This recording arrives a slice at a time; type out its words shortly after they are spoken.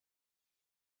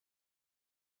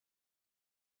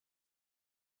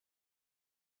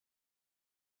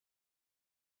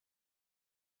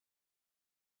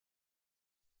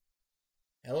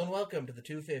Hello and welcome to the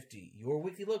 250, your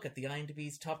weekly look at the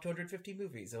IMDb's top 250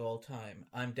 movies of all time.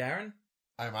 I'm Darren.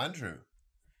 I'm Andrew.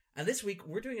 And this week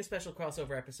we're doing a special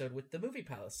crossover episode with the Movie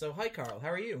Palace. So hi Carl, how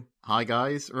are you? Hi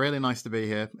guys, really nice to be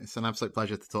here. It's an absolute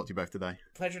pleasure to talk to you both today.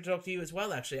 Pleasure to talk to you as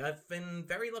well, actually. I've been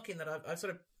very lucky in that I've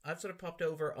sort of popped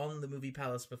over on the Movie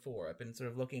Palace before. I've been sort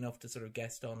of lucky enough to sort of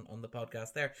guest on the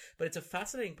podcast there. But it's a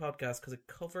fascinating podcast because it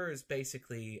covers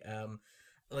basically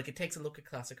it takes a look at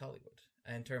classic Hollywood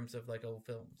in terms of like old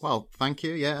films. Well, thank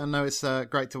you. Yeah, I know it's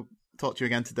great to talk to you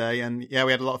again today. And yeah,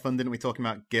 we had a lot of fun, didn't we, talking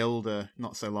about Gilda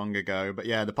not so long ago. But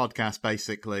yeah, the podcast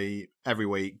basically every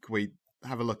week we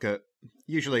have a look at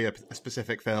usually a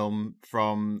specific film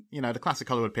from, the classic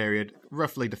Hollywood period,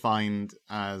 roughly defined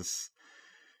as,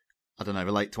 I don't know,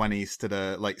 the late 20s to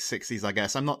the late 60s, I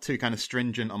guess. I'm not too kind of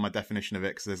stringent on my definition of it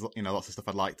because there's, lots of stuff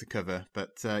I'd like to cover.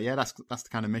 But yeah, that's the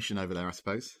kind of mission over there, I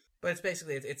suppose. But it's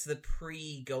basically it's the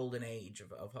pre-golden age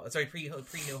of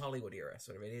pre-New Hollywood era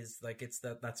sort of. It is like it's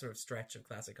that sort of stretch of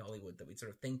classic Hollywood that we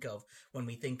sort of think of when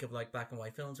we think of like black and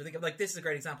white films. We think of like, this is a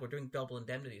great example. We're doing Double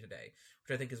Indemnity today,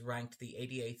 which I think is ranked the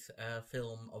 88th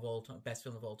film of all time, best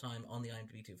film of all time on the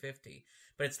IMDb 250.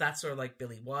 But it's that sort of like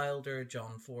Billy Wilder,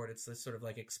 John Ford. It's this sort of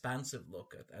like expansive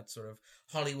look at sort of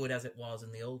Hollywood as it was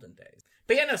in the olden days.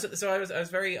 But yeah, no. So I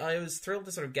was thrilled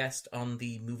to sort of guest on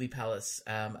the Movie Palace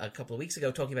a couple of weeks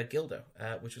ago talking about Gilda,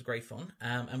 which was great fun.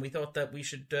 And we thought that we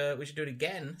should do it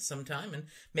again sometime, and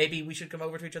maybe we should come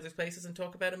over to each other's places and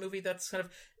talk about a movie that's kind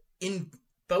of in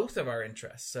both of our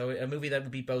interests. So a movie that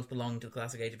would be both belong to the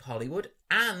classic age of Hollywood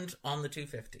and on the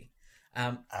 250.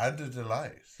 And a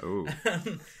delight. Oh,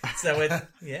 so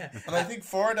yeah. And I think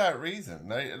for that reason,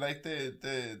 like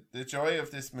the joy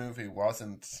of this movie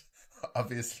wasn't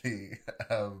obviously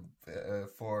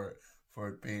for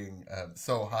it being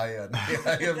so high on the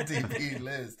IMDb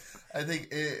list. I think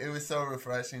it was so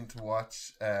refreshing to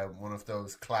watch one of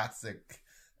those classic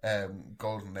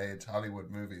golden age Hollywood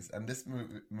movies, and this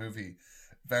movie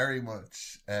very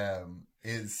much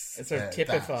is it sort of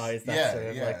typifies that sort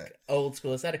of like old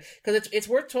school aesthetic, because it's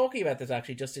worth talking about this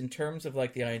actually just in terms of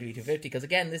like the IMDb 250, because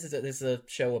again this is a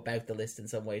show about the list in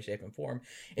some way, shape and form.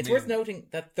 It's worth noting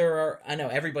that I know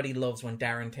everybody loves when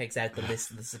Darren takes out the list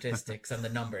of the statistics and the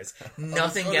numbers.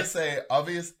 Nothing gets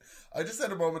obvious. I just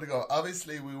said a moment ago,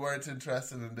 obviously we weren't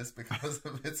interested in this because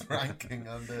of its ranking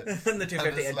on the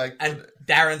 250, and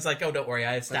Darren's like, oh, don't worry,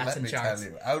 I have stats and charts.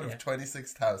 Let me tell you, out of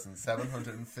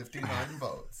 26,759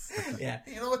 votes,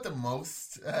 you know what the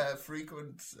most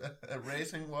frequent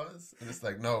rating was? And it's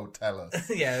like, no, tell us.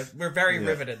 Yeah, we're very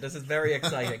riveted. This is very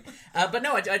exciting. But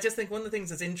no, I just think one of the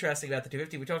things that's interesting about the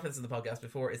 250, we talked about this in the podcast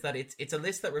before, is that it's a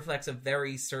list that reflects a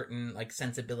very certain like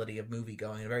sensibility of movie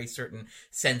going, a very certain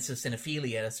sense of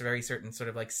cinephilia, a very certain sort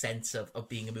of like sense of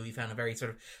being a movie fan, a very sort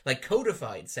of like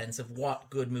codified sense of what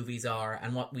good movies are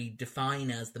and what we define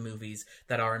as the movies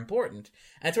that are important.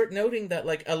 And it's worth noting that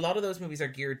like a lot of those movies are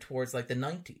geared towards like the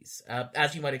 90s,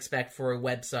 as you might expect for a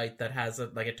website that has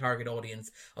a target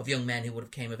audience of young men who would have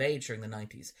came of age during the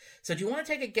 90s. So do you want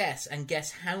to take a guess and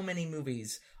guess how many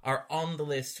movies are on the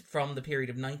list from the period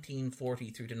of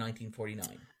 1940 through to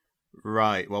 1949?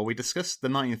 Right. Well, we discussed the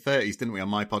 1930s, didn't we, on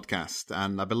my podcast?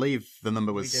 And I believe the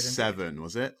number was 7,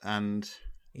 was it? And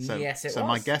so, yes, it was. So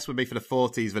my guess would be for the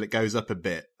 40s, but it goes up a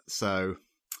bit. So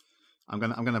I'm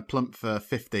gonna plump for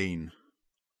 15.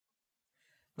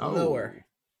 Lower.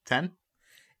 10?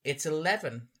 It's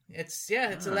 11. It's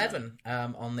 11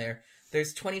 on there.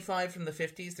 There's 25 from the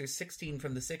 50s, there's 16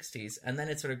 from the 60s, and then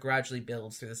it sort of gradually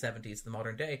builds through the 70s to the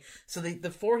modern day. So the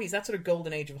 40s, that sort of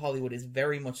golden age of Hollywood, is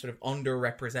very much sort of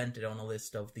underrepresented on a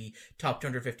list of the top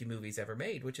 250 movies ever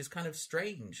made, which is kind of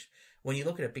strange when you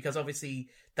look at it, because obviously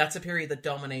that's a period that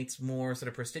dominates more sort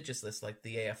of prestigious lists, like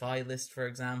the AFI list, for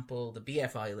example, the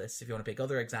BFI list, if you want to pick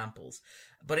other examples.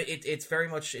 But it's very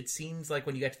much, it seems like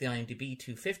when you get to the IMDb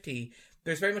 250,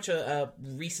 there's very much a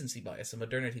recency bias, a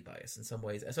modernity bias in some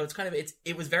ways. So it's kind of,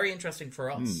 it was very interesting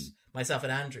for us, myself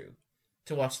and Andrew,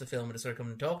 to watch the film and to sort of come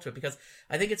and talk to it, because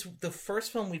I think it's the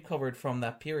first film we've covered from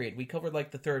that period. We covered like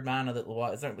The Third Man a little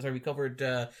while. Sorry, we covered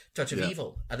Touch of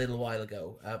Evil a little while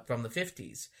ago from the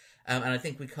 50s. And I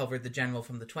think we covered The General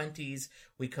from the 20s.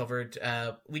 We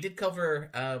did cover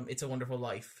It's a Wonderful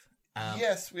Life.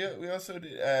 Yes, we also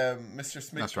did Mr.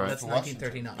 Smith. That's right. That's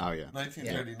 1939. Oh yeah,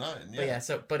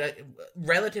 1939. But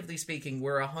relatively speaking,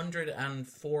 we're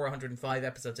 104, 105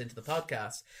 episodes into the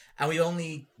podcast, and we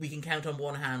can count on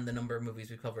one hand the number of movies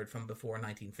we covered from before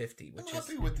 1950. Which I'm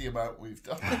happy with the amount we've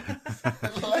done.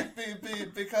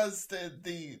 Because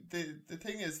the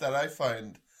thing is that I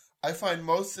find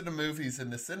most of the movies in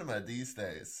the cinema these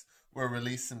days were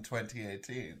released in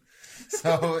 2018.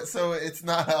 So it's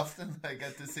not often I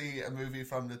get to see a movie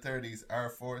from the 30s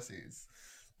or 40s.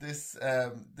 This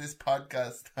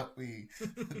podcast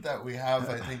that we have,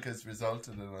 I think, has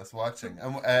resulted in us watching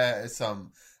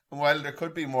some. And while there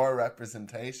could be more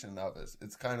representation of it,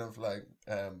 it's kind of like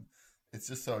it's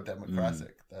just so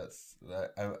democratic. That's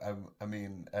I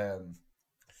mean,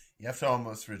 you have to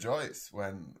almost rejoice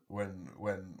when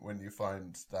you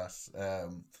find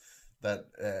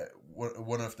that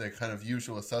one of the kind of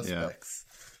usual suspects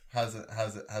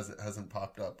hasn't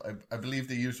popped up. I believe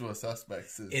The Usual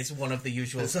Suspects is one of the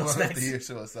usual suspects. One of the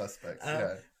usual suspects.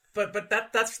 Yeah. But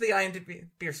that's the IMDb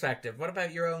perspective. What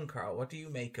about your own, Carl? What do you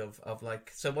make of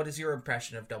like? So, what is your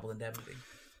impression of Double Indemnity?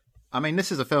 I mean,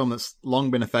 this is a film that's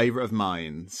long been a favourite of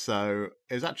mine, so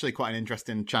it was actually quite an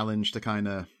interesting challenge to kind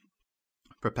of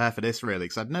prepare for this, really,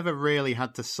 because I'd never really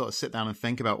had to sort of sit down and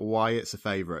think about why it's a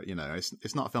favourite. You know,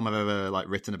 it's not a film I've ever like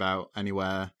written about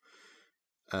anywhere.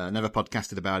 Never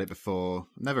podcasted about it before.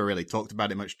 Never really talked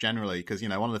about it much generally, because, you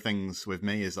know, one of the things with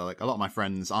me is like a lot of my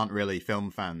friends aren't really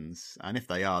film fans, and if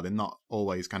they are, they're not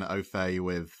always kind of au fait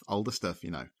with older stuff,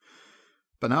 you know.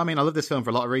 But no, I mean, I love this film for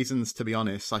a lot of reasons, to be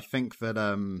honest. I think that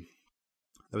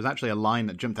there was actually a line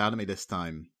that jumped out at me this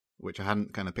time, which I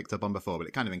hadn't kind of picked up on before, but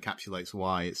it kind of encapsulates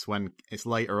why. It's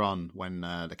later on when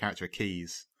the character of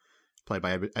Keyes, played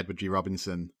by Edward G.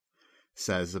 Robinson,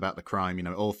 says about the crime, you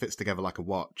know, it all fits together like a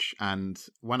watch. And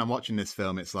when I'm watching this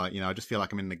film, it's like, you know, I just feel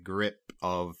like I'm in the grip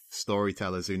of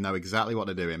storytellers who know exactly what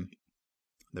they're doing.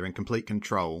 They're in complete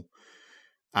control.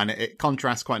 And it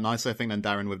contrasts quite nicely, I think, then,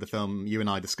 Darren, with the film you and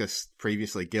I discussed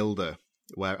previously, Gilda,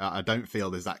 where I don't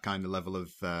feel there's that kind of level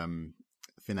of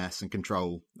finesse and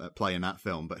control at play in that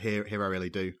film. But here I really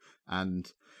do.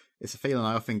 And it's a feeling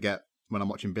I often get when I'm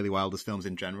watching Billy Wilder's films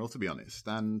in general, to be honest.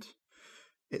 And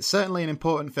it's certainly an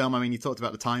important film. I mean, you talked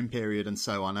about the time period and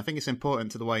so on. I think it's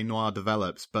important to the way noir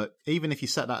develops. But even if you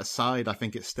set that aside, I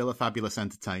think it's still a fabulous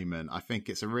entertainment. I think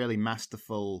it's a really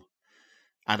masterful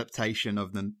adaptation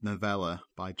of the novella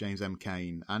by James M.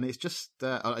 Cain. And it's just,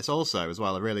 it's also, as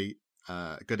well, a really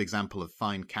good example of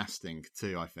fine casting,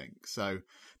 too, I think. So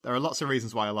there are lots of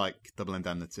reasons why I like Double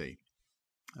Indemnity.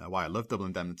 Why I love Double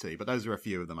Indemnity, but those are a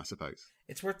few of them, I suppose.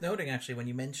 It's worth noting, actually, when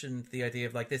you mentioned the idea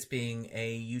of like this being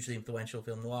a hugely influential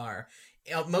film noir.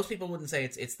 Most people wouldn't say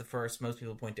it's the first. Most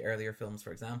people point to earlier films,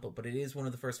 for example, but it is one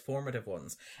of the first formative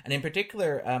ones. And in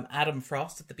particular, Adam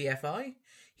Frost at the BFI,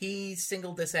 he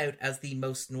singled this out as the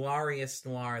most noiriest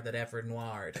noir that ever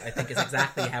noired, I think is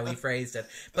exactly how he phrased it.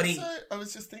 But I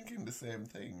was just thinking the same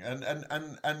thing.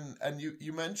 And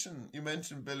you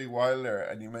mentioned Billy Wilder,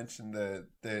 and you mentioned the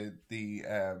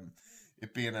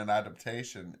it being an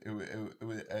adaptation.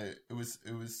 It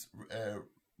was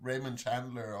Raymond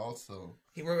Chandler also.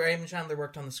 Raymond Chandler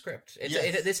worked on the script.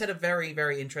 This had a very,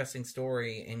 very interesting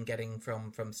story in getting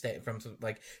from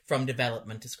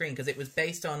development to screen, because it was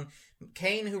based on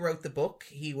Cain, who wrote the book.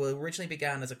 He originally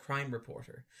began as a crime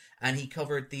reporter, and he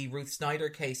covered the Ruth Snyder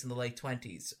case in the late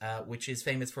 1920s, which is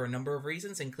famous for a number of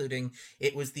reasons, including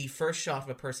it was the first shot of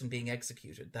a person being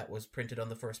executed that was printed on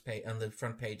the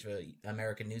front page of an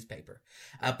American newspaper.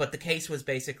 But the case was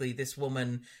basically this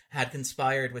woman had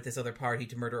conspired with this other party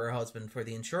to murder her husband for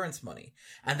the insurance money.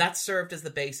 And that served as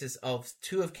the basis of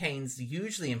two of Cain's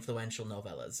hugely influential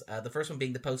novellas. The first one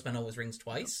being The Postman Always Rings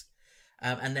Twice,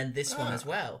 and then this one as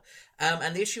well.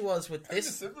 And the issue was with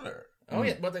this... similar. Oh,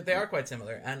 yeah, well, they are quite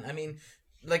similar. And, I mean,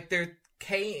 like,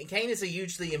 Cain is a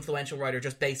hugely influential writer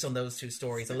just based on those two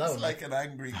stories alone. He's like an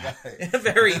angry guy. A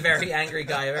very, very angry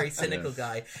guy, a very cynical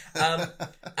guy. And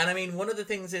I mean, one of the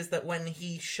things is that when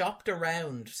he shopped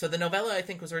around, so the novella I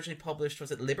think was originally published,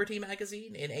 was at Liberty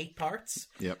magazine in 8 parts.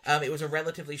 Yep. It was a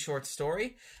relatively short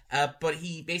story, but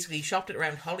he basically shopped it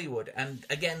around Hollywood. And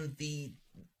again, the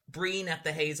Breen at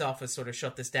the Hayes office sort of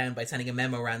shut this down by sending a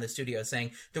memo around the studio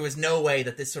saying there was no way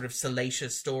that this sort of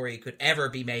salacious story could ever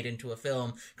be made into a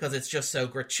film, because it's just so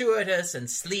gratuitous and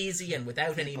sleazy and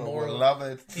without any moral... Will love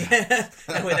it. Yeah,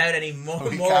 and without any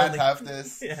we can't have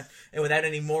this. Yeah, and without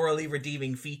any morally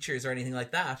redeeming features or anything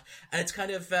like that. And it's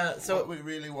kind of... so what we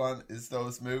really want is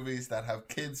those movies that have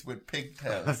kids with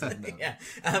pigtails in them. Yeah.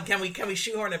 Can we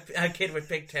shoehorn a kid with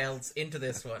pigtails into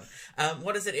this one?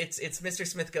 What is it? It's Mr.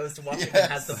 Smith Goes to Washington.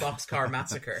 Has the Boxcar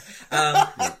Massacre.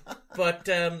 But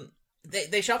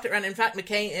They shopped it around. In fact,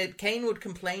 Kane would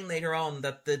complain later on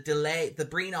that the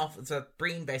Breen office,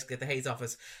 Breen basically at the Hayes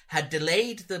office, had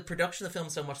delayed the production of the film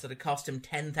so much that it cost him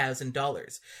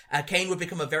 $10,000. Kane would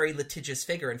become a very litigious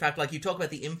figure. In fact, like you talk about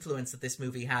the influence that this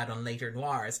movie had on later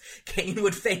noirs, Kane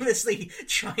would famously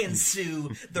try and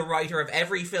sue the writer of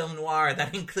every film noir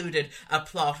that included a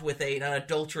plot with an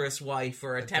adulterous wife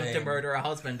or attempt to murder a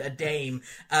husband, a dame,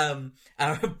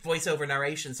 voiceover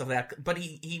narration, stuff like that. But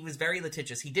he was very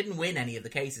litigious. He didn't win any of the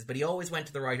cases, but he always went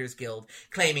to the Writers Guild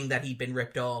claiming that he'd been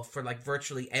ripped off for like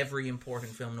virtually every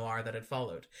important film noir that had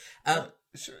followed.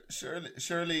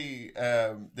 Surely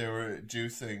they were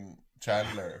juicing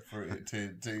Chandler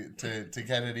to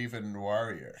get it even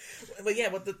noirier. But yeah,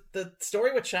 but the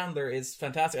story with Chandler is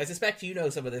fantastic. I suspect you know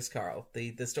some of this, Carl.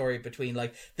 The story between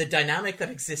like the dynamic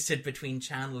that existed between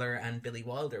Chandler and Billy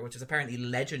Wilder, which is apparently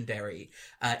legendary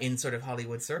in sort of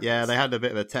Hollywood circles. Yeah, they had a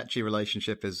bit of a tetchy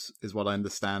relationship, is what I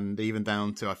understand. Even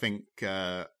down to I think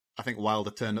Wilder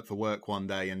turned up for work one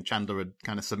day and Chandler had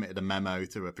kind of submitted a memo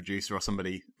to a producer or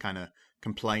somebody kind of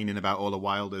complaining about all of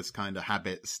Wilder's kind of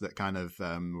habits that kind of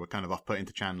were kind of off-putting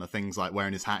to Chandler, things like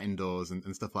wearing his hat indoors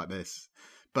and stuff like this.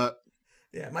 But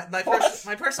yeah, my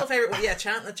personal favorite. Well, yeah,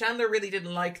 Chandler really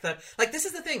didn't like that. Like, this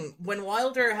is the thing. When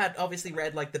Wilder had obviously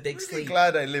read like The Big Sleep,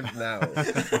 glad I live now.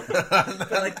 But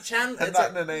like Chandler, I'm not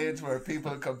in an age where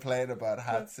people complain about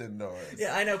hats indoors.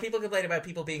 Yeah, I know people complain about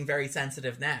people being very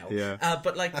sensitive now. Yeah,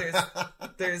 but like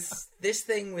there's this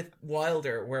thing with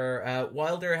Wilder where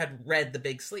Wilder had read The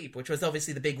Big Sleep, which was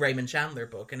obviously the big Raymond Chandler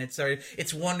book, and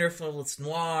it's wonderful. It's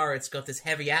noir. It's got this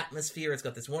heavy atmosphere. It's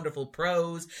got this wonderful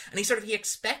prose, and he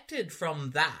expected from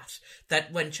that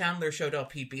when Chandler showed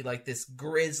up, he'd be like this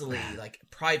grisly, like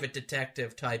private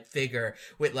detective type figure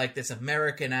with like this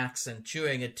American accent,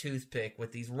 chewing a toothpick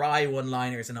with these wry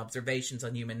one-liners and observations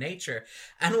on human nature.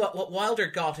 And what Wilder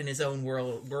got in his own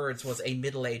words was a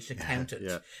middle-aged accountant.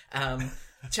 Yeah. Well,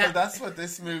 that's what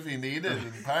this movie needed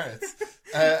in parts.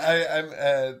 Are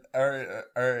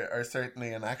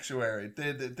certainly an actuary.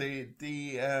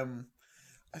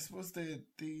 I suppose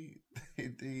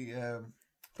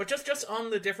But just on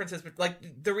the differences,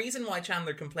 like the reason why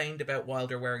Chandler complained about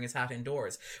Wilder wearing his hat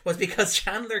indoors was because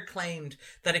Chandler claimed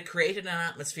that it created an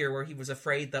atmosphere where he was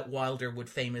afraid that Wilder would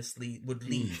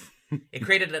leave. It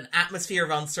created an atmosphere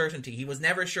of uncertainty. He was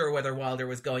never sure whether Wilder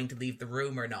was going to leave the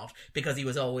room or not because he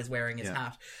was always wearing his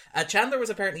hat. Chandler was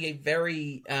apparently a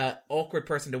very awkward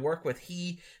person to work with.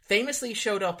 He famously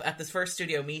showed up at this first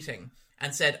studio meeting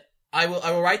and said, I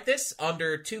will write this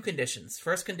under two conditions.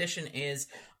 First condition is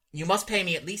you must pay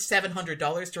me at least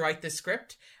 $700 to write this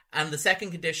script. And the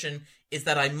second condition is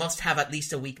that I must have at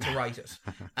least a week to write it.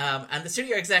 And the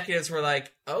studio executives were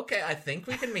like, okay, I think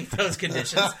we can meet those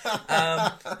conditions.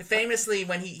 Famously,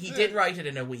 when he did write it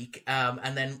in a week,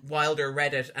 and then Wilder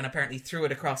read it and apparently threw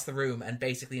it across the room and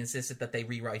basically insisted that they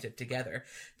rewrite it together.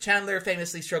 Chandler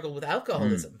famously struggled with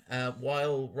alcoholism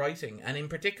while writing. And in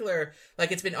particular,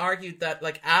 like it's been argued that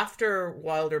like after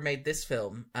Wilder made this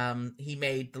film, he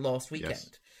made The Lost Weekend. Yes.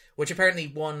 Which apparently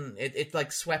won, it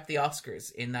like swept the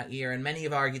Oscars in that year, and many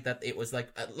have argued that it was like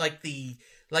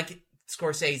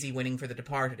Scorsese winning for The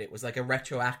Departed. It was like a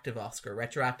retroactive Oscar,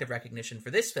 retroactive recognition for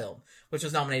this film, which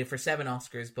was nominated for 7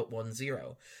 Oscars but won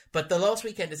 0. But The Lost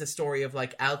Weekend is a story of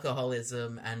like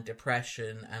alcoholism and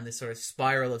depression and this sort of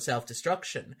spiral of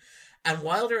self-destruction. And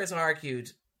Wilder has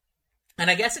argued, and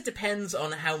I guess it depends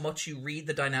on how much you read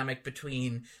the dynamic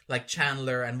between like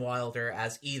Chandler and Wilder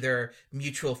as either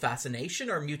mutual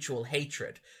fascination or mutual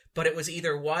hatred. But it was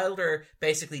either Wilder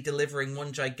basically delivering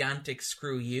one gigantic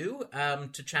screw you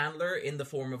to Chandler in the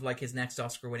form of like his next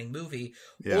Oscar-winning movie,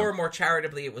 or more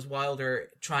charitably, it was Wilder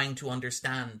trying to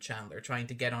understand Chandler, trying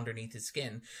to get underneath his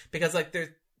skin. Because like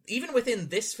even within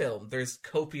this film, there's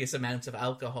copious amounts of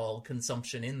alcohol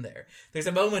consumption in there. There's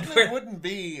a moment where it wouldn't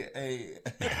be a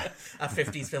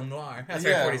 50s film noir,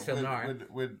 40s film noir,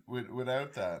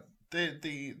 without that.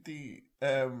 The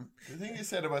thing you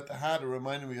said about the hat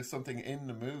reminded me of something in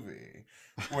the movie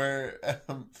where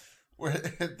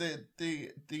the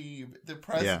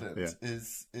president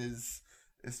is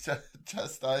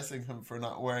chastising him for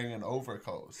not wearing an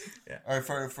overcoat, or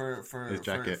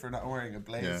for not wearing a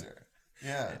blazer.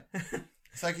 Yeah.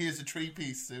 It's like he has a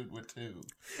 3-piece suit with 2.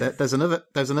 There's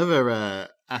another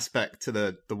aspect to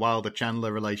the Wilder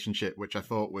Chandler relationship which I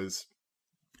thought was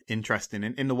interesting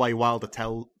in the way Wilder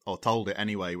told it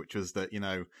anyway, which was that, you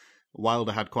know,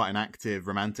 Wilder had quite an active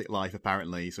romantic life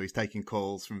apparently, so he's taking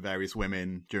calls from various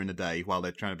women during the day while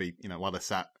they're trying to be, you know, while they're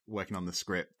sat working on the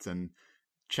script. And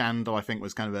Chando, I think,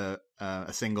 was kind of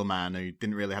a single man who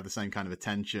didn't really have the same kind of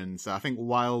attention. So I think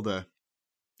Wilder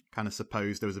kind of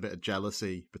supposed there was a bit of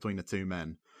jealousy between the two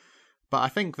men. But I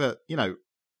think that,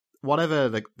 whatever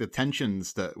the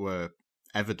tensions that were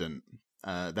evident,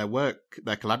 their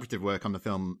collaborative work on the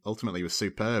film ultimately was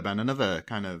superb. And another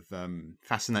kind of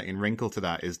fascinating wrinkle to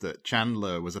that is that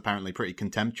Chandler was apparently pretty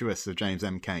contemptuous of James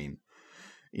M. Cain.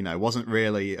 Wasn't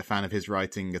really a fan of his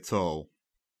writing at all.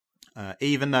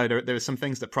 Even though there are some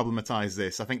things that problematize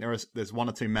this. I think there's one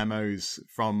or two memos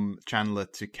from Chandler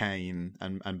to Cain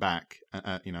and back,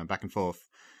 back and forth,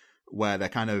 where they're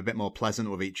kind of a bit more pleasant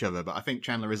with each other. But I think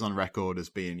Chandler is on record as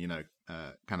being,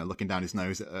 kind of looking down his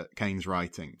nose at Cain's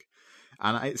writing.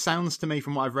 And it sounds to me,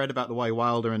 from what I've read about the way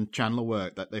Wilder and Chandler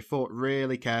worked, that they thought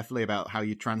really carefully about how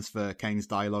you transfer Cain's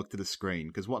dialogue to the screen.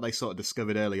 Because what they sort of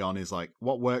discovered early on is, like,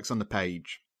 what works on the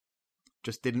page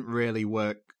just didn't really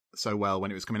work so well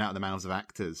when it was coming out of the mouths of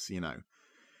actors,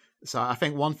 So I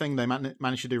think one thing they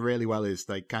managed to do really well is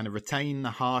they kind of retain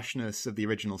the harshness of the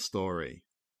original story.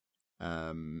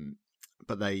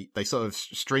 But they sort of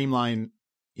streamline,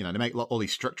 they make all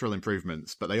these structural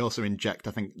improvements, but they also inject,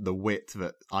 I think, the wit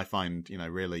that I find,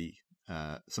 really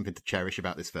something to cherish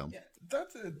about this film. Yeah,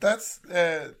 that's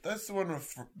one of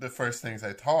the first things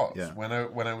I thought when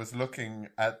I was looking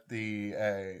at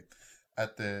the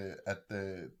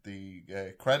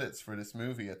credits for this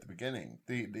movie at the beginning.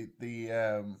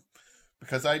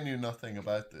 Because I knew nothing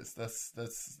about this.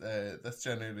 That's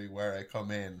generally where I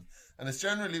come in, and it's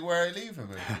generally where I leave a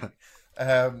movie.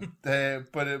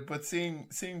 But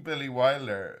seeing Billy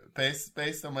Wilder,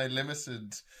 based on my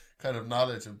limited kind of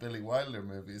knowledge of Billy Wilder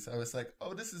movies, I was like,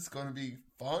 oh, this is going to be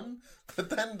fun. But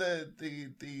then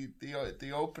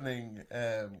the opening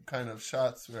kind of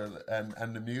shots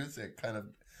and the music kind of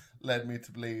led me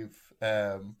to believe,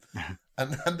 and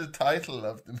the title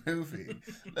of the movie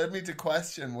led me to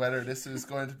question whether this was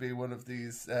going to be one of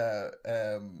these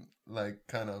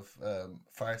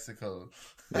farcical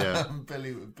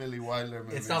Billy Wilder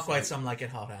movies. It's not quite Some Like It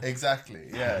Hot.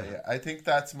 Exactly. Yeah. I think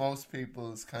that's most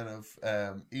people's kind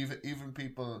of even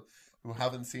people who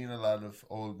haven't seen a lot of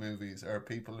old movies, or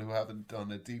people who haven't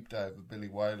done a deep dive of Billy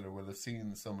Wilder, will have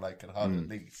seen Some Like It Hot at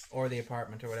least. Or The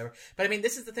Apartment or whatever. But I mean,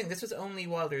 this is the thing. This was only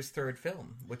Wilder's third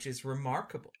film, which is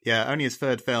remarkable. Yeah, only his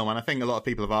third film. And I think a lot of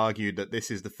people have argued that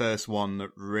this is the first one that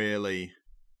really,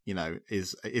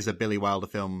 is a Billy Wilder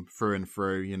film through and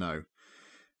through,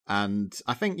 And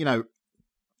I think, if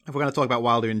we're going to talk about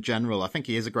Wilder in general, I think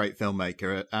he is a great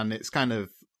filmmaker. And it's kind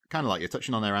of like you're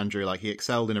touching on there, Andrew, like he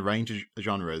excelled in a range of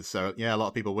genres. So yeah, a lot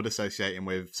of people would associate him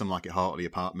with Some Like It Hot or The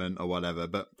Apartment or whatever.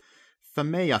 But for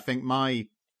me, I think my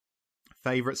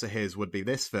favourites of his would be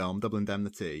this film, Double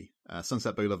Indemnity,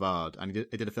 Sunset Boulevard, and he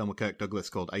did a film with Kirk Douglas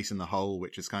called Ace in the Hole,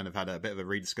 which has kind of had a bit of a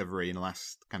rediscovery in the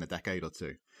last kind of decade or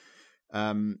two.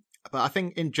 But I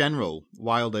think in general,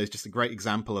 Wilder is just a great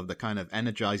example of the kind of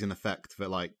energizing effect that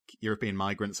like European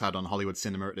migrants had on Hollywood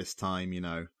cinema at this time,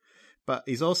 But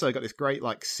he's also got this great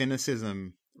like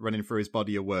cynicism running through his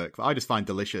body of work that I just find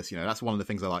delicious. That's one of the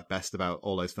things I like best about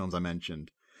all those films I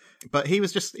mentioned. But he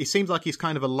seems like he's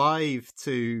kind of alive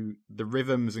to the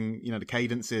rhythms and, the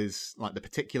cadences, like the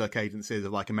particular cadences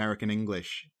of like American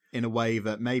English, in a way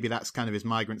that maybe that's kind of his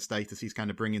migrant status he's kind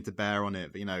of bringing to bear on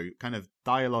it. But, kind of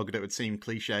dialogue that would seem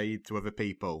cliched to other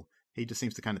people. He just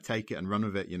seems to kind of take it and run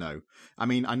with it, I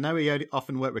mean, I know he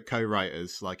often worked with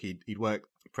co-writers, like he'd work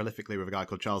prolifically with a guy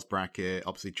called Charles Brackett,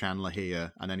 obviously Chandler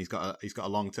here, and then he's got a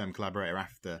long-term collaborator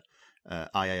after,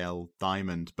 IAL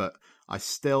Diamond. But I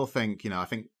still think, I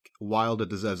think Wilder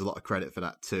deserves a lot of credit for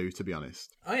that too, to be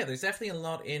honest. Oh yeah, there's definitely a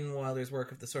lot in Wilder's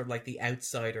work of the sort of like the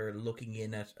outsider looking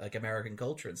in at like American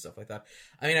culture and stuff like that.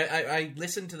 I mean, I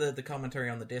listened to the commentary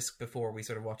on the disc before we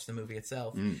sort of watched the movie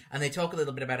itself, and they talk a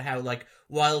little bit about how like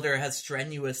Wilder has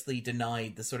strenuously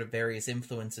denied the sort of various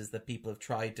influences that people have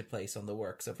tried to place on the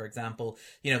work. So for example,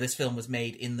 this film was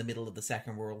made in the middle of the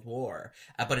Second World War,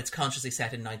 but it's consciously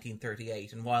set in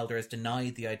 1938, and Wilder has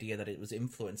denied the idea that it was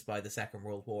influenced by the Second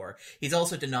World War. He's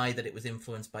also denied that it was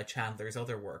influenced by Chandler's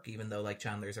other work, even though like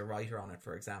Chandler's a writer on it,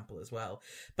 for example, as well.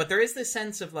 But there is this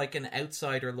sense of like an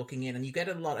outsider looking in, and you get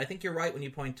it a lot. I think you're right when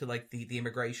you point to like the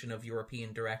immigration of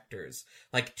European directors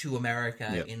like to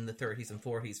America in the 30s and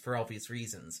 40s for obvious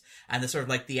reasons, and the sort of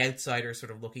like the outsider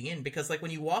sort of looking in, because like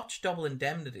when you watch Double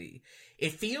Indemnity,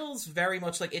 it feels very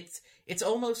much like it's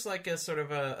almost like a sort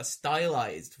of a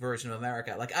stylized version of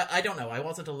America. Like, I don't know. I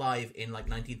wasn't alive in like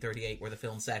 1938 where the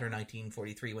film set, or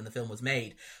 1943 when the film was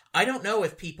made. I don't know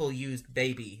if people used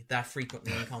baby that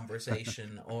frequently in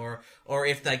conversation, or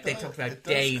if like they talked about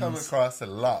dames. It does come across a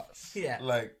lot. Yeah.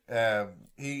 Like, I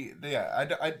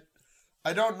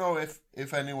don't know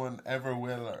if anyone ever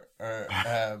will or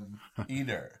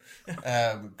either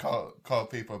call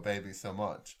people baby so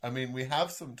much. I mean, we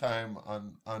have some time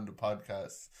on the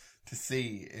podcast to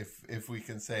see if we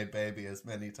can say baby as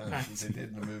many times as they did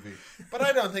in the movie. But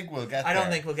I don't think we'll get there. I don't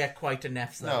think we'll get quite to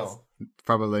Neff's levels. No.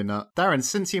 Probably not. Darren,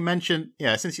 since you mentioned,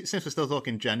 since we're still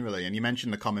talking generally, and you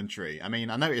mentioned the commentary, I mean,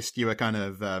 I noticed you were kind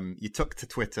of, you took to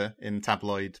Twitter in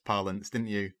tabloid parlance, didn't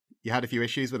you? You had a few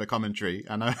issues with the commentary,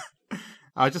 and I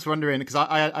was just wondering, because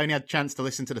I only had a chance to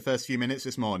listen to the first few minutes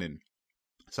this morning,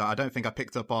 so I don't think I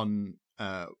picked up on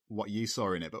what you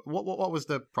saw in it. But what was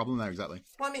the problem there exactly?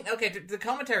 Well, I mean, okay, the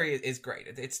commentary is great.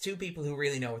 It's two people who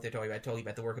really know what they're talking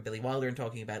about the work of Billy Wilder and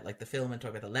talking about like the film and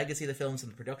talking about the legacy of the films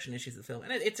and the production issues of the film.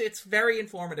 And it's very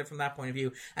informative from that point of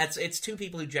view. And it's two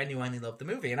people who genuinely love the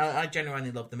movie, and I genuinely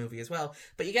love the movie as well.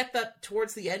 But you get that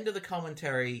towards the end of the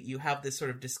commentary, you have this sort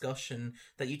of discussion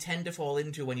that you tend to fall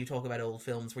into when you talk about old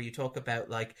films, where you talk about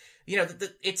like, you know,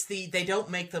 it's the they don't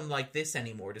make them like this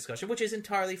anymore discussion, which is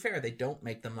entirely fair. They don't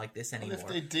make them like this anymore. If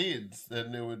they did,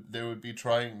 then they would be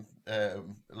trying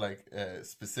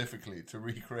specifically to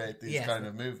recreate these kind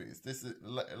of movies. This is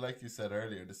like you said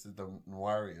earlier. This is the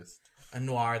noiriest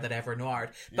noir that ever noired.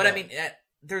 But I mean,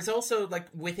 there's also like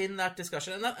within that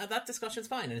discussion, and that discussion's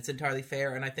fine, and it's entirely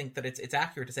fair. And I think that it's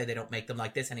accurate to say they don't make them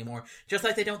like this anymore, just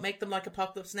like they don't make them like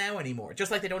Apocalypse Now anymore,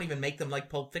 just like they don't even make them like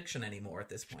Pulp Fiction anymore at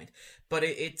this point. But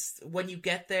it's when you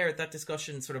get there, that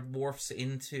discussion sort of morphs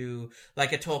into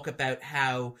like a talk about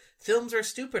how films are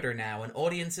stupider now, and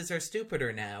audiences are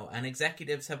stupider now, and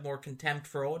executives have more contempt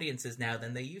for audiences now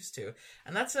than they used to.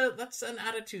 And that's an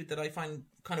attitude that I find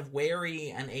kind of wary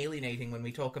and alienating when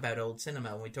we talk about old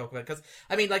cinema, when we talk about, because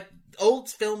I mean, like, old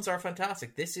films are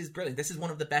fantastic. This is brilliant. This is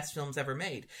one of the best films ever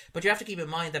made. But you have to keep in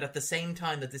mind that at the same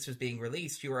time that this was being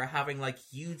released, you were having like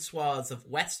huge swaths of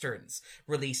westerns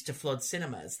released to flood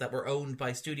cinemas that were owned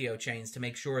by studio chains to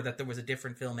make sure that there was a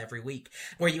different film every week,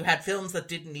 where you had films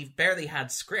that barely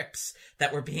had scripts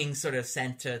that were being sort of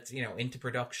sent to, you know, into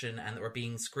production, and that were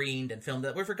being screened and filmed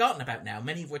that we're forgotten about now,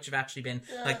 many of which have actually been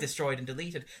like destroyed and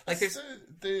deleted. Like there's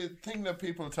the thing that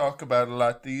people talk about a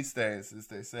lot these days is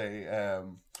they say,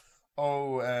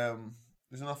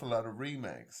 there's an awful lot of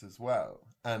remakes as well,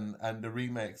 and the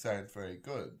remakes aren't very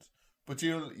good. But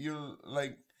you'll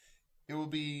like, it will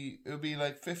be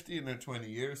like 15 or 20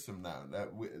 years from now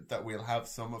that we'll have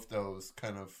some of those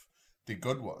kind of the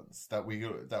good ones that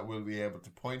we'll be able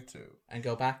to point to and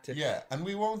go back to. Yeah, and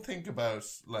we won't think about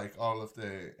like all of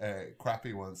the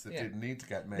crappy ones that didn't need to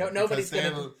get made. Nobody's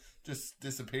they'll just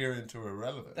disappear into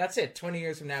irrelevance. That's it. 20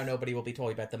 years from now, nobody will be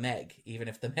talking about The Meg, even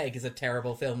if The Meg is a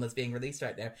terrible film that's being released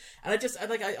right now. And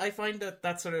I find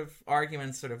that sort of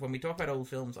argument, sort of when we talk about old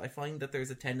films, I find that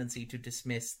there's a tendency to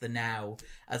dismiss the now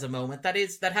as a moment that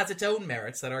has its own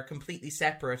merits that are completely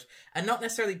separate and not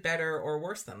necessarily better or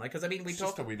worse than. Like, because I mean,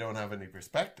 just that we don't have any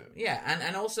perspective. Yeah,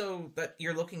 and also that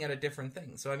you're looking at a different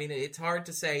thing. So I mean, it's hard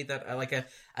to say that like a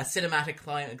cinematic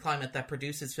climate that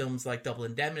produces films like Double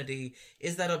Indemnity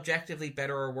is that objectively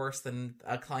better or worse than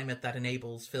a climate that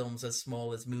enables films as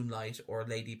small as Moonlight or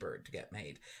Lady Bird to get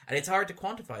made. And it's hard to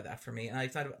quantify that for me. And I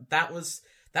thought that was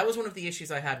one of the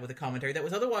issues I had with the commentary that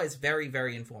was otherwise very,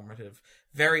 very informative,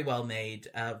 very well made.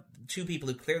 Two people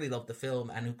who clearly loved the film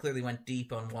and who clearly went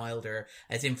deep on Wilder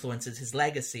as influences his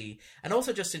legacy. And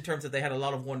also just in terms of they had a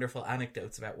lot of wonderful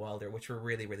anecdotes about Wilder, which were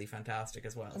really, really fantastic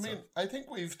as well. I mean, I think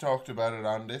we've talked about it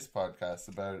on this podcast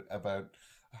about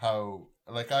how,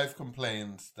 like, I've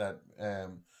complained that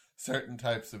certain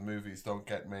types of movies don't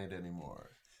get made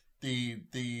anymore. Even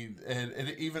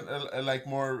like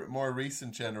more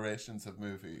recent generations of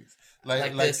movies,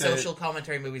 like the social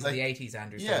commentary movies of the 80s,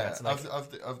 Andrew. Yeah,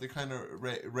 of the kind of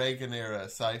Reagan era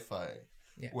sci-fi,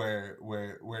 where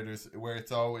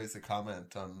it's always a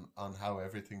comment on how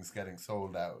everything's getting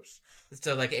sold out.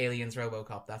 So like Aliens,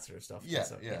 RoboCop, that sort of stuff. Yeah.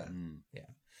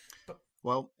 But,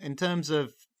 well, in terms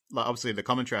of, like, obviously the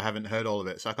commentary, I haven't heard all of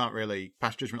it, so I can't really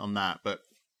pass judgment on that. But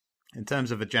in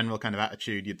terms of a general kind of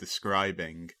attitude you're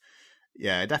describing,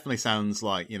 yeah, it definitely sounds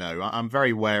like, you know, I'm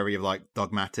very wary of like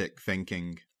dogmatic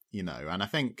thinking, you know, and I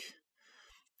think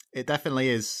it definitely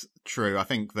is true. I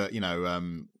think that, you know,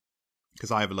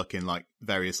 because I have a look in like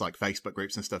various like Facebook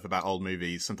groups and stuff about old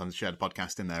movies, sometimes share the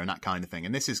podcast in there and that kind of thing.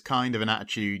 And this is kind of an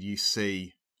attitude you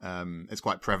see. It's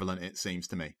quite prevalent, it seems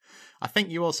to me. I think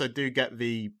you also do get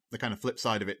the kind of flip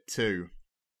side of it too,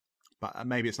 but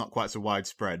maybe it's not quite so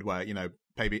widespread. Where, you know,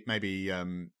 maybe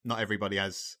not everybody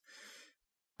has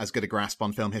as good a grasp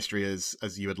on film history as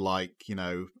you would like. You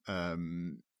know,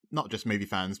 not just movie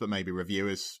fans, but maybe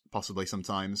reviewers possibly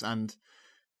sometimes. And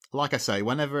like I say,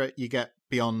 whenever you get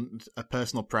beyond a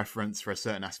personal preference for a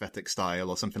certain aesthetic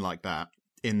style or something like that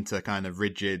into kind of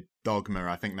rigid dogma,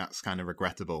 I think that's kind of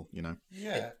regrettable, you know?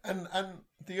 Yeah, and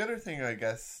the other thing I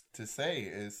guess to say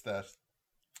is that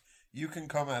you can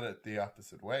come at it the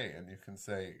opposite way, and you can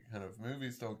say, kind of,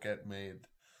 movies don't get made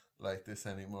like this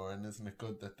anymore, and isn't it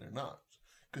good that they're not?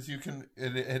 Because you can,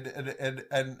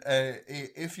 if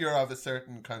you're of a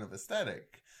certain kind of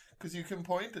aesthetic, because you can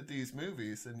point at these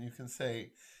movies and you can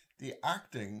say the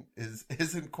acting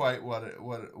isn't quite what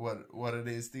it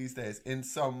is these days in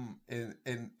some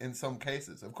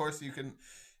cases. Of course, you can.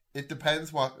 It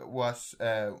depends what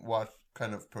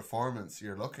kind of performance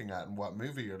you're looking at and what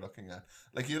movie you're looking at.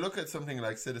 Like, you look at something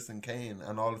like Citizen Kane,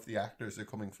 and all of the actors are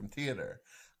coming from theatre,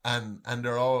 and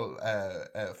they're all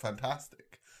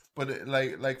fantastic. But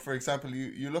like for example,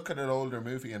 you look at an older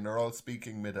movie and they're all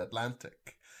speaking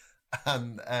mid-Atlantic,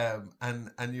 and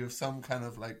you have some kind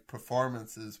of like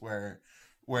performances where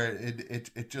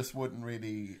it just wouldn't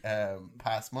really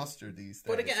pass muster these days.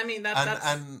 But again, I mean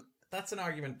that's an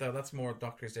argument, though. That's more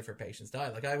doctors differ, patients die.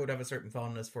 Like, I would have a certain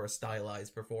fondness for a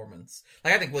stylized performance.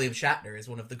 Like, I think William Shatner is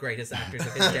one of the greatest actors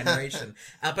of his generation.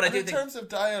 But I do think, in terms of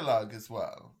dialogue as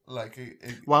well, like,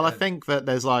 I think that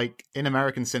there's like in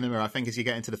American cinema, I think as you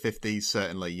get into the 50s,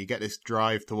 certainly you get this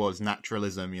drive towards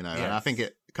naturalism, you know, yes. And I think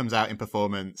it comes out in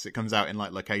performance. It comes out in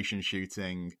like location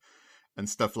shooting and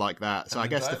stuff like that. So I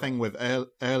guess the thing with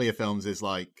earlier films is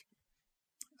like,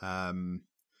 you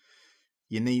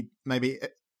need maybe.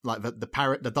 Like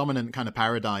the dominant kind of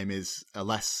paradigm is a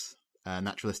less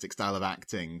naturalistic style of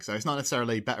acting. So it's not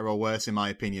necessarily better or worse, in my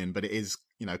opinion, but it is,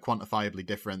 you know, quantifiably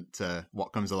different to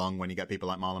what comes along when you get people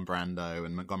like Marlon Brando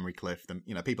and Montgomery Clift and,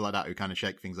 you know, people like that who kind of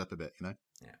shake things up a bit, you know?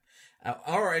 Yeah.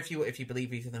 Or if you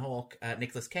believe Ethan Hawke,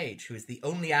 Nicolas Cage, who is the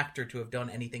only actor to have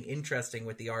done anything interesting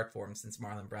with the art form since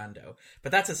Marlon Brando.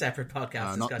 But that's a separate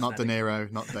podcast discussion. Not De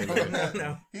Niro, not David.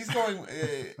 No. He's going.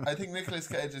 I think Nicolas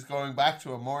Cage is going back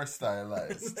to a more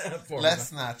stylized,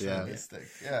 less naturalistic.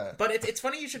 Yeah. But it's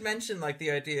funny you should mention like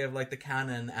the idea of like the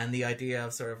canon and the idea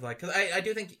of sort of like, because I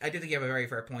do think you have a very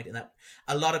fair point in that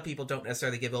a lot of people don't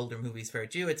necessarily give older movies fair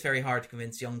due. It's very hard to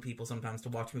convince young people sometimes to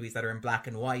watch movies that are in black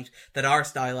and white that are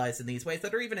stylized in these ways,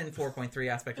 that are even in 4.3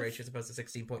 aspect ratio as opposed to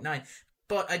 16.9.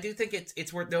 But I do think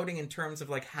it's worth noting in terms of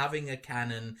like having a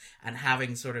canon and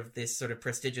having sort of this sort of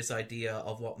prestigious idea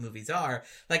of what movies are.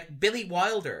 Like Billy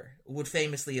Wilder would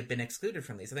famously have been excluded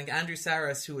from these. I think Andrew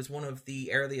Sarris, who was one of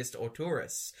the earliest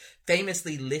auteurs,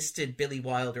 famously listed Billy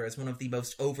Wilder as one of the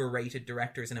most overrated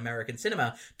directors in American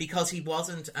cinema because he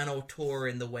wasn't an auteur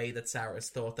in the way that Sarris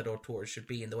thought that auteurs should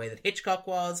be, in the way that Hitchcock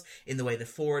was, in the way that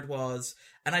Ford was.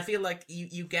 And I feel like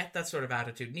you get that sort of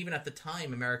attitude. And even at the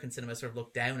time, American cinema sort of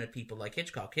looked down at people like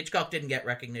Hitchcock. Hitchcock didn't get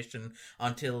recognition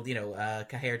until, you know,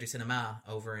 Cahiers du Cinéma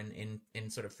over in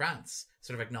sort of France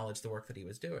sort of acknowledged the work that he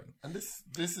was doing. And this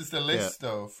is the list,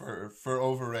 though, for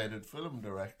overrated film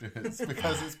directors,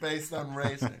 because it's based on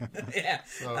rating. Yeah.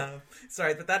 So.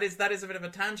 Sorry, but that is a bit of a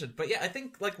tangent. But yeah, I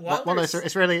think like Wilder's... Well,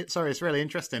 it's really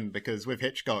interesting because with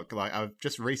Hitchcock, like I've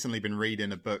just recently been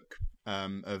reading a book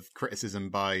of criticism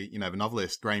by, you know, the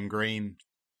novelist Graham Greene.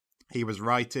 He was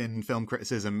writing film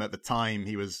criticism at the time.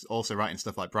 He was also writing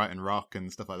stuff like Brighton Rock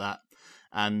and stuff like that.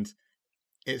 And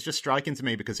it's just striking to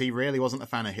me because he really wasn't a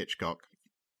fan of Hitchcock.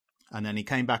 And then he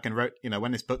came back and wrote, you know,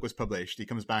 when this book was published, he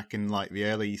comes back in like the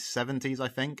early 70s, I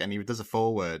think, and he does a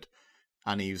foreword.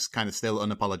 And he's kind of still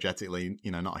unapologetically,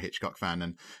 you know, not a Hitchcock fan.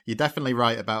 And you're definitely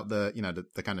right about the, you know,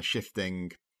 the kind of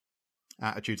shifting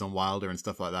attitudes on Wilder and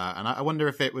stuff like that. And I wonder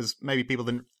if it was maybe people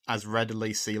didn't as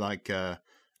readily see like an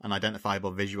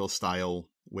identifiable visual style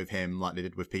with him like they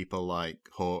did with people like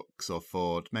Hawks or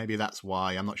Ford. Maybe that's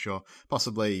why, I'm not sure.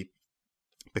 Possibly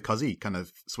because he kind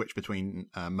of switched between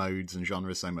modes and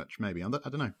genres so much. Maybe I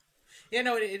don't know. Yeah,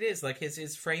 no, it is. Like,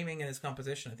 his framing and his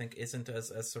composition, I think, isn't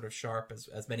as sort of sharp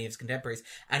as many of his contemporaries.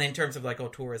 And in terms of, like,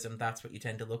 auteurism, that's what you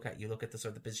tend to look at. You look at the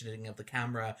sort of the positioning of the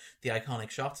camera, the iconic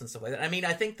shots and stuff like that. I mean,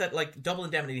 I think that, like, Double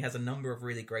Indemnity has a number of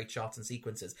really great shots and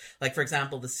sequences. Like, for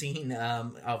example, the scene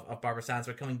of Barbara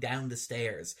Stanwyck coming down the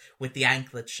stairs with the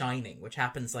anklet shining, which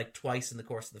happens, like, twice in the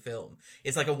course of the film.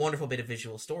 It's, like, a wonderful bit of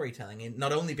visual storytelling, and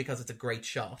not only because it's a great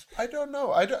shot. I don't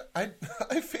know.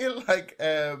 I feel like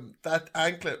that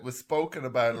anklet was spoken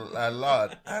about a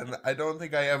lot, and I don't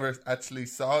think I ever actually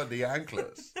saw the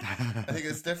anklet. I think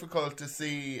it's difficult to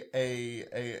see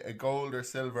a gold or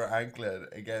silver anklet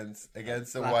against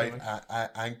a white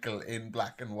ankle in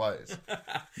black and white.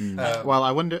 Well,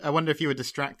 I wonder if you were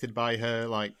distracted by her,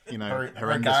 like, you know,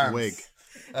 horrendous wig.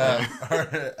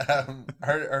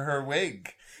 Her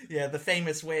wig. Yeah, the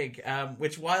famous wig,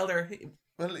 which Wilder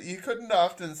Well, you couldn't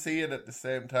often see it at the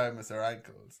same time as her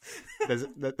ankles.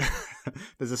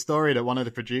 There's a story that one of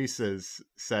the producers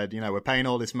said, we're paying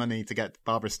all this money to get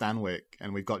Barbara Stanwyck,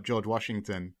 and we've got George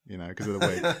Washington, because of the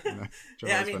wig.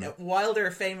 Yeah, I mean,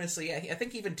 Wilder famously, I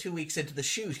think even 2 weeks into the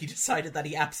shoot, he decided that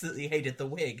he absolutely hated the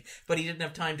wig, but he didn't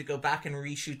have time to go back and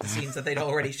reshoot the scenes that they'd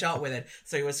already shot with it,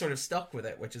 so he was sort of stuck with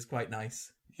it, which is quite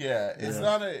nice. Yeah, it's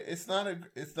not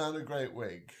a great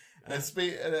wig.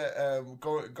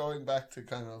 Going back to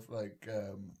kind of like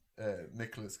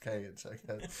Nicolas Cage, I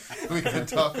guess we can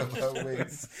talk about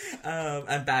wigs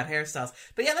and bad hairstyles.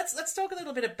 But yeah, let's talk a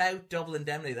little bit about Double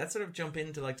Indemnity. Let's sort of jump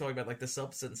into like talking about like the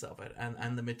substance of it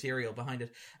and the material behind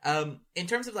it. In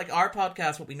terms of like our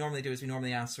podcast, what we normally do is we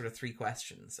normally ask sort of 3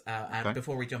 questions and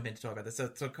before we jump in to talk about this.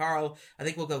 So Carl, I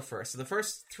think we'll go first. So the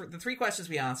first the 3 questions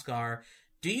we ask are: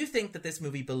 do you think that this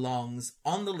movie belongs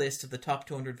on the list of the top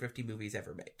 250 movies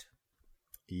ever made?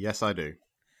 Yes, I do.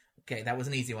 Okay, that was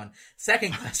an easy one.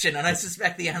 Second question, and I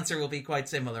suspect the answer will be quite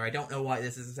similar. I don't know why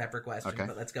this is a separate question,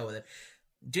 but let's go with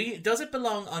it. Does it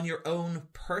belong on your own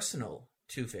personal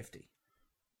 250?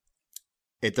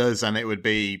 It does, and it would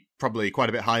be probably quite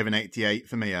a bit higher than 88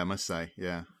 for me, I must say,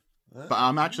 yeah. But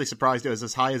I'm actually surprised it was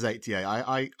as high as 88.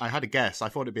 I had a guess. I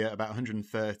thought it'd be at about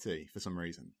 130 for some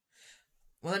reason.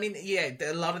 Well, I mean, yeah,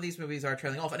 a lot of these movies are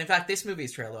trailing off. And in fact, this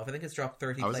movie's trailed off. I think it's dropped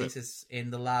 30 places in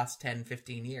the last 10,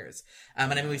 15 years.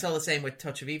 And I mean, we saw the same with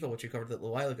Touch of Evil, which we covered a little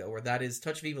while ago, where that is,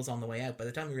 Touch of Evil's on the way out. By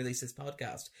the time we release this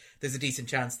podcast, there's a decent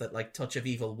chance that, like, Touch of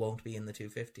Evil won't be in the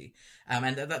 250.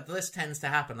 And the list tends to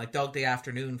happen. Like, Dog Day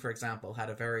Afternoon, for example, had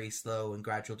a very slow and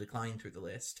gradual decline through the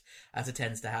list, as it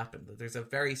tends to happen. There's a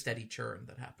very steady churn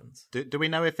that happens. Do we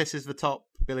know if this is the top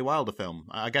Billy Wilder film?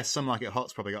 I guess Some Like It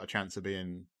Hot's probably got a chance of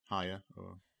being higher,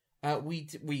 or...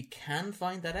 We can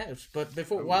find that out, but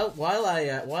before while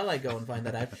I go and find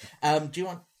that out, do you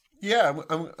want? Yeah,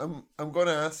 I'm going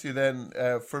to ask you then.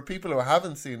 For people who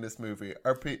haven't seen this movie,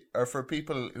 or for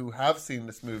people who have seen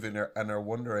this movie and are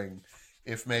wondering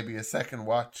if maybe a second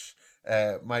watch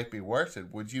might be worth it,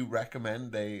 would you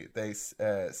recommend they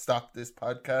stop this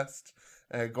podcast,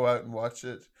 go out and watch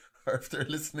it, or if they're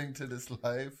listening to this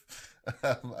live,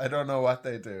 I don't know what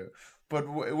they do. But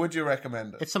would you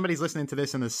recommend it? If somebody's listening to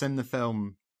this and has seen the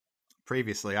film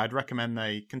previously, I'd recommend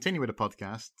they continue with the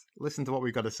podcast, listen to what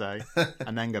we've got to say,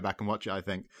 and then go back and watch it, I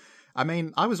think. I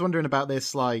mean, I was wondering about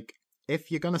this, like, if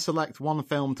you're going to select one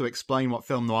film to explain what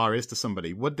film noir is to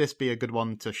somebody, would this be a good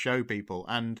one to show people?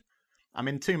 And I'm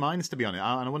in 2 minds, to be honest,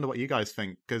 and I wonder what you guys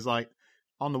think, because, like,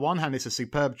 on the one hand, it's a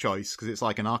superb choice, because it's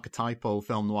like an archetypal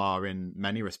film noir in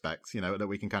many respects, that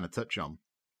we can kind of touch on.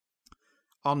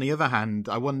 On the other hand,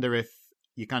 I wonder if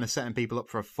you're kind of setting people up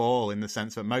for a fall in the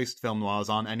sense that most film noirs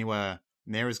aren't anywhere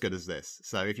near as good as this.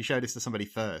 So if you show this to somebody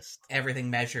first... everything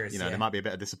measures, there might be a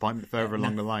bit of disappointment further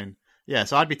along the line. Yeah,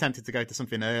 so I'd be tempted to go to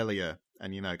something earlier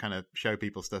and, kind of show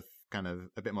people stuff kind of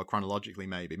a bit more chronologically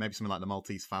maybe. Maybe something like The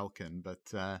Maltese Falcon,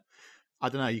 but... I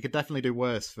don't know. You could definitely do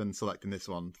worse than selecting this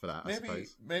one for that. I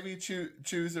suppose. Maybe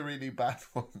choose a really bad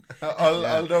one.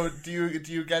 Although, do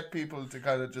you get people to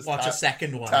kind of just watch a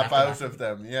second one, tap out of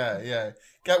them? Yeah.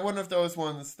 Get one of those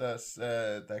ones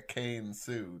that Kane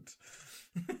sued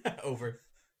over.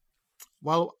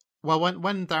 Well,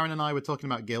 when Darren and I were talking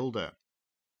about Gilda,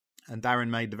 and Darren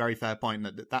made the very fair point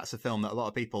that that's a film that a lot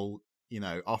of people,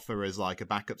 offer as like a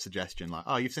backup suggestion, like,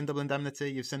 oh, you've seen Double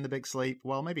Indemnity, you've seen The Big Sleep.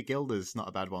 Well, maybe Gilda's not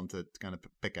a bad one to kind of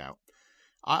pick out.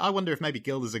 I wonder if maybe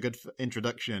Gilda's a good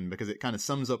introduction because it kind of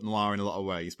sums up noir in a lot of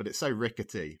ways, but it's so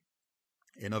rickety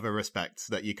in other respects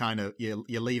that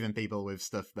you're leaving people with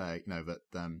stuff there,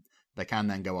 that they can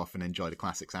then go off and enjoy the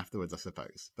classics afterwards, I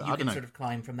suppose. But I don't know. Sort of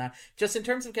climb from that. Just in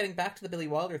terms of getting back to the Billy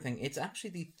Wilder thing, it's actually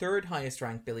the 3rd highest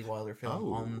ranked Billy Wilder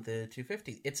film on the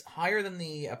 250. It's higher than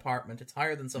The Apartment. It's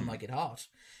higher than Some Like It Hot.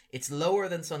 It's lower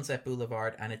than Sunset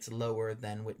Boulevard, and it's lower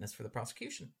than Witness for the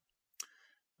Prosecution.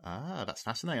 Ah, that's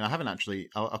fascinating. I haven't actually,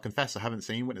 I'll confess I haven't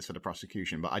seen Witness for the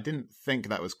Prosecution, but I didn't think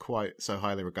that was quite so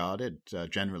highly regarded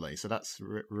generally. So that's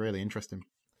really interesting.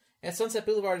 Yeah, Sunset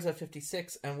Boulevard is at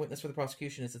 56, and Witness for the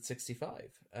Prosecution is at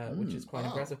 65, which is quite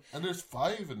impressive. And there's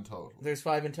 5 in total. There's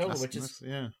 5 in total, which is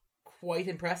quite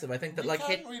impressive. I think that you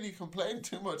can't really complain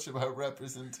too much about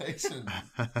representation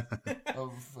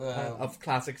of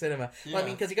classic cinema. Yeah. Well, I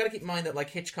mean, because you got to keep in mind that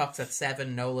like Hitchcock's at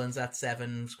 7, Nolan's at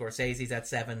 7, Scorsese's at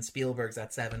 7, Spielberg's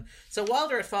at 7. So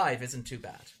Wilder at 5 isn't too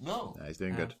bad. No, he's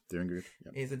doing good.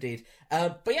 Yep. He's indeed.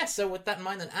 But yeah, so with that in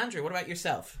mind, then Andrew, what about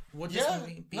yourself? Would this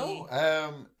movie be?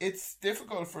 No, it's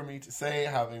difficult for me to say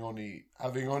having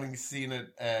only seen it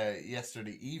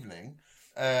yesterday evening.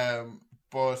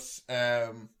 But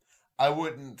I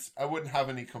wouldn't have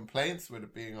any complaints with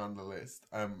it being on the list.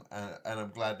 And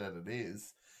I'm glad that it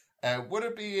is. Would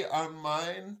it be on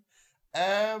mine?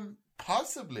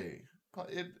 Possibly.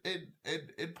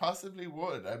 It possibly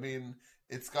would. I mean,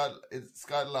 it's got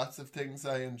lots of things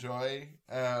I enjoy.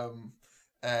 Femme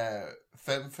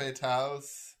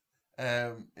fatales,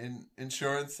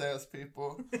 insurance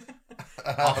salespeople,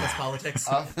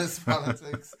 Office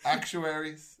politics,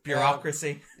 actuaries,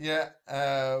 bureaucracy.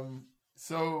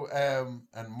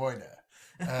 And Moina.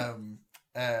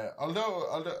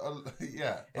 Although,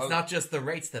 yeah, it's not just the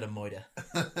rates that are Moida.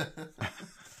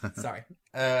 Sorry.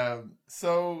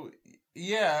 So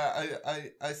yeah,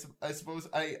 I suppose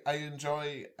I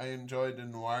enjoy the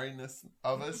noiriness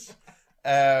of it,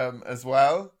 as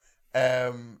well.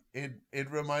 It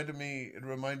reminded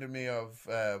me of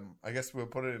I guess we'll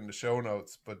put it in the show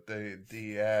notes, but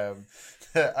I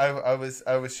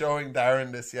was showing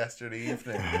Darren this yesterday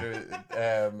evening.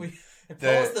 We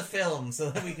paused the film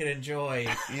so that we could enjoy.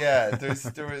 Yeah, there was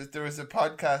a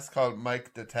podcast called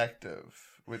Mike Detective,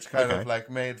 which kind of like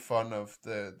made fun of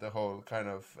the whole kind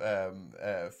of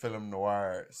film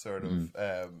noir sort of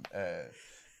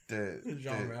the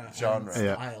genre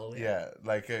style, yeah,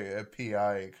 like a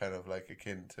PI kind of like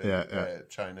akin to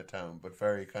Chinatown, but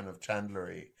very kind of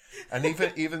Chandlery. And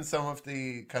even some of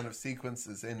the kind of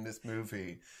sequences in this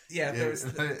movie, there was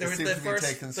the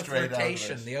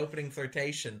flirtation. The opening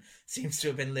flirtation seems to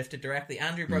have been lifted directly.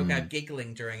 Andrew broke out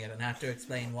giggling during it and had to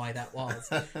explain why that was.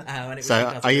 And it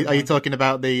so, are you talking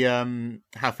about the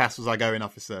how fast was I going,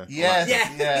 officer? Yes.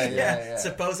 Yeah.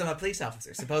 Suppose I'm a police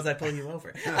officer. Suppose I pull you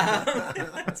over.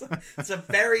 It's a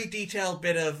very detailed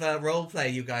bit of role play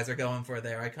you guys are going for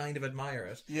there. I kind of admire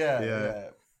it. Yeah.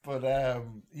 But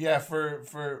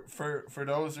for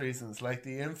those reasons, like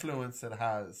the influence it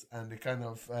has, and the kind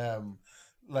of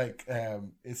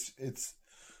it's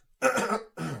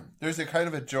there's a kind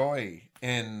of a joy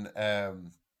in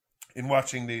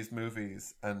watching these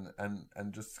movies and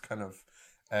just kind of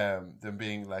them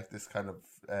being like this kind of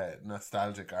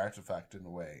nostalgic artifact in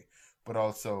a way, but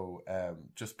also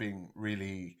just being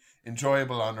really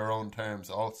enjoyable on their own terms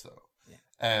also.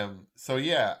 So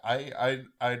yeah,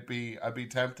 I'd be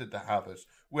tempted to have it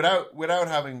without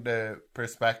having the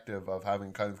perspective of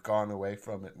having kind of gone away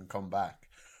from it and come back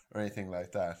or anything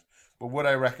like that. But would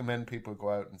I recommend people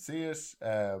go out and see it?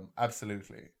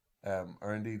 Absolutely.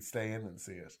 Or indeed stay in and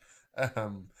see it.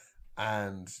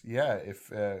 And yeah,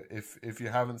 if you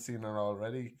haven't seen it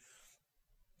already,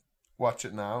 watch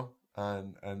it now.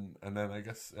 And then I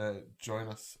guess join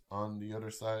us on the other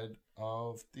side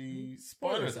of the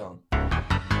spoiler zone.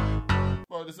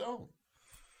 Spoiler zone.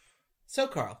 So,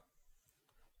 Carl,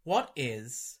 what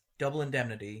is Double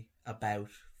Indemnity about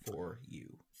for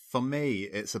you? For me,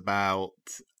 it's about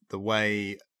the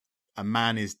way a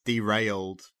man is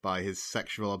derailed by his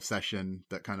sexual obsession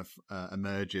that kind of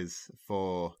emerges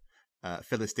for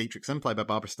Phyllis Dietrichson, played by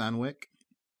Barbara Stanwyck.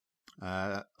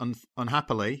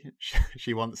 Unhappily,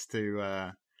 she wants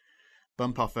to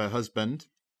bump off her husband,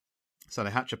 so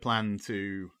they hatch a plan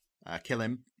to kill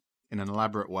him in an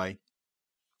elaborate way,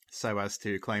 so as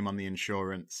to claim on the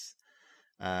insurance,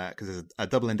 because there's a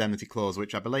double indemnity clause,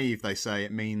 which I believe they say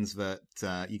it means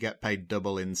that you get paid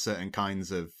double in certain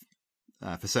kinds of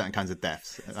for certain kinds of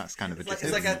deaths. That's kind of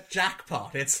it's like a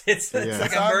jackpot. It's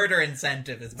like a murder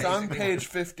incentive. It's on page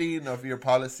 15 of your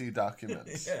policy document.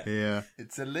 Yeah.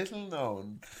 It's a little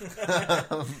known.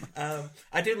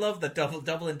 I do love that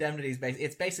double indemnity is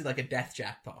it's basically like a death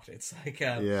jackpot. It's like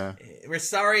we're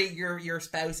sorry your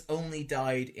spouse only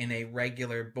died in a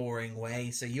regular boring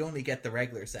way, so you only get the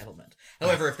regular settlement.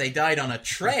 However, if they died on a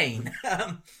train,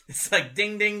 it's like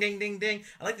ding ding ding ding ding.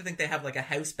 I like to think they have like a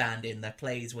house band in that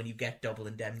plays when you get double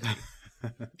indemnity.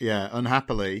 Yeah,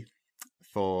 unhappily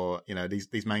for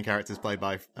these main characters played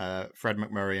by Fred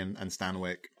McMurray and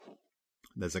Stanwyck,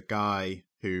 there's a guy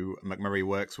who McMurray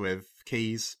works with,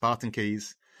 Barton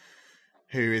Keyes,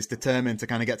 who is determined to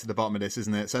kind of get to the bottom of this,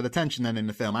 isn't it? So the tension then in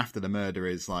the film after the murder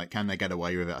is like, can they get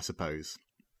away with it, I suppose.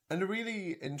 And the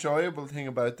really enjoyable thing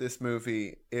about this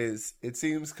movie is it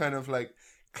seems kind of like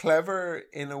clever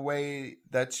in a way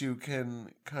that you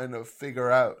can kind of figure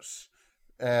out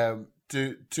and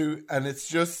it's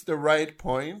just the right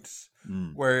point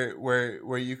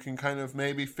where you can kind of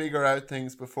maybe figure out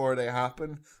things before they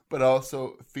happen, but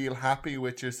also feel happy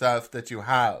with yourself that you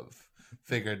have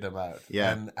figured them out.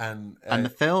 Yeah, and the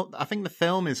film, I think the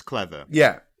film is clever.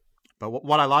 Yeah, but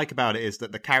what I like about it is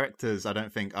that the characters, I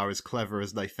don't think, are as clever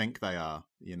as they think they are.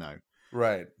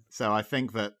 Right. So I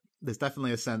think that there's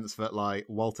definitely a sense that like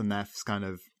Walter Neff's kind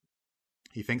of,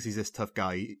 he thinks he's this tough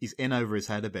guy. He's in over his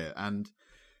head a bit, and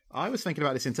I was thinking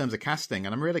about this in terms of casting,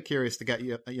 and I'm really curious to get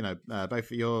both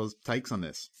of your takes on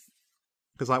this.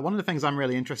 Because like one of the things I'm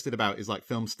really interested about is like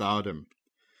film stardom.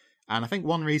 And I think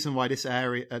one reason why this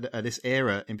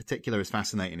era in particular is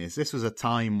fascinating is this was a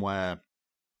time where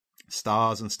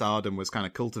stars and stardom was kind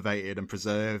of cultivated and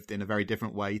preserved in a very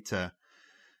different way to,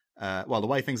 the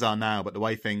way things are now, but the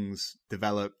way things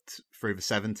developed through the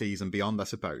 70s and beyond, I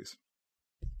suppose.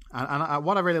 And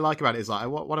what I really like about it is like,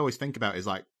 what I always think about is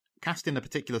like casting a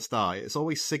particular star, it's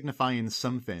always signifying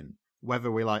something, whether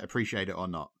we like appreciate it or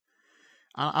not.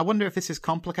 I wonder if this is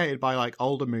complicated by like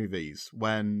older movies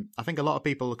when I think a lot of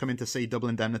people are coming to see Double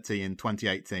Indemnity in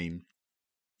 2018.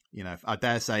 You know, I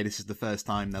dare say this is the first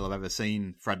time they'll have ever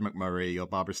seen Fred MacMurray or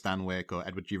Barbara Stanwyck or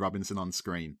Edward G. Robinson on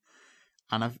screen.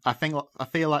 And I feel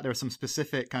like there are some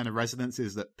specific kind of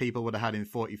resonances that people would have had in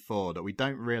 44 that we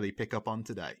don't really pick up on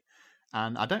today.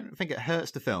 And I don't think it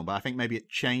hurts the film, but I think maybe it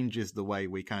changes the way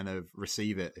we kind of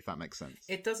receive it, if that makes sense.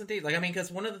 It does indeed. Like, I mean, because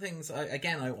one of the things,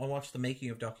 I watched the making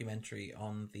of documentary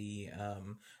on the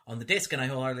disc, and I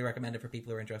wholeheartedly recommend it for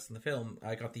people who are interested in the film.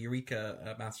 I got the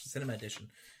Eureka Master Cinema Edition,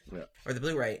 or the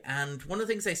Blu-ray, and one of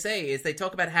the things they say is they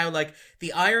talk about how, like,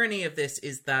 the irony of this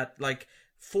is that, like,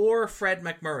 for Fred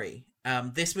MacMurray,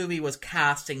 this movie was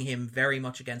casting him very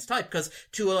much against type, because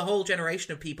to a whole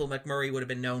generation of people, MacMurray would have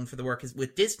been known for the work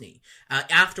with Disney.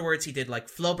 Afterwards, he did like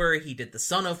Flubber, he did The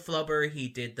Son of Flubber, he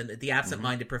did the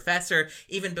Absent-Minded Professor.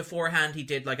 Even beforehand, he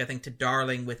did like, I think, To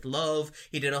Darling with Love.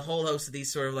 He did a whole host of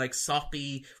these sort of like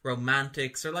soppy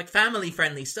romantics or like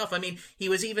family-friendly stuff. I mean, he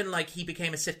was even like, he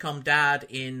became a sitcom dad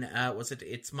in,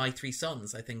 It's My Three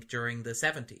Sons, I think, during the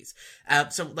 70s.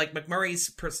 So like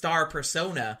MacMurray's star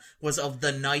persona was of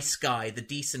the nice guy, the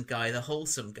decent guy, the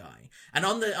wholesome guy. And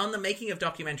on the making of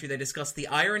documentary, they discussed the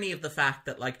irony of the fact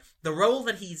that like the role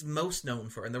that he's most known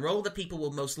for and the role that people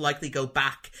will most likely go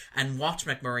back and watch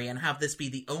MacMurray and have this be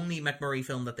the only MacMurray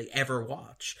film that they ever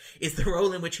watch is the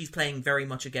role in which he's playing very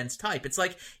much against type. It's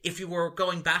like if you were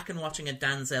going back and watching a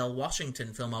Denzel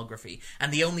Washington filmography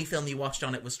and the only film you watched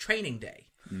on it was Training Day.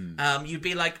 You'd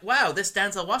be like, wow, this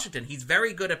Denzel Washington, he's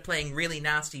very good at playing really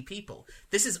nasty people.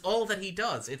 This is all that he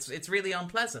does. It's really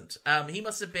unpleasant. He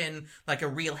must have been like a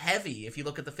real heavy if you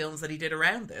look at the films that he did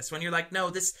around this, when you're like, no,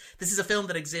 this is a film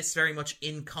that exists very much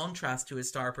in contrast to his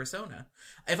star persona.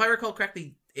 If I recall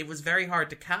correctly, it was very hard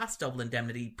to cast Double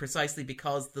Indemnity precisely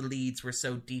because the leads were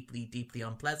so deeply, deeply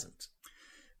unpleasant.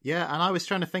 Yeah, and I was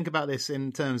trying to think about this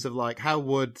in terms of like, how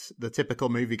would the typical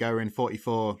moviegoer in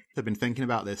 44 have been thinking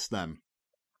about this then?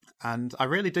 And I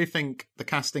really do think the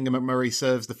casting of MacMurray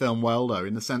serves the film well, though,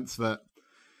 in the sense that,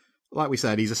 like we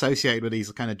said, he's associated with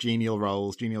these kind of genial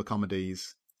roles, genial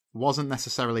comedies, wasn't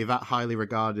necessarily that highly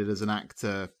regarded as an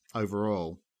actor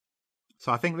overall.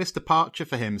 So I think this departure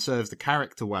for him serves the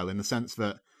character well, in the sense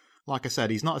that, like I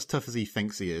said, he's not as tough as he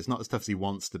thinks he is, not as tough as he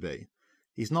wants to be.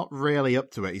 He's not really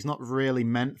up to it. He's not really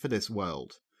meant for this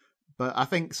world. But I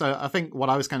think what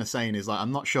I was kind of saying is, like,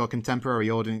 I'm not sure contemporary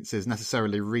audiences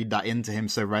necessarily read that into him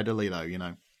so readily, though, you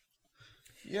know?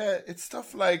 Yeah, it's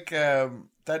stuff like that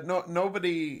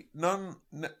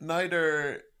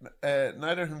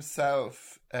neither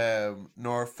himself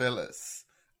nor Phyllis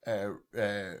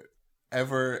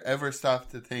ever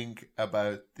stopped to think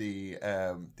about the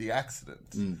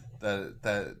accident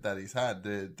that he's had,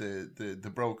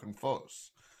 the broken foot.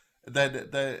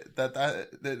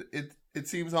 It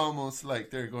seems almost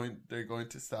like they're going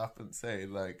to stop and say,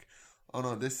 like, oh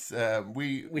no, this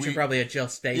we should probably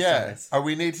adjust based on this, or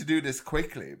we need to do this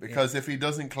quickly, because if he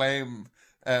doesn't claim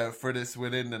for this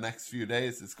within the next few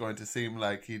days, it's going to seem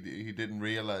like he didn't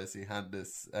realize he had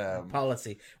this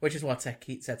policy, which is what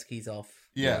sets Keys off.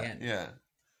 Yeah.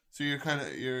 So you're kind of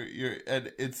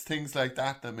and it's things like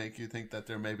that make you think that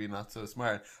they're maybe not so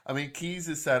smart. I mean, Keys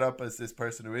is set up as this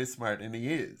person who is smart, and he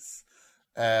is.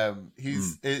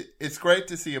 It's great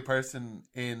to see a person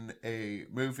in a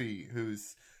movie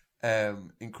who's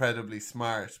incredibly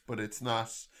smart, but it's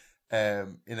not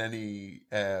in any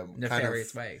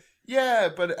nefarious way. Yeah,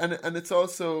 but and it's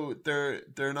also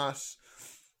they're not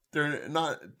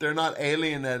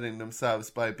alienating themselves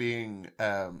by being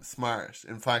smart.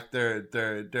 In fact,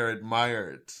 they're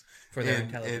admired for their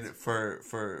intelligence.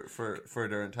 For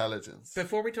their intelligence.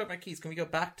 Before we talk about Keys, can we go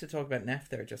back to talk about Neff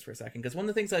there just for a second? Because one of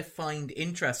the things I find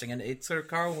interesting, and it's sort of,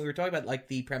 Carl, when we were talking about like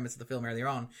the premise of the film earlier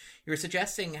on, you were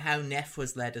suggesting how Neff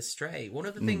was led astray. One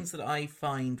of the things that I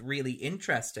find really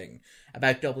interesting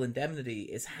about Double Indemnity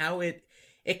is how it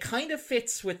it kind of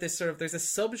fits with this sort of, there's a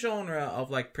subgenre of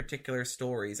like particular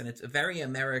stories, and it's a very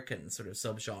American sort of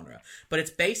subgenre, but it's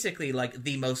basically like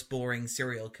the most boring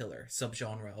serial killer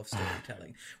subgenre of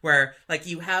storytelling, where like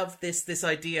you have this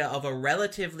idea of a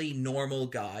relatively normal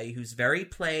guy who's very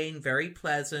plain, very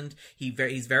pleasant,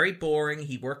 he's very boring,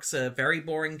 he works a very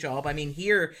boring job. I mean,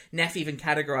 here Neff even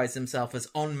categorized himself as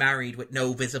unmarried with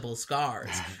no visible scars,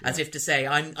 as if to say,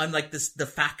 I'm like the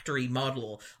factory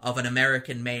model of an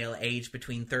American male aged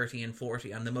between 30 and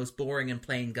 40. I'm the most boring and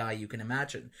plain guy you can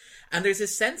imagine. And there's a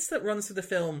sense that runs through the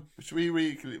film, which we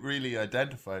really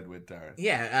identified with, Darren.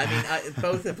 Yeah, I mean,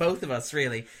 both of us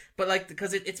really. But like,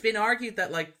 because it's been argued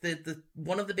that like the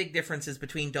one of the big differences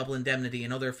between Double Indemnity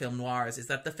and other film noirs is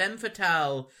that the femme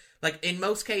fatale, like in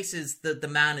most cases, the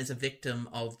man is a victim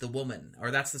of the woman, or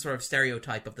that's the sort of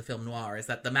stereotype of the film noir, is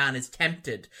that the man is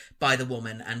tempted by the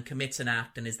woman and commits an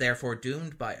act and is therefore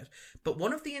doomed by it. But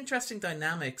one of the interesting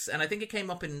dynamics, and I think it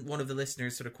came up in one of the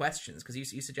listeners' sort of questions, because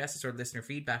you suggested sort of listener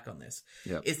feedback on this,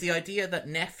 is the idea that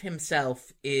Neff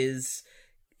himself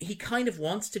he kind of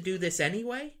wants to do this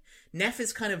anyway. Neff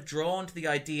is kind of drawn to the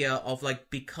idea of like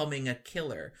becoming a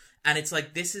killer, and it's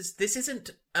like this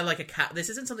isn't this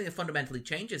isn't something that fundamentally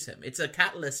changes him. It's a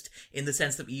catalyst in the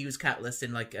sense that we use catalyst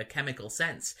in like a chemical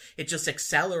sense. It just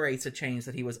accelerates a change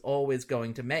that he was always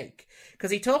going to make, because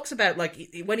he talks about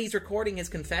like when he's recording his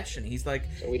confession, he's like,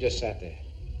 so we just sat there.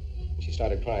 She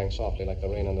started crying softly like the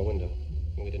rain on the window,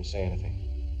 and we didn't say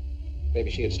anything.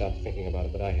 Maybe she had stopped thinking about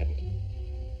it, but I hadn't.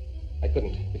 I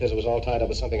couldn't, because it was all tied up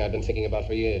with something I'd been thinking about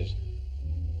for years.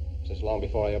 Since long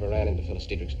before I ever ran into Phyllis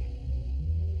Dietrichson.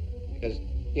 Because,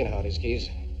 you know how it is, Keys.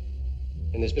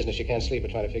 In this business, you can't sleep or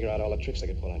try to figure out all the tricks they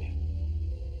could pull on you.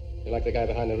 You're like the guy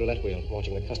behind the roulette wheel,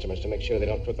 watching the customers to make sure they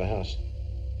don't crook the house.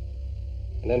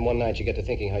 And then one night you get to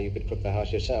thinking how you could crook the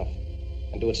house yourself.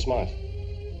 And do it smart.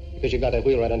 Because you got that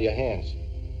wheel right under your hands.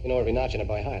 You know every notch in it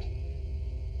by heart.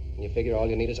 And you figure all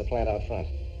you need is a plant out front.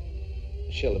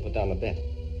 A shill to put down the bet.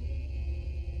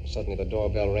 Suddenly the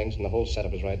doorbell rings and the whole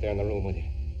setup is right there in the room with you.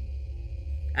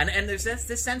 And there's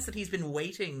this sense that he's been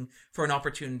waiting for an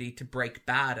opportunity to break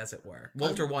bad, as it were.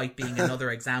 Walter White being another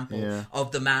example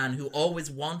of the man who always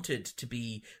wanted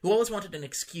an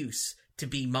excuse to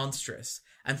be monstrous,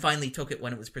 and finally took it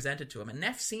when it was presented to him. And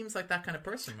Neff seems like that kind of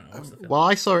person when I watch the film. Well,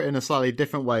 I saw it in a slightly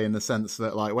different way, in the sense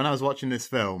that like when I was watching this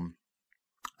film,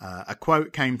 a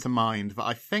quote came to mind that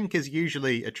I think is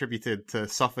usually attributed to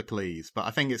Sophocles, but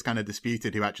I think it's kind of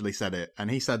disputed who actually said it.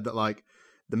 And he said that, like,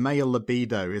 the male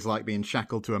libido is like being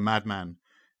shackled to a madman.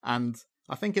 And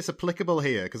I think it's applicable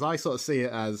here, because I sort of see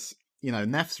it as, you know,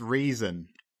 Neff's reason,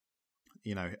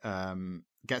 you know,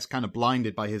 gets kind of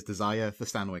blinded by his desire for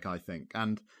Stanwyck, I think.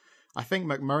 And I think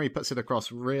McMurray puts it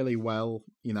across really well,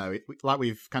 you know, like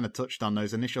we've kind of touched on,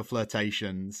 those initial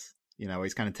flirtations, you know, where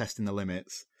he's kind of testing the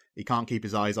limits. He can't keep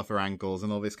his eyes off her ankles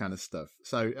and all this kind of stuff.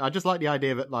 So I just like the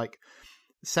idea that, like,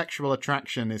 sexual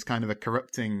attraction is kind of a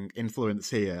corrupting influence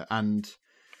here. And,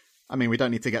 I mean, we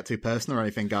don't need to get too personal or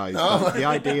anything, guys. But the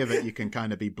idea that you can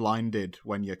kind of be blinded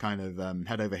when you're kind of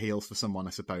head over heels for someone, I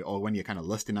suppose, or when you're kind of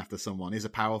lusting after someone, is a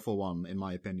powerful one, in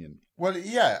my opinion. Well,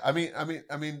 yeah. I mean,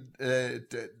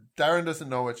 Darren doesn't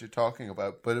know what you're talking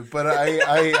about, but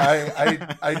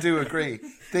I do agree.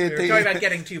 We're talking about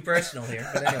getting too personal here,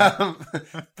 but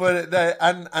anyway.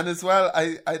 And as well,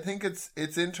 I think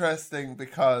it's interesting,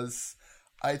 because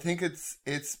I think it's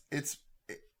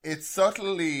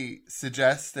subtly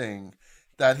suggesting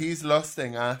that he's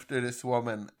lusting after this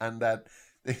woman, and that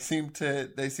they seem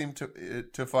to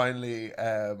finally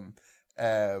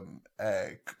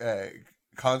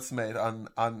consummate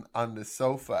on the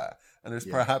sofa. And there's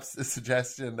perhaps a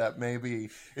suggestion that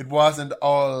maybe it wasn't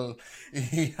all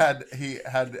he had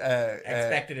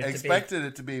expected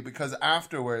it to be, because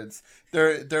afterwards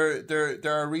there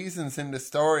are reasons in the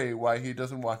story why he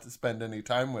doesn't want to spend any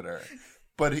time with her.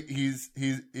 But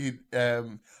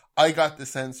I got the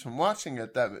sense from watching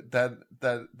it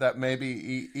that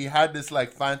maybe he had this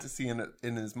like fantasy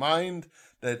in his mind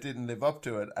that didn't live up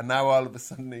to it, and now all of a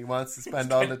sudden he wants to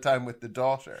spend all the time with the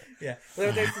daughter. Yeah,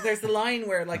 well, there's the line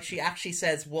where like she actually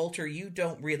says, "Walter, you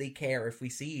don't really care if we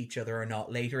see each other or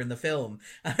not" later in the film,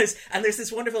 and there's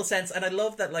this wonderful sense, and I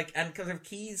love that, like, and because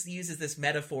Keyes uses this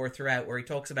metaphor throughout where he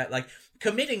talks about like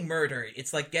committing murder.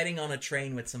 It's like getting on a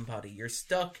train with somebody. You're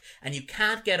stuck and you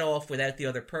can't get off without the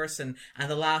other person, and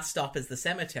the last stop is the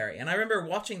cemetery. And I remember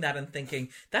watching that and thinking,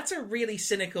 that's a really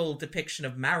cynical depiction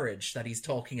of marriage that he's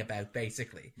talking about,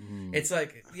 basically. It's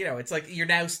like, you know, it's like you're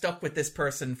now stuck with this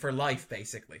person for life,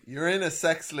 basically. You're in a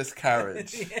sexless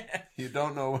carriage. You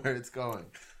don't know where it's going.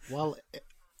 Well,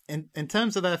 in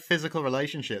terms of their physical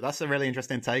relationship, that's a really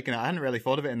interesting take, and I hadn't really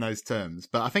thought of it in those terms.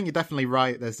 But I think you're definitely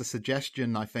right. There's the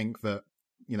suggestion, I think, that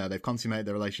they've consummated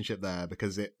the relationship there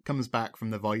because it comes back from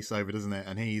the voiceover, doesn't it?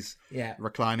 And he's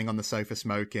reclining on the sofa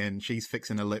smoking, she's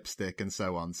fixing a lipstick, and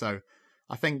so on. So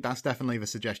I think that's definitely the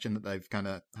suggestion that they've kind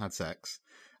of had sex.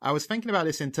 I was thinking about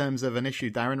this in terms of an issue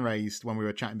Darren raised when we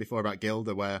were chatting before about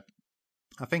Gilda, where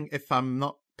I think, if I'm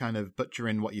not kind of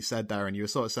butchering what you said, Darren, you were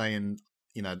sort of saying,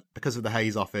 because of the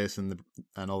Hayes office and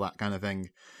all that kind of thing,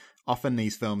 often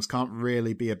these films can't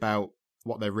really be about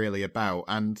what they're really about.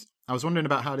 And I was wondering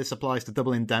about how this applies to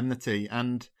Double Indemnity.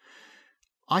 And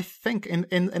I think in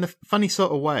a funny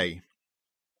sort of way,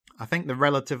 I think the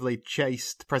relatively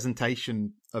chaste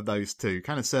presentation of those two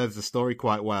kind of serves the story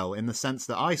quite well, in the sense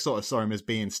that I sort of saw him as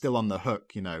being still on the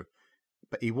hook,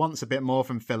 but he wants a bit more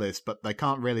from Phyllis, but they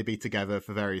can't really be together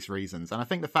for various reasons. And I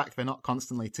think the fact they're not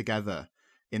constantly together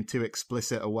in too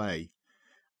explicit a way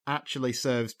actually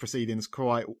serves proceedings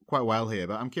quite well here.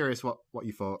 But I'm curious what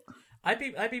you thought.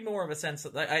 I'd be more of a sense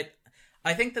that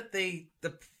I think that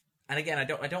and again, I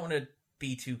don't want to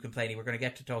be too complaining. We're going to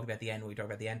get to talk about the end when we talk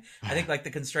about the end. I think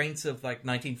the constraints of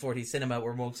 1940s cinema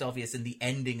were most obvious in the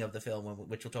ending of the film,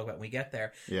 which we'll talk about when we get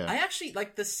there. Yeah. I actually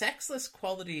like the sexless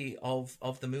quality of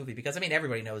the movie, because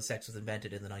everybody knows sex was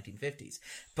invented in the 1950s,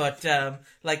 but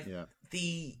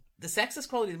the sexless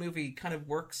quality of the movie kind of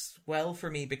works well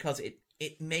for me because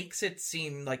it makes it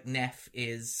seem like Neff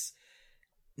is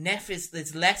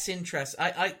less interest.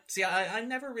 I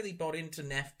never really bought into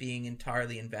Neff being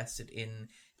entirely invested in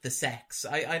the sex.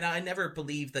 I never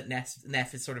believed that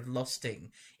Neff is sort of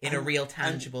lusting in a real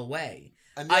tangible way.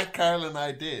 And yet Carl and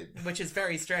I did. Which is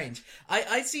very strange.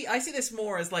 I see this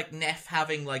more as Neff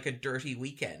having a dirty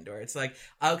weekend, or it's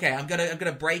okay, I'm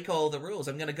gonna break all the rules.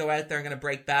 I'm gonna go out there, I'm gonna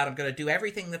break bad, I'm gonna do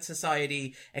everything that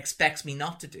society expects me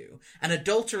not to do. And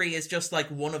adultery is just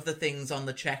one of the things on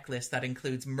the checklist that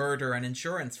includes murder and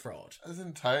insurance fraud. That's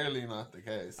entirely not the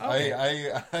case.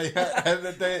 Okay.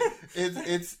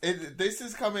 This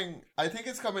is coming, I think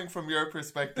it's coming from your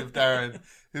perspective, Darren,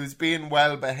 who's been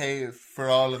well behaved for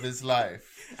all of his life.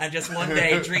 And just one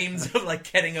day dreams of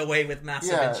getting away with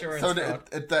massive insurance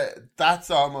fraud. That's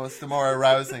almost the more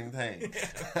arousing thing.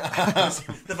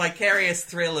 The vicarious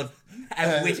thrill of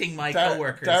outwitting my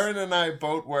co-workers. Darren and I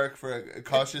both work for a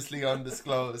cautiously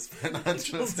undisclosed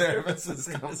financial services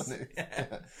company.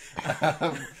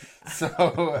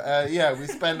 Yeah. We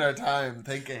spend our time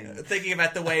thinking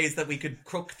about the ways that we could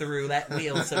crook the roulette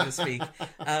wheel, so to speak.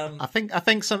 I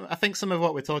think some of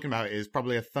what we're talking about is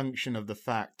probably a function of the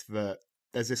fact that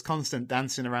there's this constant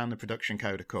dancing around the production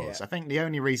code, of course. Yeah. I think the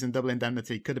only reason Double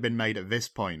Indemnity could have been made at this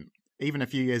point, even a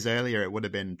few years earlier it would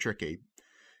have been tricky,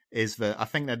 is that I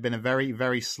think there'd been a very,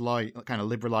 very slight kind of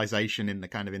liberalisation in the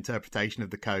kind of interpretation of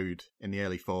the code in the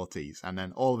early 40s. And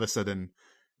then all of a sudden,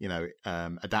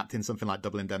 adapting something like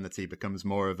Double Indemnity becomes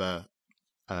more of a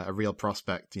real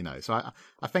prospect, So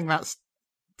I think that's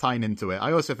tying into it.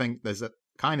 I also think there's a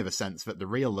kind of a sense that the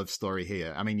real love story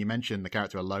here, you mentioned the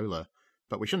character of Lola,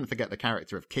 but we shouldn't forget the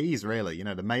character of Keyes, really.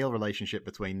 The male relationship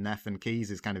between Neff and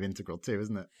Keyes is kind of integral too,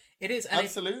 isn't it? It is.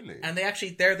 Absolutely. And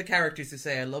they're the characters who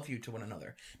say "I love you" to one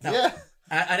another. Now, yeah.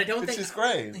 And I don't think... Which is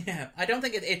great. Yeah. I don't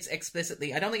think it's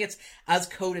explicitly... I don't think it's as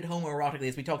coded homoerotically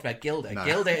as we talked about Gilda. No.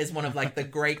 Gilda is one of the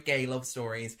great gay love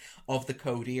stories of the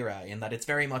code era, in that it's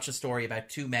very much a story about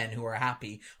two men who are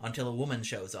happy until a woman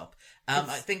shows up. I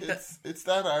think it's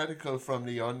that article from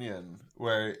The Onion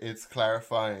where it's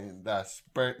clarifying that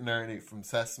Bert and Ernie from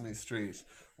Sesame Street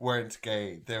weren't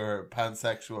gay. They were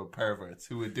pansexual perverts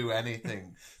who would do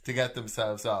anything to get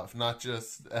themselves off, not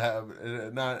just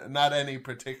not any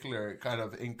particular kind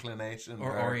of inclination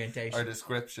or orientation or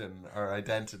description or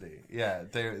identity. Yeah,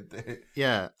 they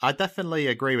Yeah, I definitely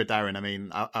agree with Darren.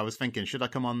 I was thinking, should I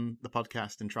come on the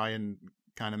podcast and try and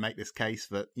kind of make this case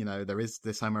that there is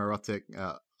this homoerotic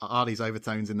are these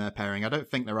overtones in their pairing? I don't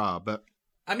think there are, but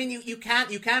you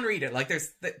can read it.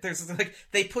 There's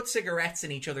they put cigarettes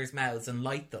in each other's mouths and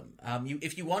light them.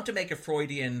 If you want to make a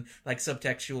Freudian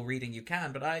subtextual reading, you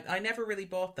can. But I never really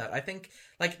bought that. I think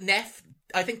Neff.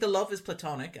 I think the love is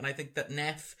platonic, and I think that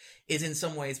Neff is in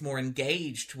some ways more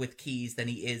engaged with Keyes than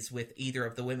he is with either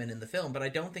of the women in the film. But I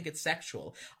don't think it's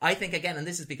sexual. I think, again, and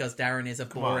this is because Darren is a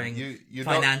boring you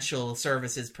financial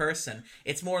services person.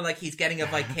 It's more like he's getting a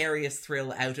vicarious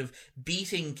thrill out of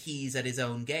beating Keyes at his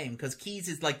own game, because Keyes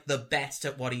is the best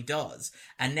at what he does,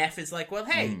 and Neff is well,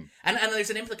 hey, and there's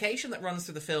an implication that runs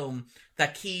through the film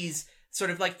that Keyes sort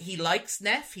of like he likes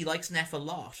Neff a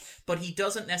lot, but he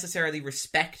doesn't necessarily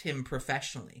respect him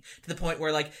professionally to the point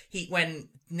where like when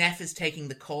Neff is taking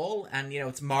the call and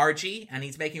it's Margie and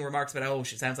he's making remarks about, oh,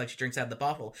 she sounds like she drinks out of the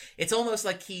bottle, it's almost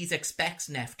like Keyes expects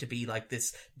Neff to be like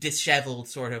this disheveled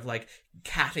sort of like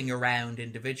catting around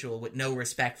individual with no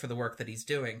respect for the work that he's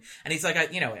doing. And he's like,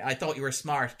 I thought you were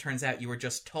smart, turns out you were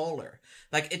just taller.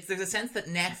 Like there's a sense that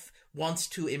Neff wants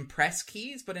to impress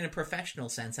Keyes, but in a professional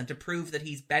sense, and to prove that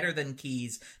he's better than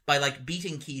Keyes by like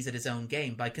beating Keyes at his own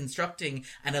game, by constructing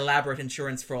an elaborate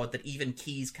insurance fraud that even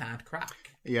Keyes can't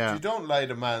crack. Yeah, you don't light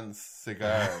a man's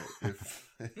cigar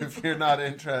if you're not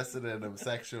interested in him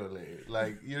sexually.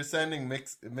 Like, you're sending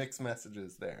mixed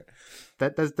messages there.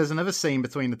 There's another scene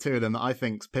between the two of them that I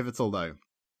think's pivotal though,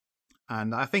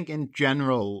 and I think in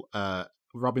general,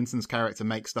 Robinson's character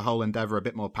makes the whole endeavor a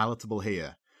bit more palatable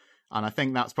here. And I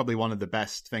think that's probably one of the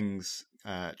best things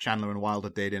Chandler and Wilder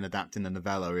did in adapting the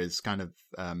novella, is kind of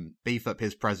beef up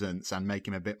his presence and make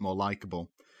him a bit more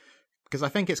likable. Because I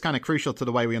think it's kind of crucial to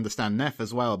the way we understand Neff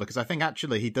as well, because I think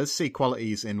actually he does see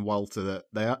qualities in Walter that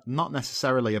they are not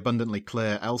necessarily abundantly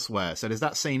clear elsewhere. So there's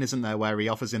that scene, isn't there, where he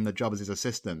offers him the job as his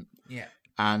assistant. Yeah.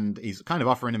 And he's kind of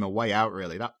offering him a way out,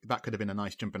 really. That could have been a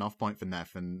nice jumping off point for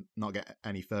Neff and not get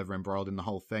any further embroiled in the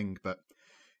whole thing. But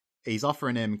he's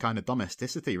offering him kind of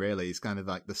domesticity, really. He's kind of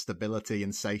like the stability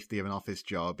and safety of an office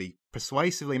job. He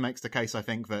persuasively makes the case, I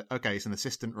think, that, okay, it's an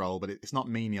assistant role, but it's not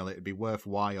menial. It'd be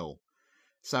worthwhile.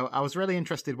 So I was really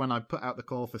interested when I put out the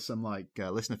call for some like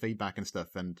listener feedback and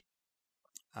stuff. And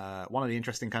one of the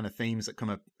interesting kind of themes that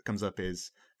comes up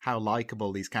is how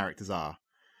likable these characters are.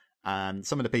 And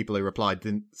some of the people who replied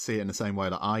didn't see it in the same way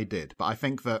that I did. But I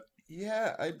think that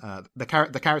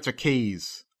the character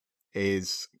Keyes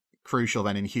is crucial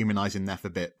then in humanizing Neff a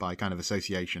bit by kind of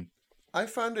association. I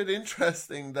found it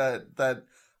interesting that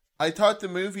I thought the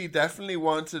movie definitely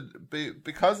wanted,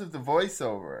 because of the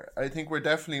voiceover, I think we're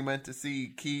definitely meant to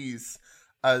see Keyes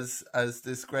as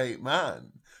this great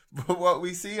man. But what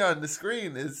we see on the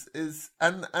screen is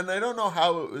and I don't know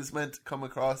how it was meant to come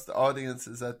across the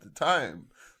audiences at the time,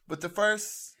 but the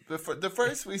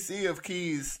first we see of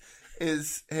Keyes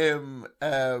is him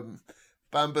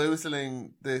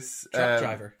bamboozling this truck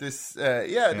driver.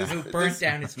 Who burnt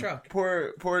down his truck.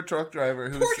 Poor truck driver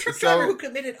who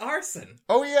committed arson.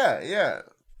 Oh yeah.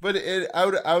 But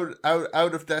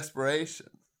out of desperation.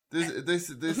 This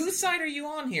whose side are you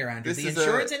on here, Andrew? The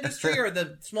insurance industry or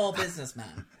the small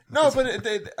businessman? No, but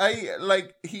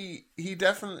he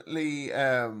definitely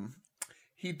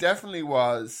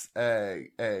was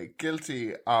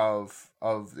guilty of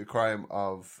the crime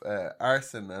of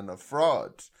arson and of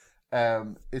fraud.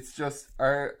 It's just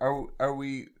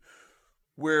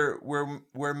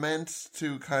we're meant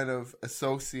to kind of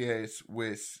associate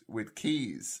with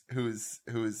Keyes, who's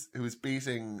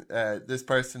beating this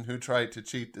person who tried to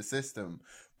cheat the system,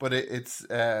 but it's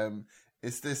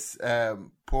this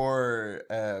poor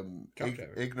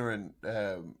ignorant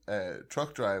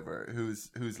truck driver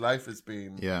whose life has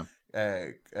been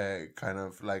kind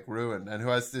of like ruined, and who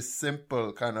has this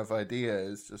simple kind of idea.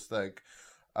 Is just like,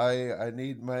 I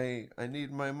need my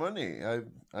money.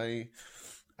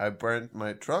 I burnt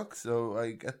my truck, so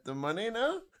I get the money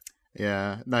now.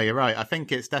 Yeah, no, you're right. I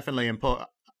think it's definitely important.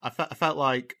 I felt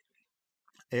like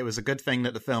it was a good thing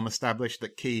that the film established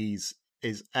that Keyes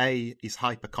is A, he's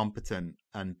hyper competent,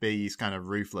 and B, he's kind of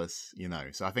ruthless.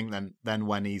 So I think then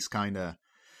when he's kind of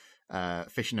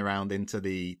fishing around into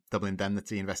the double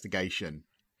indemnity investigation,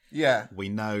 yeah, we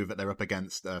know that they're up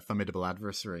against a formidable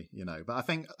adversary. But I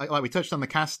think like we touched on the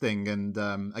casting, and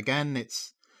again,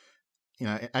 it's.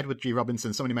 Edward G.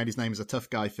 Robinson, somebody made his name as a tough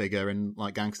guy figure in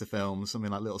like gangster films, something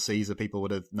like Little Caesar, people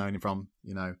would have known him from,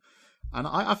 And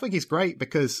I think he's great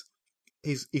because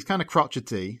he's kind of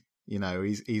crotchety,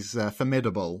 he's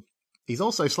formidable. He's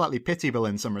also slightly pitiable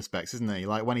in some respects, isn't he?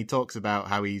 Like when he talks about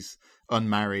how he's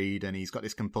unmarried and he's got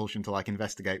this compulsion to like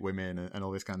investigate women and all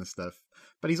this kind of stuff.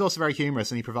 But he's also very humorous,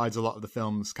 and he provides a lot of the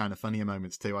film's kind of funnier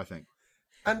moments too, I think.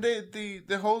 And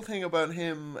the whole thing about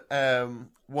him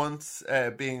once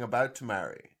being about to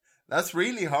marry, that's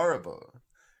really horrible.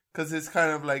 Because it's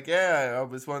kind of like, yeah, I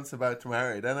was once about to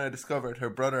marry. Then I discovered her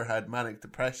brother had manic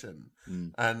depression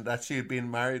and that she had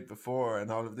been married before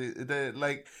and all of the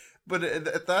like. But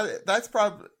that's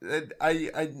probably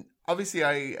I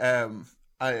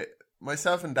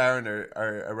myself and Darren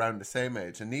are around the same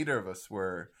age, and neither of us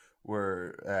were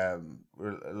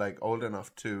like old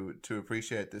enough to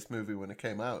appreciate this movie when it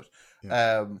came out.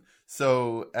 Yeah.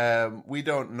 So we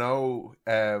don't know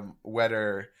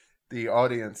whether the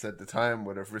audience at the time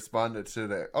would have responded to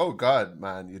the, "Oh God,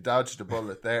 man, you dodged a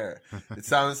bullet there." It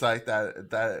sounds like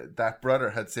that brother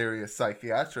had serious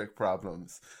psychiatric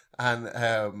problems, and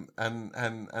that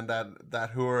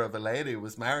whore of a lady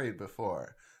was married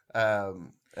before.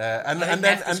 And then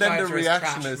the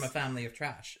reaction is from a family of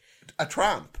trash, a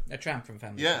tramp from a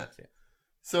family. Yeah. Of trash, yeah.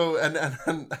 So and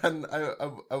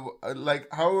like,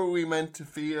 how are we meant to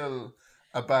feel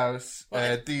about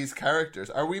these characters?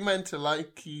 Are we meant to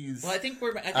like Keyes? Well, I think we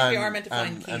are meant to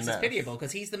find Keyes as pitiable,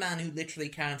 because he's the man who literally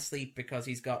can't sleep because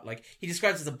he's got, like, he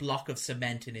describes as a block of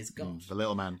cement in his gut. The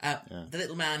little man. The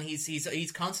little man.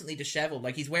 He's constantly disheveled.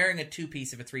 Like, he's wearing a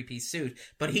 2-piece of a 3-piece suit,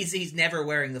 but he's never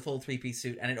wearing the full 3-piece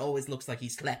suit, and it always looks like he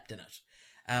slept in it.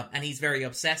 And he's very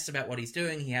obsessed about what he's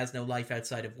doing. He has no life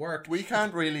outside of work. We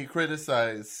can't really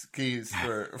criticize Keyes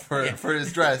for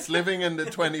his dress, living in the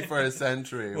 21st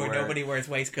century. Where nobody wears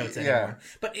waistcoats anymore.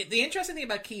 But the interesting thing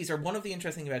about Keyes, or one of the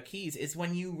interesting things about Keyes, is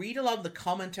when you read a lot of the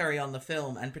commentary on the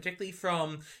film, and particularly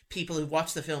from people who've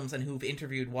watched the films and who've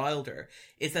interviewed Wilder,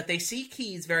 is that they see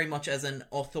Keyes very much as an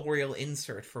authorial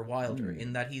insert for Wilder,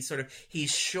 in that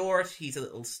he's short, he's a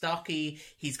little stocky,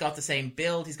 he's got the same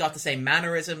build, he's got the same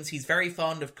mannerisms, he's very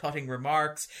fond of cutting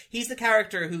remarks. He's the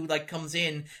character who, like, comes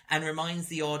in and reminds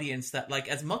the audience that, like,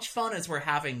 as much fun as we're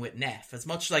having with Neff, as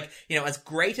much, like, you know, as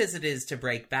great as it is to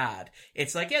break bad,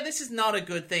 it's like, yeah, this is not a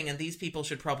good thing, and these people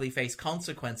should probably face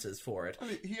consequences for it.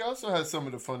 He also has some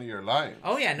of the funnier lines.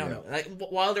 Oh yeah, no. Like,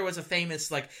 Wilder was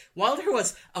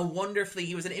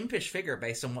he was an impish figure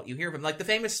based on what you hear of him. Like, the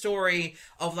famous story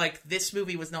of, like, this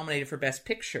movie was nominated for Best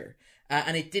Picture.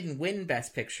 And it didn't win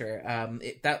Best Picture.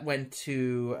 That went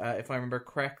to, if I remember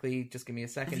correctly, just give me a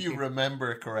second. If you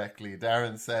remember correctly,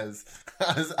 Darren says,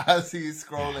 as he's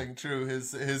scrolling through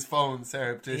his phone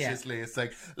surreptitiously, it's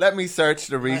like, let me search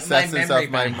the recesses of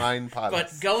my mind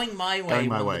palace. But Going My Way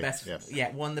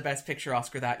won the Best Picture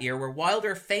Oscar that year, where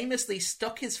Wilder famously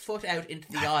stuck his foot out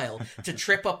into the aisle to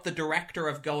trip up the director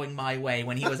of Going My Way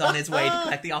when he was on his way to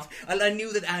collect the Oscar. And I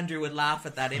knew that Andrew would laugh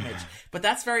at that image. But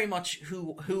that's very much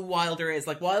who Wilder is.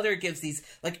 Like, Wilder gives these,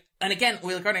 like, and again,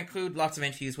 we're going to include lots of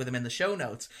interviews with him in the show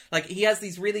notes. Like, he has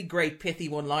these really great pithy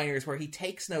one-liners where he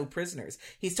takes no prisoners.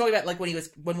 He's talking about, like,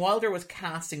 when Wilder was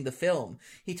casting the film,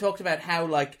 he talked about how,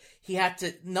 like,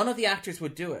 none of the actors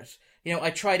would do it. You know, I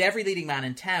tried every leading man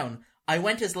in town. I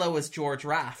went as low as George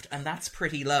Raft, and that's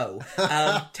pretty low.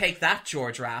 Take that,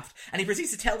 George Raft. And he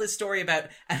proceeds to tell this story about,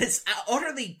 and it's an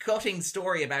utterly gutting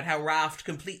story about how Raft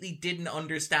completely didn't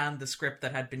understand the script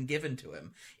that had been given to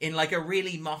him, in, like, a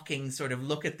really mocking sort of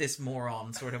look at this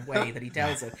moron sort of way that he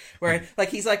tells it. Where, like,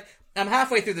 he's like, I'm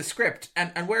halfway through the script,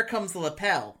 and where comes the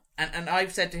lapel? And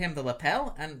I've said to him, the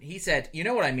lapel? And he said, you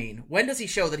know what I mean. When does he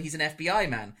show that he's an FBI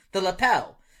man? The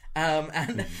lapel.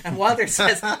 And Wilder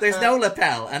says, there's no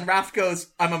lapel. And Raft goes,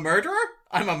 I'm a murderer?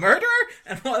 And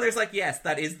Wilder's like, yes,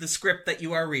 that is the script that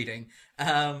you are reading.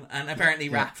 And apparently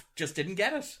Raft just didn't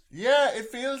get it. Yeah, it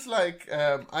feels like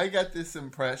I get this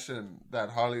impression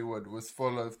that Hollywood was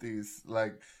full of these,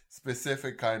 like,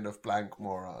 specific kind of blank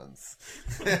morons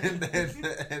in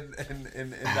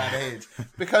that age,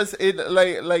 because it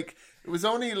like it was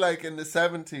only like in the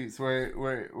 70s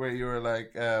where you were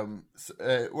like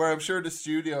where I'm sure the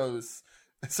studios,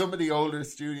 some of the older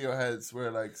studio heads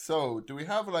were like, so do we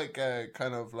have like a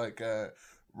kind of like a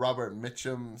Robert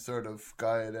Mitchum sort of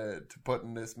guy to put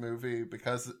in this movie,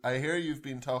 because I hear you've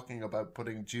been talking about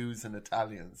putting Jews and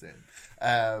Italians in,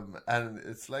 and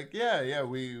it's like, we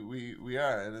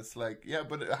are, and it's like, yeah,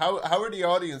 but how are the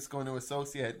audience going to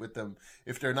associate with them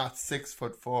if they're not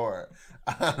 6'4"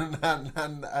 and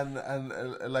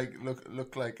like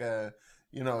look like a,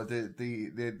 you know,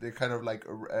 the kind of like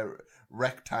a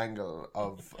rectangle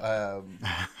of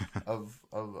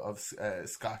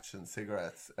scotch and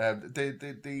cigarettes.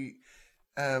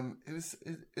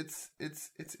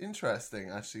 It's interesting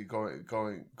actually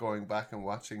going back and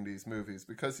watching these movies,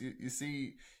 because you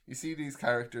see these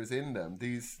characters in them,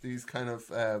 these kind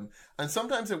of and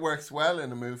sometimes it works well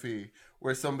in a movie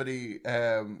where somebody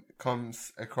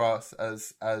comes across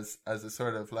as a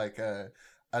sort of like a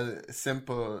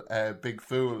simple big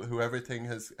fool who everything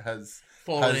has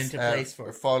fallen into place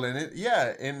for,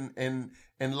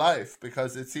 in life,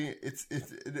 because it's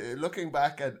looking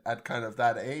back at kind of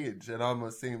that age, it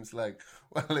almost seems like,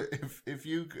 well, if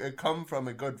you come from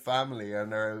a good family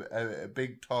and are a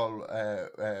big tall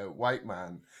white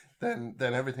man, then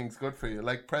everything's good for you.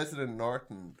 Like President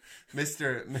Norton,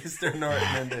 Mr.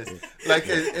 Norton in this. Like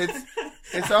it's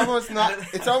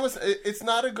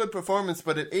not a good performance,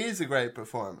 but it is a great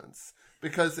performance,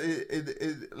 because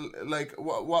like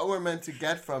what we're meant to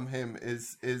get from him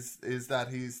is that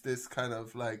he's this kind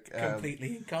of like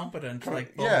completely incompetent,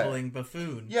 like bumbling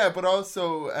buffoon. Yeah, but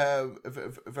also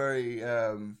very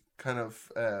kind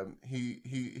of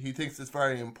he thinks it's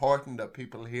very important that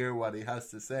people hear what he has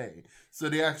to say. So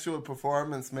the actual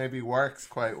performance maybe works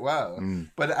quite well.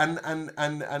 But and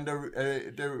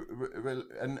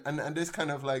this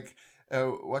kind of like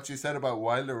what you said about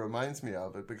Wilder reminds me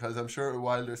of it, because I'm sure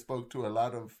Wilder spoke to a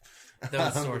lot of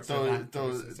those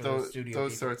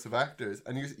sorts of actors,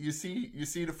 and you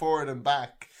see the forward and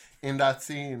back in that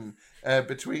scene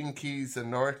between Keyes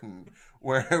and Norton,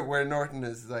 where Norton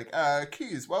is like,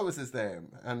 Keyes, what was his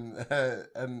name?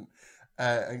 And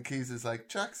Keyes is like,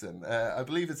 Jackson, I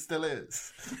believe it still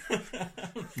is.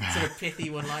 Sort of pithy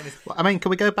one-liners. Well, I mean, can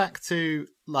we go back to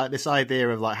like this idea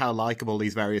of like how likable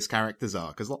these various characters are?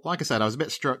 Because like I said, I was a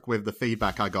bit struck with the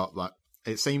feedback I got. Like,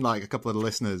 it seemed like a couple of the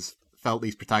listeners felt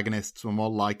these protagonists were more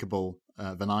likable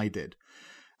than I did.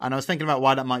 And I was thinking about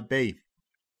why that might be.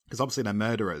 Because obviously they're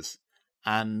murderers.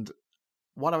 And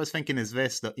what I was thinking is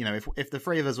this, that, you know, if the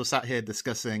three of us were sat here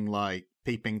discussing like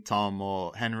Peeping Tom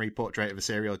or Henry, Portrait of a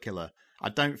Serial Killer, I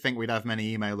don't think we'd have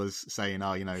many emailers saying,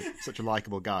 oh, you know, such a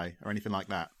likable guy or anything like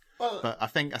that. Well, but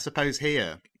I suppose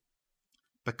here,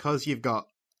 because you've got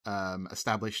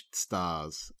established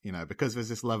stars, you know, because there's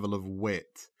this level of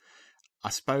wit, I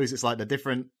suppose it's like the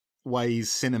different ways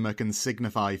cinema can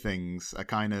signify things are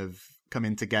kind of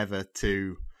coming together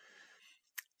to,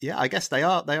 yeah, I guess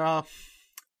they're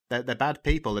bad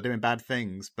people, they're doing bad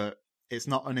things, but it's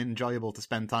not unenjoyable to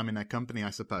spend time in their company,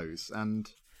 I suppose. And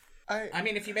I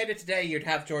mean, if you made it today, you'd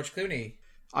have George Clooney.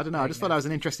 I don't know, I just thought that was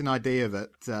an interesting idea that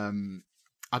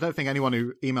I don't think anyone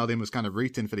who emailed in was kind of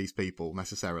rooting for these people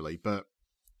necessarily, but,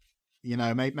 you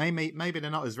know, maybe they're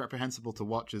not as reprehensible to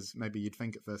watch as maybe you'd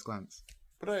think at first glance.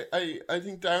 But I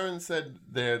think Darren said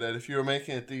there that if you were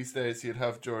making it these days, you'd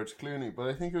have George Clooney. But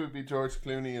I think it would be George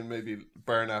Clooney and maybe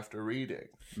Burn After Reading,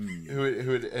 who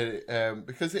would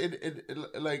because it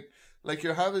like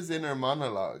you have his inner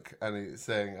monologue, and he's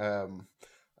saying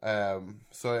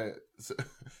so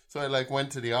I like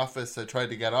went to the office. I tried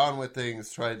to get on with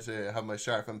things, tried to have my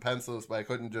sharpened pencils, but I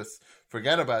couldn't just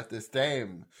forget about this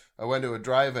dame. I went to a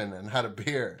drive-in and had a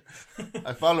beer.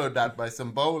 I followed that by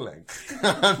some bowling,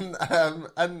 and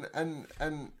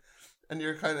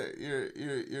you're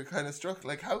kind of struck.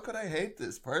 Like, how could I hate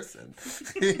this person?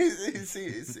 He's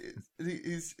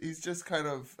just kind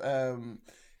of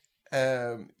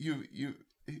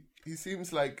He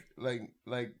seems like an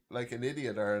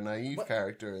idiot or a naive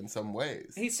character in some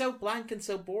ways. He's so blank and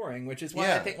so boring, which is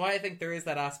why I think there is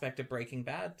that aspect of Breaking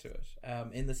Bad to it,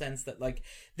 in the sense that like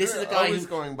this is a guy who's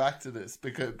going back to this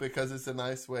because it's a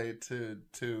nice way to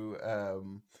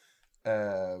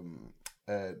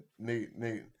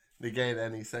negate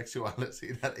any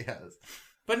sexuality that he has.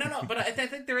 But but I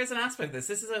think there is an aspect of this.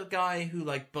 This is a guy who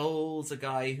like bowls, a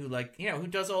guy who like, you know, who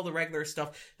does all the regular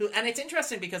stuff. And it's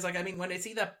interesting because like, I mean, when I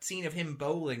see that scene of him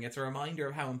bowling, it's a reminder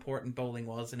of how important bowling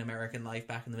was in American life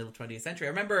back in the middle 20th century. I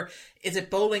remember, is it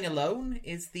Bowling Alone?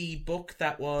 Is the book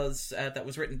that was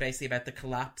written basically about the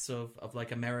collapse of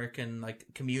like American like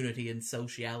community and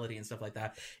sociality and stuff like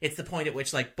that. It's the point at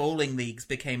which like bowling leagues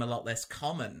became a lot less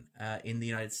common in the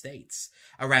United States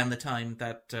around the time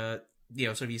that you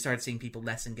know, sort of you started seeing people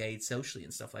less engaged socially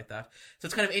and stuff like that. So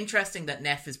it's kind of interesting that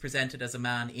Neff is presented as a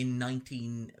man in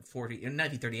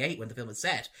 1938 when the film is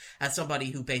set as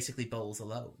somebody who basically bowls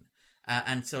alone,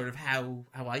 and sort of how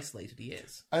isolated he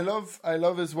is. I love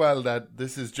as well that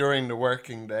this is during the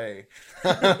working day,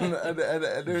 and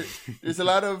there's a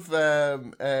lot of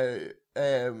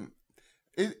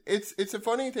It's a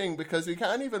funny thing because we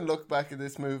can't even look back at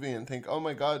this movie and think, oh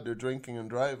my God, they're drinking and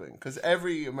driving. Because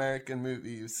every American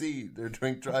movie you see, they're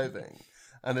drink driving.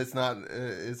 And it's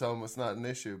almost not an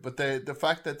issue. But the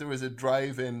fact that there was a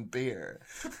drive-in beer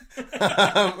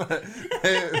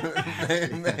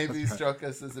maybe struck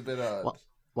us as a bit odd.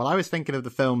 Well, I was thinking of the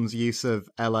film's use of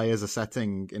LA as a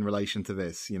setting in relation to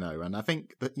this, you know, and I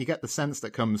think that you get the sense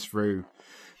that comes through.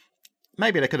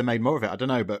 Maybe they could have made more of it, I don't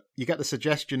know, but you get the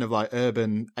suggestion of like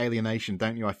urban alienation,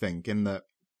 don't you, I think, in that,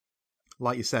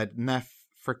 like you said, Neff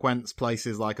frequents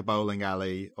places like a bowling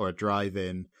alley or a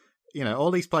drive-in, you know,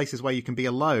 all these places where you can be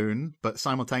alone, but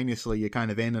simultaneously you're kind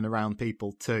of in and around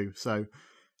people too. So,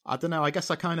 I don't know, I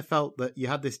guess I kind of felt that you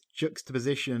had this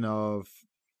juxtaposition of,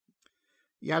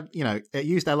 you know, it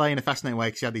used LA in a fascinating way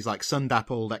because you had these like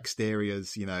sun-dappled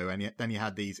exteriors, you know, and then you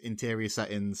had these interior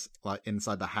settings like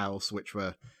inside the house, which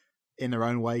were in their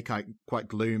own way quite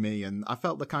gloomy, and I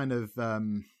felt the kind of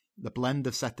the blend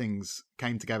of settings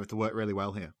came together to work really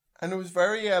well here. And it was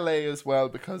very LA as well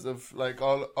because of like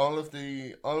all of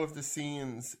the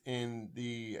scenes in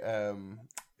the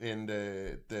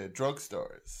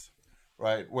drugstores,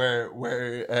 right?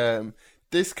 Where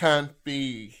this can't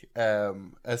be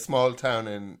a small town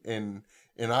in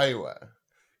Iowa,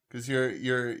 because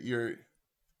you're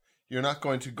not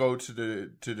going to go to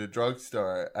the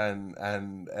drugstore and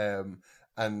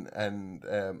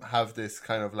have this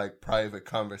kind of like private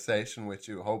conversation with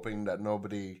you, hoping that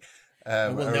nobody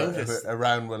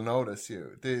around will notice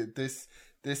you. This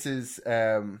is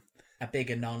a big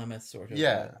anonymous sort of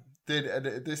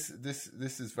This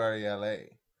is very LA.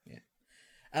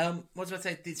 What was I about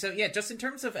to say? So yeah, just in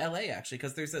terms of LA actually,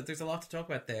 because there's a lot to talk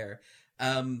about there.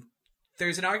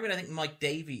 There's an argument I think Mike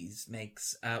Davies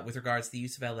makes with regards to the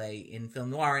use of LA in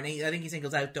film noir, and I think he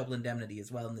singles out Double Indemnity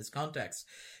as well in this context.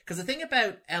 Because the thing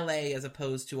about LA as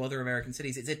opposed to other American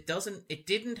cities is it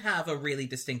didn't have a really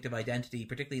distinctive identity,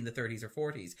 particularly in the 30s or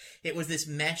 40s. It was this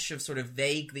mesh of sort of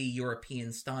vaguely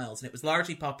European styles, and it was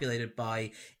largely populated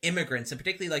by immigrants, and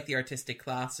particularly like the artistic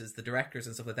classes, the directors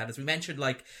and stuff like that. As we mentioned,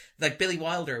 like Billy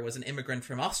Wilder was an immigrant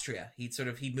from Austria. He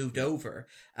moved over.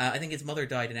 I think his mother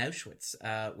died in Auschwitz,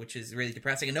 which is really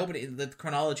depressing, and the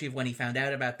chronology of when he found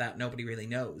out about that, nobody really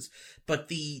knows. But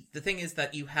the thing is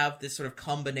that you have this sort of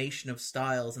combination of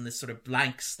styles and this sort of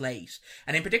blank slate,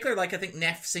 and in particular, like I think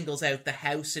Neff singles out the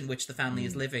house in which the family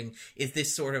is living is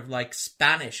this sort of like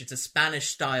Spanish. It's a Spanish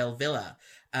style villa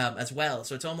as well,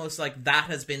 so it's almost like that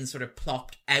has been sort of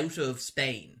plopped out of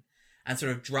Spain and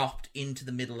sort of dropped into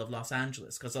the middle of Los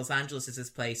Angeles, because Los Angeles is this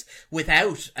place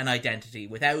without an identity,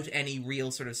 without any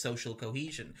real sort of social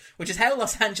cohesion, which is how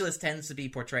Los Angeles tends to be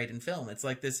portrayed in film. It's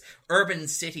like this urban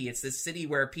city. It's this city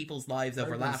where people's lives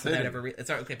overlap without ever...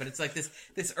 but it's like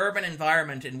this urban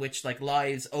environment in which like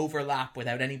lives overlap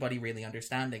without anybody really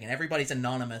understanding, and everybody's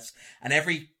anonymous, and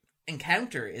every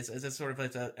encounter is a sort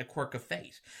of a quirk of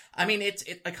fate. I mean,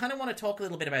 I kind of want to talk a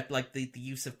little bit about like the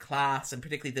use of class, and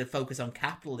particularly the focus on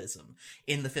capitalism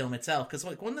in the film itself, because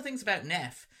like one of the things about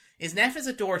Neff is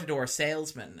a door-to-door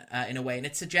salesman in a way, and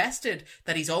it's suggested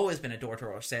that he's always been a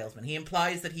door-to-door salesman. He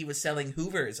implies that he was selling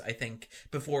Hoovers, I think,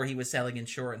 before he was selling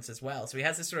insurance as well, so he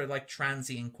has this sort of like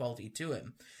transient quality to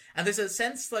him. And there's a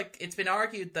sense, like, it's been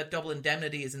argued that Double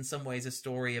Indemnity is in some ways a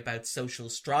story about social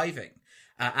striving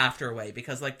after a way,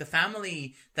 because like the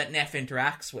family that Neff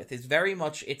interacts with is very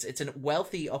much it's a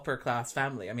wealthy upper class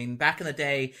family. I mean, back in the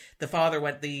day,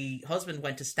 the husband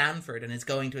went to Stanford and is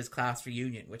going to his class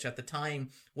reunion, which at the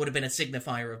time would have been a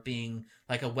signifier of being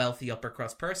like a wealthy upper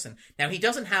class person. Now he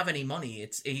doesn't have any money.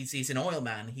 He's an oil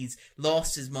man. He's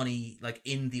lost his money like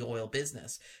in the oil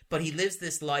business, but he lives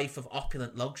this life of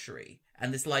opulent luxury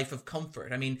and this life of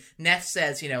comfort. I mean, Neff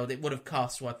says, it would have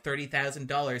cost,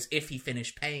 $30,000 if he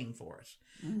finished paying for it.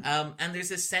 And there's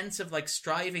this sense of like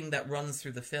striving that runs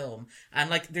through the film. And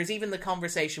like there's even the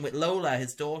conversation with Lola,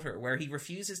 his daughter, where he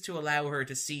refuses to allow her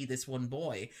to see this one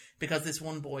boy because this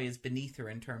one boy is beneath her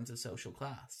in terms of social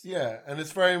class. Yeah, and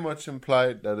it's very much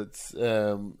implied that it's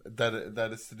that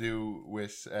it's to do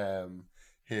with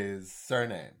his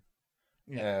surname.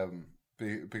 Yeah.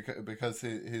 Because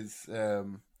his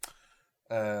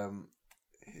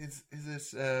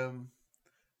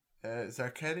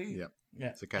Zarchetti? Yeah.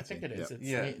 Yeah, Zacchetti. I think it is.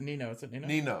 Yeah. It's Nino. Is it Nino?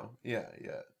 Nino, yeah.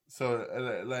 So,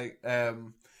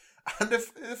 and the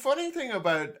funny thing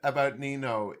about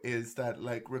Nino is that,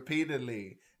 like,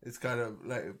 repeatedly, it's kind of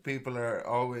like people are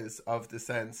always of the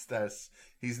sense that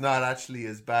he's not actually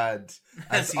as bad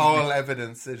as all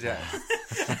evidence suggests.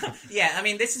 Yeah, I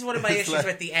mean, this is one of my issues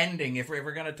with the ending. If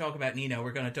we're going to talk about Nino,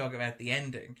 we're going to talk about the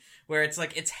ending, where it's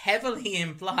like it's heavily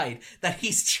implied that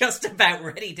he's just about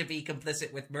ready to be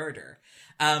complicit with murder.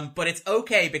 But it's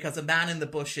okay because a man in the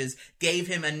bushes gave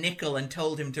him a nickel and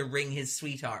told him to ring his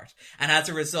sweetheart. And as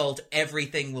a result,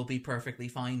 everything will be perfectly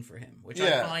fine for him, which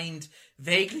I find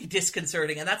vaguely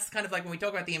disconcerting. And that's kind of like when we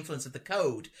talk about the influence of the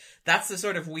code, that's the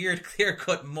sort of weird,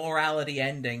 clear-cut morality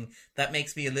ending that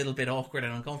makes me a little bit awkward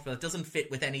and uncomfortable. It doesn't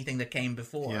fit with anything that came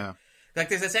before. Yeah. Like,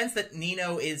 there's a sense that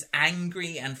Nino is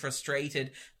angry and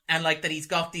frustrated, and like that he's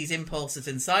got these impulses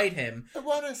inside him. I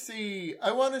want to see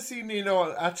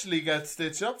Nino actually get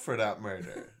stitched up for that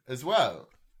murder as well,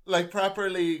 like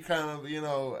properly, kind of,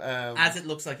 as it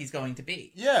looks like he's going to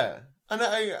be. Yeah, and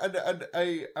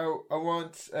I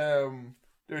want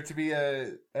there to be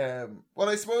a well,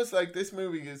 I suppose like this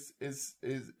movie is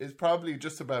probably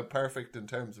just about perfect in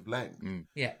terms of length.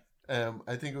 Yeah.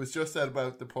 I think it was just at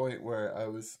about the point where I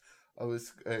was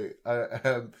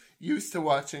used to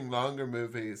watching longer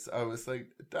movies. I was like,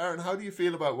 Darren, how do you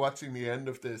feel about watching the end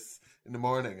of this in the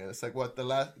morning? And it's like, what,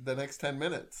 the next 10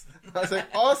 minutes? I was like,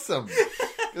 awesome.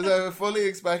 Because I was fully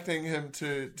expecting him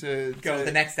to go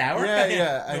the next hour.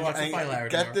 Yeah, and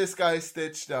get this guy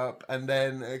stitched up, and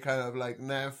then kind of like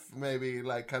Neff maybe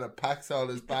like kind of packs all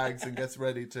his bags and gets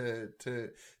ready to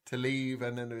leave,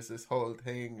 and then there's this whole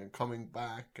thing and coming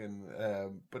back, and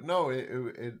but no,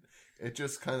 it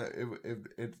just kind of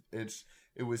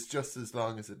it was just as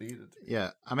long as it needed.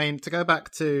 Yeah, I mean, to go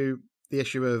back to the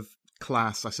issue of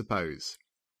class, I suppose.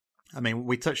 I mean,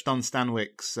 we touched on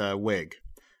Stanwyck's wig.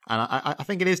 And I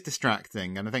think it is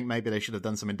distracting, and I think maybe they should have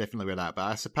done something differently with that. But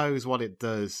I suppose what it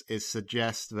does is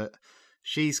suggest that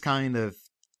she's kind of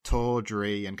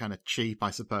tawdry and kind of cheap, I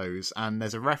suppose. And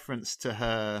there's a reference to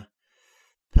her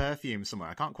perfume somewhere.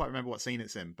 I can't quite remember what scene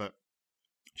it's in, but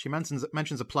she mentions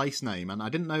a place name. And I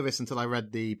didn't know this until I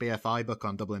read the BFI book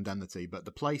on Double Indemnity. But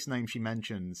the place name she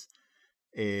mentions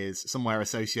is somewhere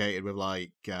associated with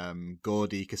like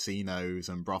gaudy casinos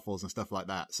and brothels and stuff like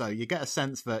that. So you get a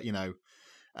sense that, you know,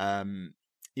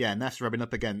 Neff's rubbing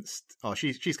up against,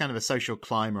 she's kind of a social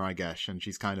climber, I guess, and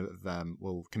she's kind of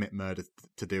will commit murder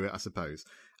to do it, I suppose.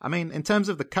 I mean, in terms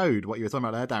of the code, what you were talking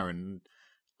about there, Darren,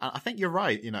 I think you're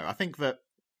right. You know, I think that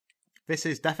this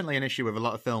is definitely an issue with a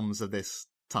lot of films of this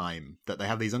time, that they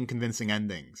have these unconvincing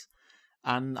endings.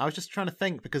 And I was just trying to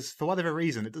think, because for whatever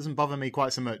reason, it doesn't bother me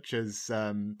quite so much as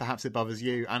perhaps it bothers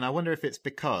you. And I wonder if it's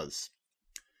because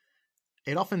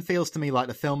it often feels to me like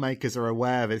the filmmakers are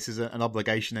aware this is an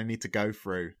obligation they need to go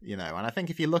through, you know. And I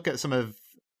think if you look at some of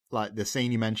like the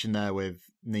scene you mentioned there with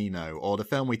Nino, or the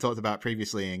film we talked about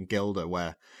previously in Gilda,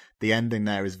 where the ending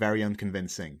there is very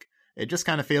unconvincing, it just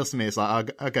kind of feels to me it's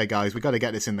like, okay, guys, we got to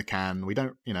get this in the can. We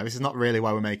don't, you know, this is not really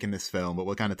why we're making this film, but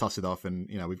we'll kind of toss it off, and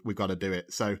you know, we've got to do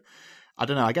it. So I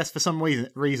don't know. I guess for some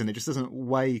reason it just doesn't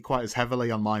weigh quite as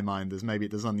heavily on my mind as maybe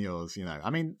it does on yours. You know,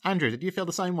 I mean, Andrew, did you feel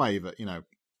the same way that, you know,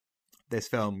 this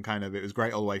film kind of, it was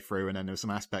great all the way through, and then there were some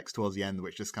aspects towards the end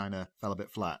which just kind of fell a bit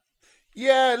flat?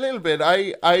 Yeah, a little bit.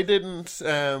 I didn't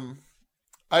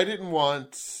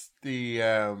want the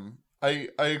I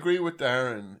agree with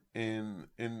Darren in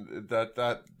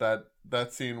that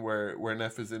scene where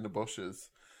Neff is in the bushes.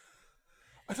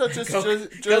 I thought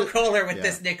go Kohler with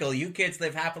this nickel. You kids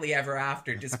live happily ever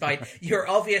after, despite your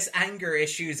obvious anger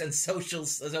issues and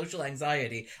social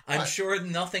anxiety. I'm sure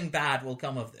nothing bad will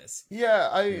come of this. Yeah,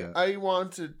 I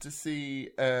wanted to see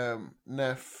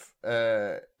Neff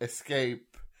escape,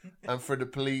 and for the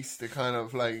police to kind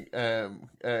of like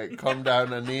come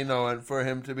down on Nino, and for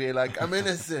him to be like, "I'm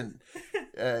innocent,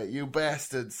 you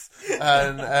bastards,"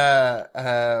 and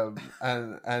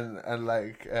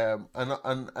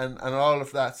all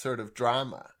of that sort of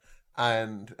drama,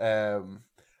 and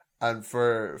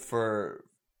for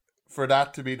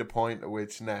that to be the point at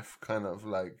which Neff kind of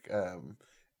like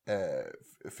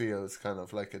feels kind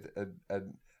of like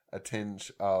a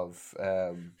tinge of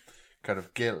kind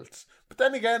of guilt. But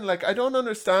then again, like, I don't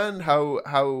understand how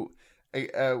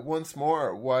once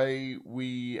more why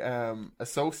we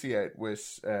associate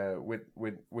with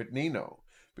Nino,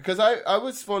 because I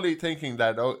was fully thinking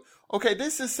that okay,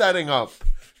 this is setting up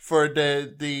for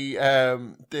the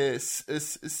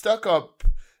stuck up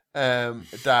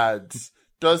dad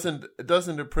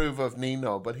doesn't approve of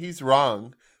Nino, but he's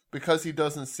wrong because he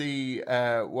doesn't see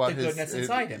what the goodness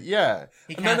inside him. Yeah,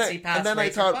 he can't see past. And then I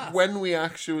thought, when we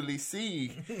actually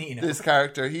see this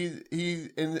character, he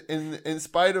in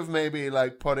spite of maybe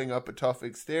like putting up a tough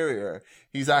exterior,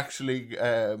 he's actually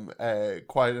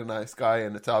quite a nice guy,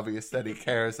 and it's obvious that he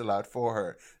cares a lot for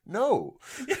her. No,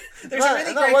 there's a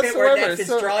really great bit where Neff is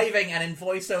driving, and in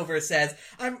voiceover says,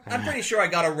 "I'm pretty sure I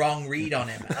got a wrong read on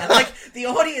him," and like the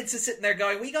audience is sitting there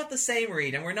going, "We got the same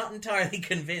read, and we're not entirely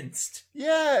convinced."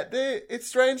 Yeah, it's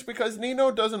strange because Nino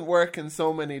doesn't work in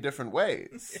so many different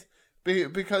ways,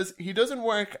 because he doesn't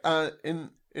work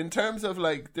in terms of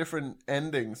like different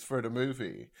endings for the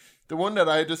movie. The one that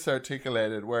I just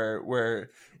articulated, where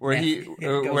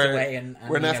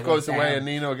Neff goes away and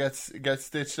Nino gets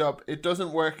stitched up, it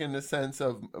doesn't work in the sense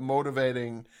of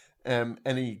motivating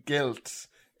any guilt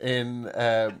in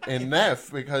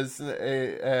Neff, because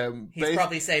he's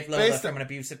probably saved Lola from an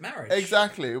abusive marriage.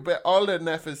 Exactly, but all that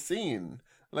Neff has seen,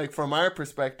 like from our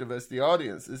perspective as the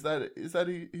audience, is that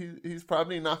he's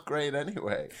probably not great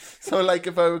anyway. So like,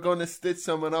 if I were going to stitch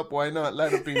someone up, why not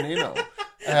let it be Nino?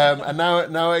 And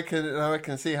now I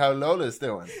can see how Lola's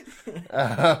doing,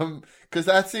 because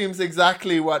that seems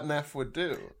exactly what Neff would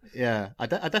do. Yeah, I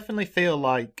definitely feel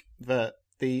like that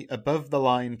the above the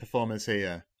line performers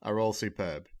here are all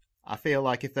superb. I feel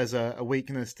like if there's a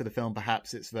weakness to the film,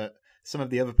 perhaps it's that some of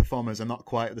the other performers are not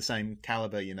quite of the same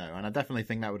caliber, you know. And I definitely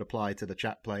think that would apply to the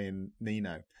chap playing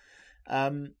Nino.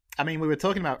 I mean, we were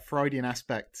talking about Freudian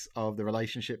aspects of the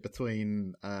relationship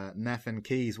between Neff and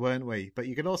Keyes, weren't we? But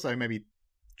you could also maybe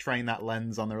train that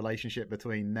lens on the relationship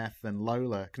between Neff and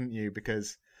Lola, couldn't you?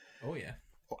 Because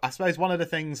I suppose one of the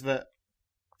things that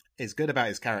is good about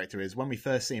his character is when we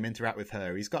first see him interact with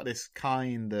her, he's got this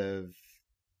kind of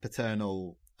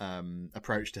paternal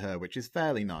approach to her, which is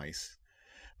fairly nice.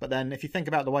 But then if you think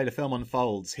about the way the film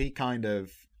unfolds, he kind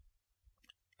of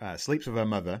sleeps with her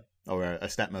mother, or a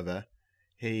stepmother.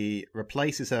 He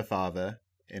replaces her father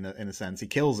in a sense. He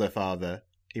kills her father.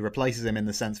 He replaces him in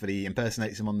the sense that he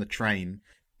impersonates him on the train.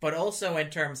 But also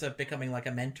in terms of becoming like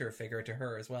a mentor figure to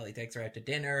her as well. He takes her out to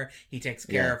dinner. He takes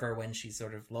care of her when she's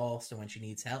sort of lost and when she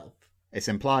needs help. It's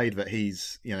implied that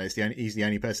he's the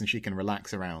only person she can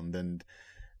relax around. And,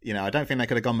 you know, I don't think they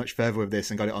could have gone much further with this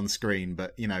and got it on screen.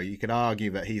 But, you know, you could argue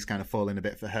that he's kind of falling a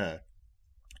bit for her.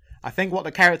 I think what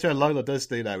the character of Lola does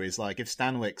do, though, is like if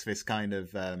Stanwyck's this kind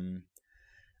of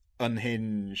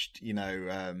unhinged, you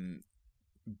know,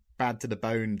 bad to the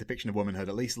bone depiction of womanhood,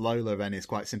 at least Lola then is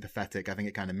quite sympathetic. I think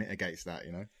it kind of mitigates that,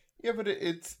 you know. Yeah, but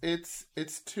it's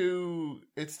two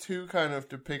kind of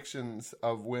depictions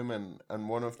of women, and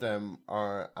one of them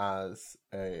are as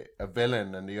a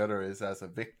villain, and the other is as a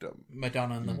victim.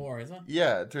 Madonna and the Whore, is it?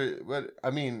 Yeah, well, I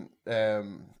mean,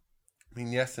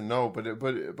 yes and no,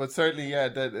 but certainly, yeah,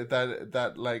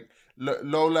 that like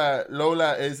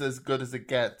Lola is as good as it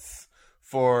gets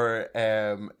for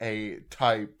a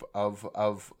type of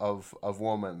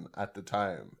woman at the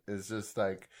time. It's just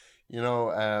like, you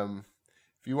know,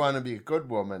 if you want to be a good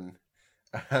woman,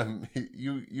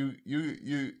 you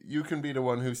can be the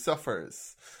one who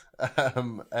suffers,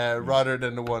 rather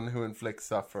than the one who inflicts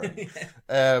suffering.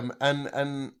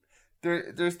 And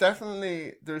there's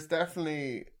definitely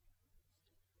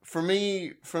for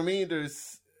me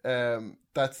there's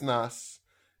that's not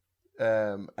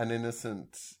an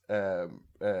innocent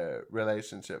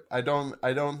relationship. I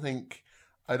don't think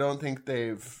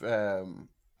they've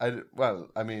I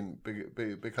mean,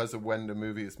 because of when the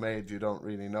movie is made, you don't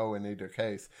really know in either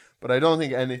case. But I don't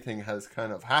think anything has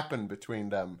kind of happened between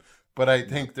them. But I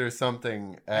think there's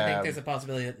something. I think there's a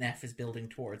possibility that Neff is building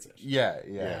towards it.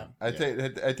 Yeah. I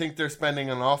think they're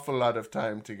spending an awful lot of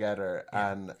time together,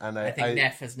 and I think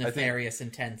Neff has nefarious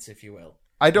intents, if you will.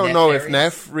 I don't know if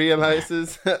Neff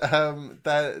realizes that I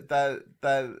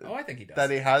think he does.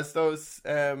 that he has those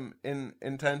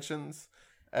intentions.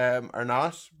 Or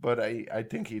not, but I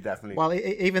think he definitely. Well,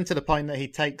 even to the point that he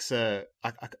takes to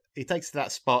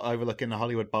that spot overlooking the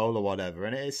Hollywood Bowl or whatever,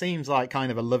 and it seems like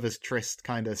kind of a lover's tryst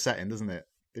kind of setting, doesn't it?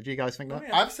 Did you guys think that?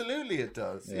 Yeah. Absolutely, it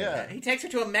does. Yeah. He takes her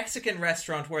to a Mexican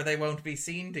restaurant where they won't be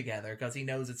seen together because he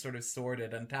knows it's sort of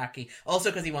sordid and tacky. Also,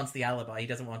 because he wants the alibi, he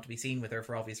doesn't want to be seen with her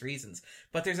for obvious reasons.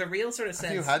 But there's a real sort of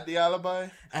sense. Have you had the alibi?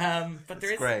 But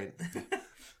there is great.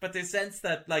 But there's sense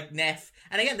that, like, Neff...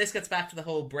 And again, this gets back to the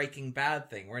whole Breaking Bad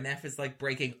thing, where Neff is, like,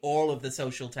 breaking all of the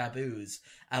social taboos.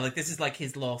 And, like, this is, like,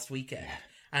 his lost weekend.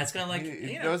 And it's kind of like...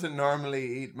 He doesn't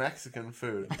normally eat Mexican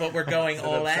food. But we're going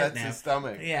all out now. His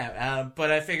stomach. Yeah,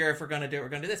 but I figure if we're going to do it, we're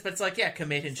going to do this. But it's like, yeah,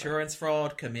 commit insurance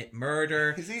fraud, commit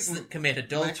murder, commit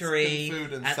adultery. Mexican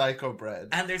food and psycho bread.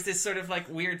 And there's this sort of, like,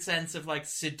 weird sense of, like,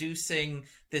 seducing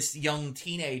this young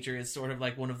teenager is sort of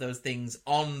like one of those things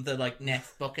on the, like,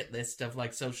 Neff bucket list of,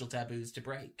 like, social taboos to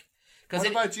break. What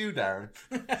about you, Darren?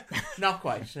 Not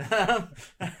quite.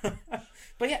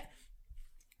 But yeah,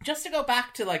 just to go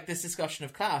back to, like, this discussion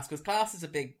of class, because class is a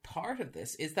big part of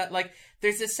this, is that, like,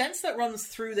 there's a sense that runs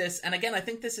through this, and again, I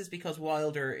think this is because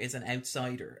Wilder is an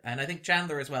outsider, and I think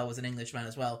Chandler as well was an Englishman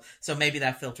as well, so maybe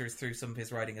that filters through some of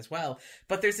his writing as well.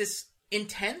 But there's this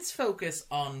intense focus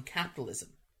on capitalism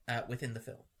within the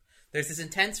film. There's this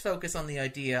intense focus on the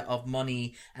idea of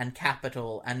money and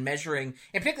capital and measuring,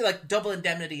 in particular, like, Double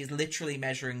Indemnity is literally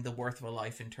measuring the worth of a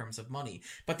life in terms of money.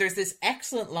 But there's this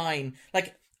excellent line,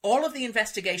 like, all of the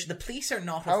investigation, the police are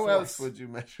not a force. How else would you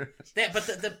measure it? But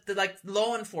the like,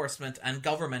 law enforcement and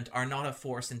government are not a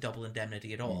force in Double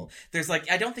Indemnity at all. There's, like,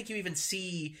 I don't think you even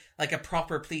see, like, a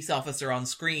proper police officer on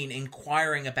screen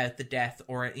inquiring about the death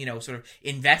or, you know, sort of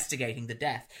investigating the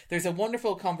death. There's a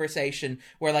wonderful conversation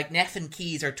where, like, Neff and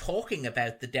Keyes are talking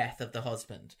about the death of the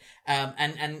husband.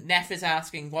 And Neff is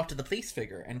asking, what did the police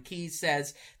figure? And Keyes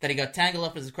says that he got tangled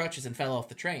up in his crutches and fell off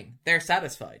the train. They're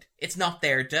satisfied. It's not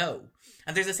their dough.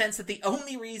 And there's a sense that the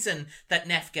only reason that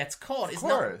Neff gets caught is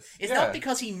not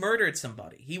because he murdered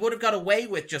somebody. He would have got away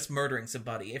with just murdering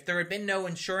somebody. If there had been no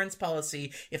insurance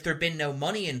policy, if there had been no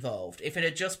money involved, if it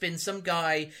had just been some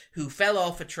guy who fell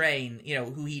off a train, you know,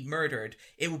 who he'd murdered,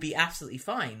 it would be absolutely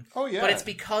fine. Oh, yeah. But it's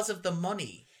because of the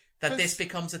money that this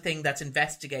becomes a thing that's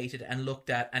investigated and looked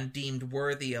at and deemed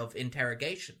worthy of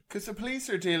interrogation. Because the police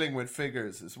are dealing with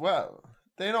figures as well.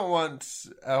 They don't want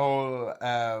a whole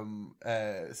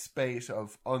spate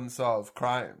of unsolved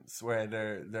crimes where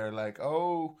they're like,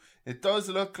 oh, it does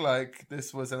look like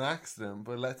this was an accident,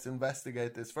 but let's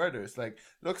investigate this further. It's like,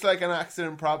 looks like an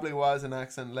accident, probably was an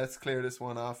accident. Let's clear this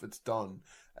one off. It's done.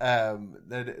 Then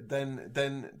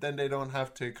they don't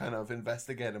have to kind of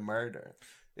investigate a murder.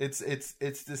 It's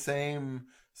the same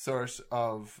sort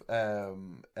of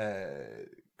kind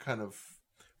of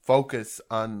focus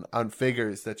on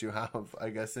figures that you have, I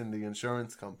guess, in the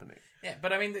insurance company. Yeah,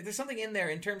 but I mean, there's something in there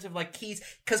in terms of like Keyes,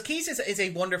 because Keyes is a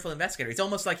wonderful investigator. It's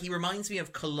almost like he reminds me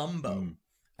of Columbo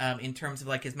in terms of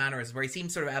like his mannerisms, where he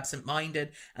seems sort of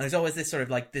absent-minded, and there's always this sort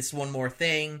of like this one more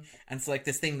thing, and it's like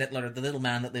this thing that the little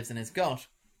man that lives in his gut.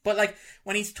 But like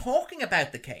when he's talking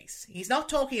about the case, he's not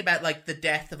talking about like the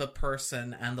death of a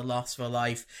person and the loss of a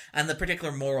life and the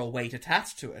particular moral weight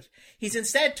attached to it. He's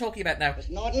instead talking about now. Mr.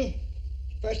 Norton,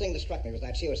 first thing that struck me was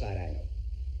that suicide angle.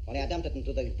 Only I dumped it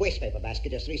into the wastepaper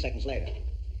basket just 3 seconds later.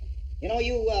 You know,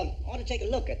 you ought to take a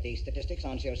look at the statistics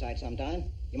on suicide sometime.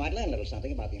 You might learn a little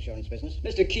something about the insurance business.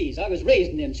 Mr. Keyes, I was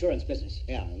raised in the insurance business.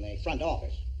 Yeah, in the front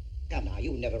office. Come now,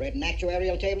 you've never read an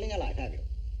actuarial table in your life, have you?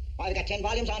 Why, we've got 10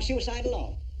 volumes on suicide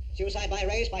alone. Suicide by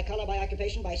race, by color, by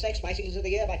occupation, by sex, by seasons of the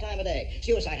year, by time of day.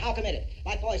 Suicide, how committed?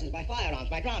 By poisons, by firearms,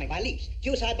 by drowning, by leaks.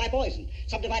 Suicide by poison,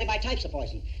 subdivided by types of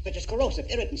poison, such as corrosive,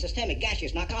 irritant, systemic,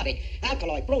 gaseous, narcotic,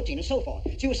 alkaloid, protein, and so forth.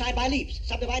 Suicide by leaps,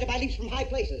 subdivided by leaps from high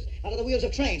places, under the wheels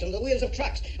of trains, under the wheels of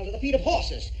trucks, under the feet of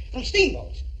horses, from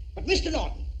steamboats. But Mr.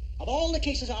 Norton, of all the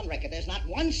cases on record, there's not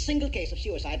one single case of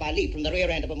suicide by leap from the rear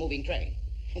end of a moving train.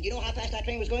 And do you know how fast that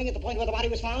train was going at the point where the body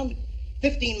was found?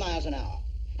 15 miles an hour.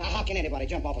 Now, how can anybody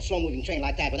jump off a slow-moving train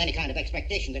like that with any kind of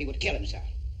expectation that he would kill himself?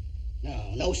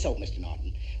 No soap, Mr.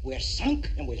 Norton. We're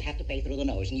sunk, and we'll have to pay through the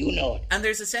nose, and you know it. And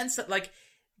there's a sense that, like,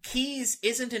 Keyes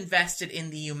isn't invested in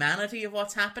the humanity of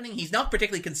what's happening. He's not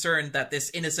particularly concerned that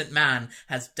this innocent man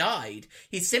has died.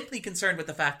 He's simply concerned with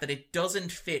the fact that it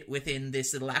doesn't fit within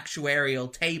this little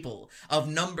actuarial table of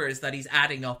numbers that he's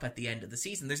adding up at the end of the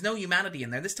season. There's no humanity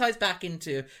in there. This ties back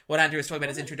into what Andrew was talking about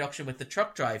his introduction with the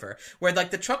truck driver, where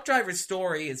like the truck driver's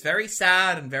story is very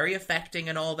sad and very affecting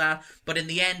and all that, but in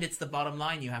the end it's the bottom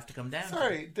line you have to come down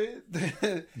Sorry,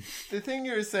 the thing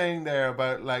you're saying there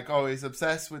about like, oh, he's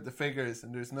obsessed with the figures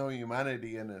and there's no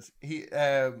humanity in it. He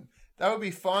that would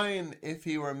be fine if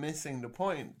he were missing the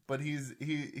point, but he's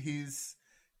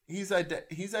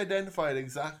identified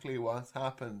exactly what's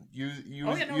happened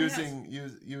using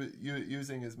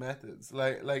his methods.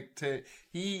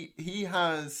 He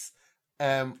has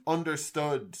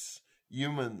understood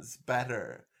humans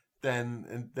better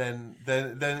than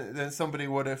somebody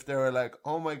would if they were like,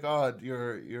 oh my god,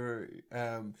 your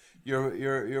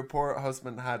poor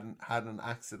husband had an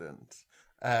accident.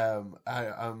 I'm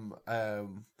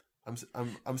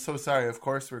so sorry. Of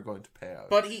course, we're going to pay out.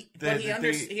 But he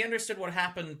understood what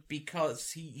happened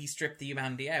because he stripped the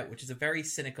humanity out, which is a very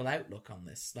cynical outlook on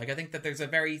this. Like, I think that there's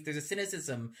a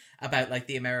cynicism about like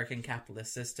the American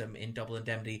capitalist system in Double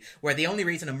Indemnity, where the only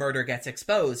reason a murder gets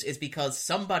exposed is because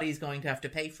somebody's going to have to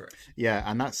pay for it. Yeah,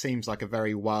 and that seems like a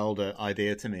very Wilder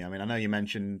idea to me. I mean, I know you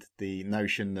mentioned the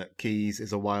notion that Keyes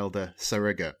is a Wilder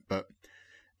surrogate, but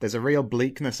there's a real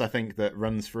bleakness, I think, that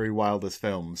runs through Wilder's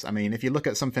films. I mean, if you look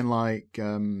at something like, I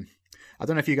don't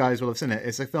know if you guys will have seen it.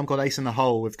 It's a film called Ace in the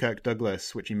Hole with Kirk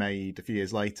Douglas, which he made a few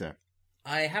years later.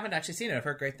 I haven't actually seen it. I've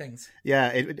heard great things. Yeah,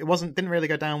 it didn't really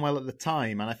go down well at the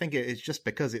time, and I think it's just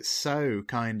because it's so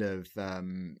kind of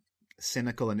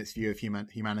cynical in its view of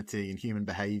humanity and human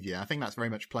behaviour. I think that's very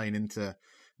much playing into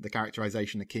the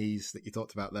characterization of Keyes that you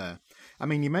talked about there. I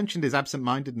mean, you mentioned his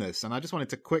absent-mindedness, and I just wanted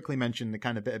to quickly mention the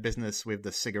kind of bit of business with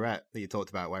the cigarette that you talked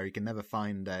about, where he can never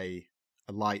find a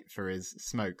light for his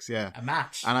smokes. Yeah, a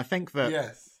match. And I think that,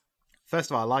 yes, first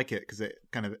of all, I like it because it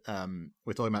kind of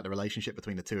we're talking about the relationship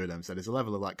between the two of them, so there's a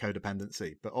level of like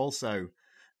codependency. But also,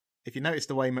 if you notice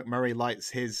the way McMurray lights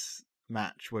his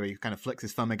match, where he kind of flicks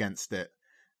his thumb against it,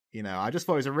 you know, I just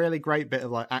thought it was a really great bit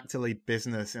of like actorly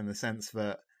business in the sense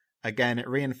that, again, it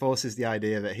reinforces the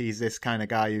idea that he's this kind of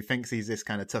guy who thinks he's this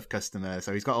kind of tough customer.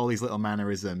 So he's got all these little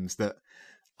mannerisms that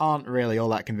aren't really all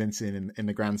that convincing in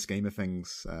the grand scheme of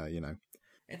things, you know.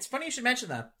 It's funny you should mention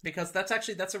that, because that's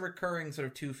a recurring sort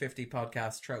of 250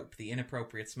 podcast trope, the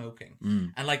inappropriate smoking.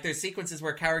 And like there's sequences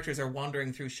where characters are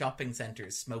wandering through shopping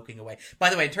centers smoking away. By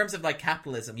the way, in terms of like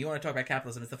capitalism, you want to talk about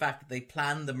capitalism, it's the fact that they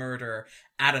plan the murder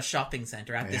at a shopping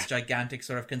center, at this gigantic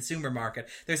sort of consumer market.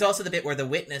 There's also the bit where the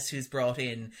witness who's brought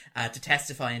in to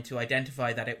testify and to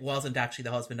identify that it wasn't actually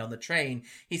the husband on the train,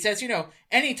 he says, you know,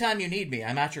 anytime you need me,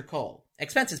 I'm at your call.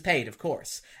 Expenses paid, of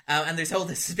course. And there's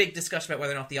this big discussion about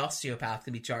whether or not the osteopath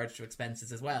can be charged for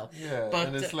expenses as well. Yeah, but,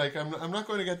 and it's like, I'm not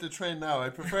going to get the train now. I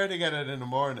prefer to get it in the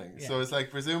morning. Yeah. So it's like,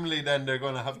 presumably then they're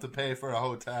going to have to pay for a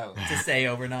hotel. To stay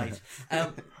overnight.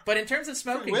 But in terms of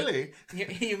smoking... Willie.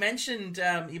 You mentioned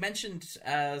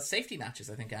safety matches,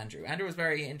 I think, Andrew. Andrew was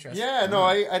very interested. Yeah, no,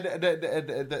 I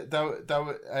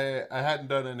hadn't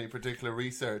done any particular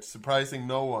research, surprising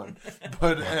no one.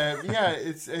 But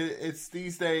it's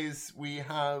these days we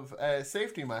have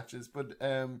safety matches, but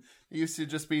it used to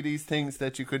just be these things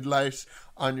that you could light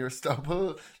on your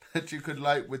stubble, that you could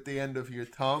light with the end of your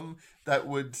thumb, that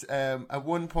would at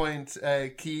one point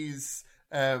Keyes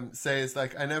says,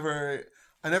 like, I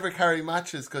never carry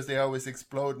matches because they always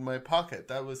explode in my pocket.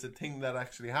 That was a thing that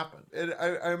actually happened.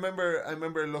 I remember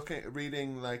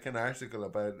reading like an article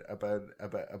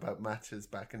about matches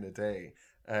back in the day,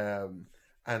 and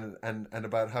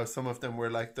about how some of them were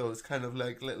like those kind of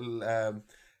like little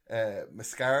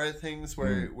mascara things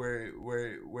where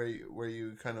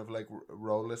you kind of like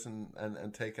roll it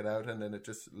and take it out and then it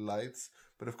just lights.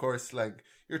 But of course, like,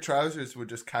 your trousers would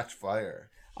just catch fire.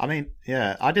 I mean,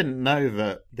 yeah, I didn't know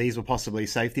that these were possibly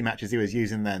safety matches he was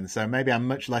using then, so maybe I'm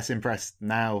much less impressed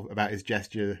now about his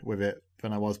gesture with it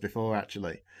than I was before,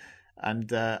 actually. And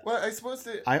well, I suppose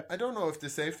I don't know if the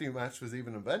safety match was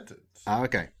even invented. Oh,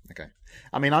 okay.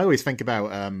 I mean, I always think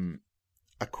about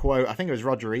a quote, I think it was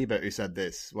Roger Ebert who said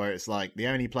this, where it's like, the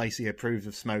only place he approves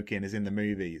of smoking is in the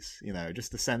movies, you know,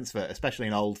 just the sense that, especially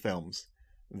in old films,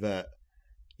 that,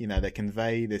 you know, they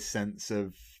convey this sense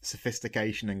of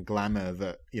sophistication and glamour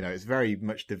that, you know, it's very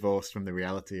much divorced from the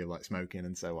reality of like smoking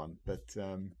and so on. But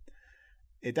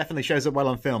it definitely shows up well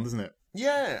on film, doesn't it?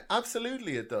 Yeah,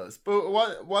 absolutely it does. But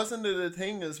wasn't it a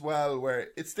thing as well where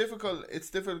it's difficult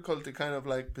to kind of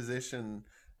like position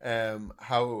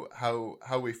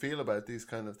how we feel about these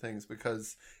kind of things,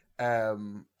 because I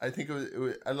think it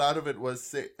was a lot of it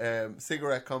was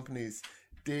cigarette companies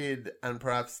did and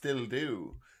perhaps still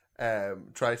do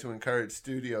try to encourage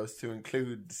studios to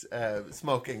include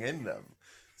smoking in them.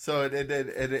 So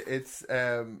it's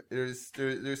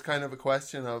there's kind of a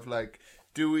question of like,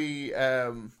 do we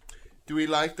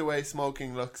like the way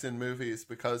smoking looks in movies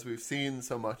because we've seen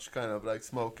so much kind of like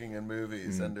smoking in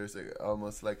movies and there's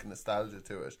almost like a nostalgia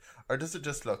to it, or does it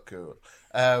just look cool?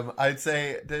 I'd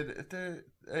say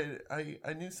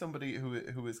I knew somebody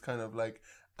who was kind of like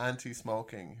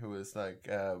anti-smoking, who was like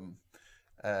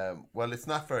well, it's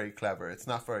not very clever, it's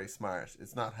not very smart,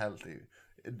 it's not healthy,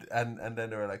 and then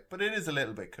they were like, but it is a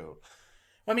little bit cool.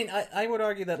 I mean, I would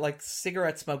argue that like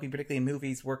cigarette smoking, particularly in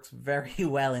movies, works very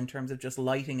well in terms of just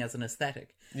lighting as an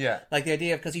aesthetic. Yeah. Like the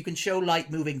idea of, because you can show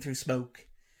light moving through smoke,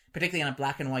 particularly on a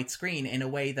black and white screen, in a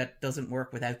way that doesn't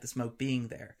work without the smoke being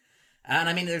there. And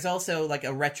I mean, there's also like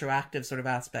a retroactive sort of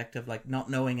aspect of like not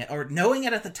knowing it, or knowing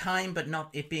it at the time, but not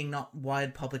it being not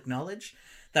wide public knowledge,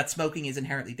 that smoking is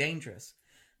inherently dangerous.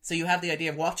 So you have the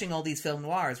idea of watching all these film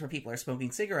noirs where people are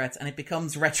smoking cigarettes, and it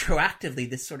becomes retroactively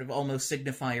this sort of almost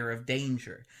signifier of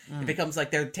danger. It becomes like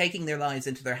they're taking their lives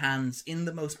into their hands in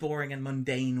the most boring and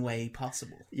mundane way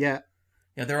possible. Yeah.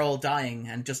 You know, they're all dying,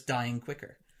 and just dying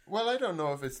quicker. Well, I don't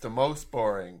know if it's the most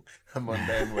boring and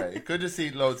mundane way. Could just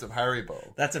eat loads of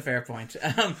Haribo. That's a fair point.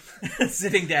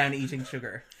 Sitting down, eating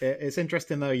sugar. It's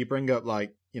interesting, though, you bring up,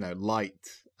 like, you know, light.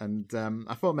 And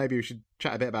I thought maybe we should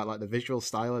chat a bit about like the visual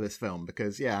style of this film,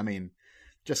 because, yeah, I mean,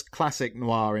 just classic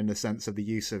noir in the sense of the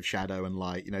use of shadow and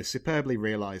light, you know, superbly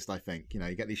realised, I think. You know,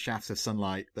 you get these shafts of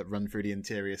sunlight that run through the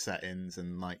interior settings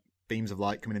and like beams of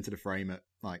light coming into the frame at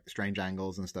like strange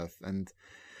angles and stuff. And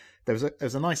there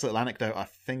was a nice little anecdote I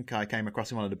think I came across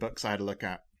in one of the books I had a look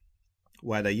at,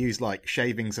 where they used like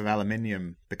shavings of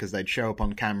aluminium because they'd show up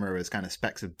on camera as kind of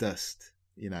specks of dust.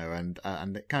 You know,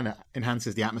 and it kind of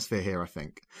enhances the atmosphere here, I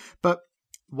think. But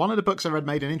one of the books I read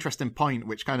made an interesting point,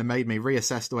 which kind of made me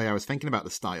reassess the way I was thinking about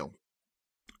the style.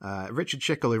 Richard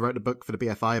Schickel, who wrote a book for the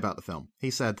BFI about the film,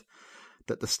 he said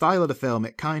that the style of the film,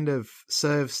 it kind of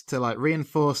serves to like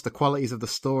reinforce the qualities of the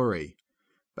story,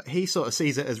 but he sort of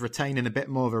sees it as retaining a bit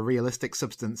more of a realistic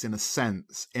substance in a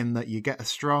sense, in that you get a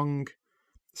strong,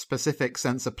 specific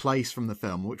sense of place from the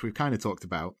film, which we've kind of talked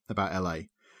about LA.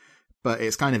 But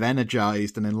it's kind of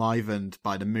energized and enlivened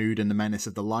by the mood and the menace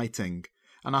of the lighting.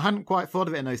 And I hadn't quite thought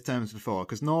of it in those terms before,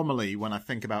 because normally when I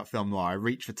think about film noir, I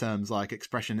reach for terms like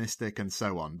expressionistic and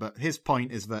so on. But his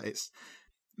point is that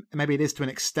maybe it is to an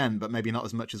extent, but maybe not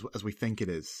as much as we think it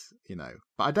is, you know.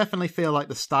 But I definitely feel like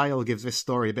the style gives this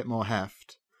story a bit more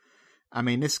heft. I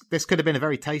mean, this could have been a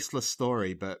very tasteless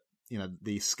story, but, you know,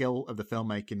 the skill of the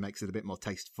filmmaking makes it a bit more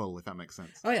tasteful, if that makes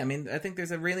sense. Oh, yeah. I mean, I think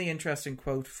there's a really interesting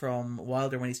quote from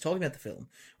Wilder when he's talking about the film,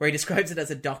 where he describes it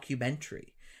as a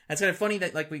documentary. And it's kind of funny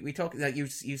that like we talk, like you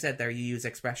said there, you use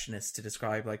expressionists to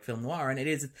describe like film noir, and it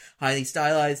is highly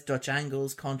stylized, Dutch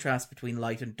angles, contrast between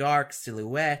light and dark,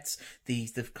 silhouettes, the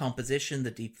composition, the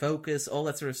deep focus, all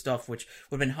that sort of stuff, which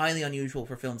would have been highly unusual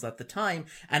for films at the time,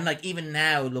 and like even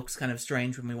now looks kind of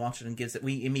strange when we watch it, and gives it,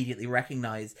 we immediately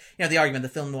recognize, you know, the argument that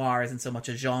film noir isn't so much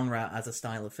a genre as a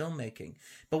style of filmmaking.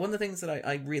 But one of the things that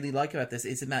I really like about this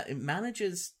is it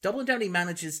manages, Double Indemnity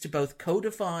manages to both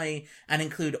codify and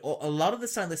include a lot of the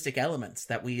stylistic elements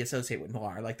that we associate with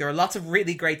noir. Like there are lots of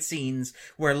really great scenes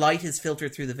where light is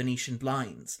filtered through the Venetian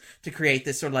blinds to create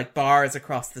this sort of like bars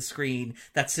across the screen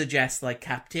that suggest like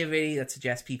captivity, that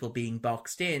suggests people being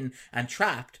boxed in and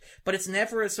trapped, but it's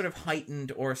never as sort of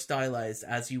heightened or stylized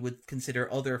as you would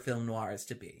consider other film noirs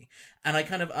to be. And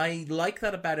I like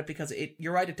that about it, because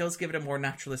you're right, it does give it a more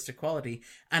naturalistic quality.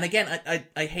 And again,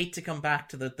 I hate to come back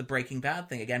to the Breaking Bad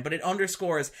thing again, but it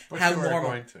underscores how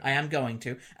normal I am going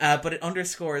to. But it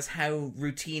underscores how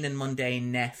routine and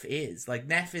mundane Neff is. Like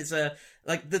Neff is the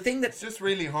thing that's it's just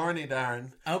really horny,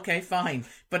 Darren. Okay, fine,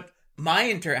 but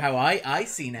how I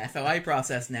see Neff, how I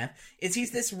process Neff, is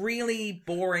he's this really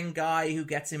boring guy who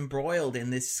gets embroiled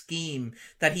in this scheme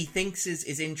that he thinks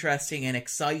is interesting and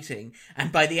exciting,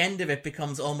 and by the end of it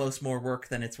becomes almost more work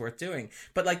than it's worth doing.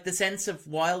 But like the sense of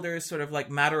Wilder's sort of like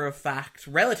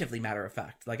relatively matter of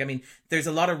fact, like, I mean, there's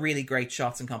a lot of really great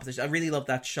shots and composition. I really love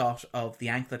that shot of the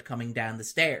anklet coming down the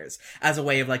stairs as a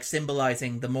way of like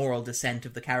symbolizing the moral descent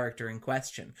of the character in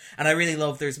question. And I really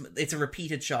love it's a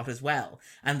repeated shot as well.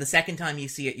 And the second time you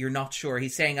see it, you're not sure.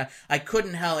 He's saying, I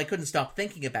couldn't stop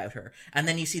thinking about her. And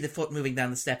then you see the foot moving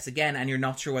down the steps again, and you're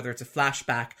not sure whether it's a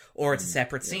flashback or it's a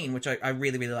separate scene, which I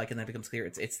really, really like. And then it becomes clear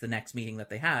it's the next meeting that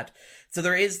they had. So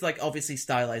there is like obviously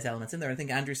stylized elements in there. I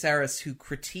think Andrew Sarris, who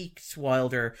critiqued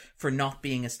Wilder for not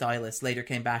being a stylist, later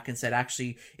came back and said,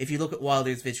 actually, if you look at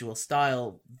Wilder's visual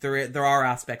style, there are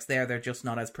aspects there. They're just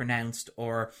not as pronounced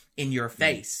or in your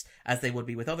face as they would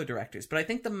be with other directors. But I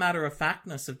think the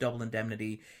matter-of-factness of Double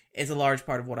Indemnity is a large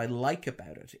part of what I like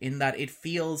about it, in that it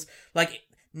feels like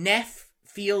Neff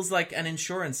feels like an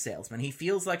insurance salesman. He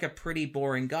feels like a pretty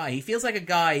boring guy. He feels like a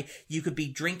guy you could be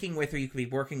drinking with or you could be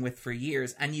working with for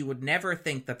years, and you would never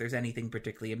think that there's anything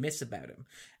particularly amiss about him.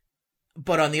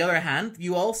 But on the other hand,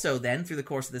 you also then, through the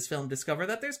course of this film, discover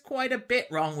that there's quite a bit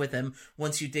wrong with him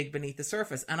once you dig beneath the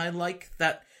surface. And I like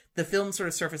that the film's sort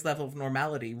of surface level of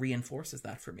normality reinforces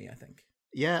that for me, I think.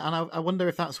 Yeah, and I wonder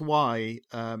if that's why...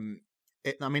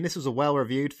 this was a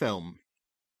well-reviewed film.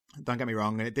 Don't get me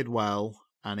wrong, and it did well,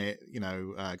 and it,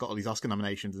 got all these Oscar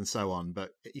nominations and so on.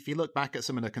 But if you look back at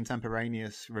some of the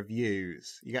contemporaneous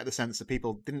reviews, you get the sense that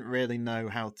people didn't really know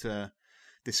how to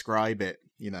describe it,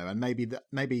 and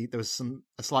maybe there was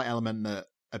a slight element that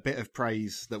a bit of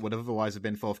praise that would otherwise have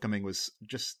been forthcoming was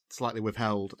just slightly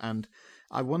withheld. And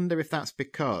I wonder if that's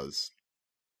because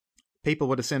people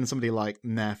would have seen somebody like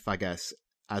Neff, I guess,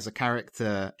 as a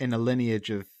character in a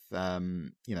lineage of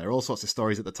there are all sorts of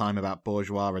stories at the time about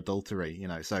bourgeois adultery,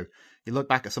 so you look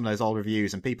back at some of those old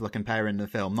reviews and people are comparing the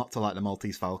film not to like The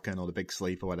Maltese Falcon or The Big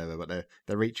Sleep or whatever, but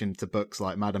they're reaching to books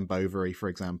like Madame Bovary, for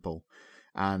example.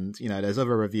 And there's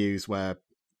other reviews where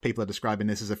people are describing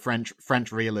this as a French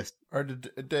realist, or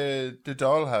the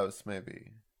Dollhouse,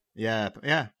 maybe. Yeah.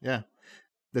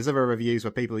 There's other reviews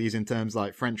where people are using terms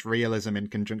like French realism in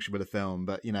conjunction with the film,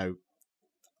 but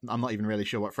I'm not even really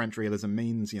sure what French realism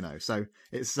means, so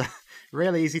it's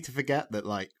really easy to forget that,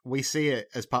 like, we see it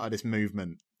as part of this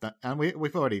movement and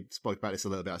we've already spoke about this a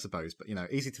little bit, I suppose, but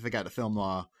easy to forget that film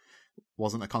noir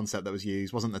wasn't a concept that was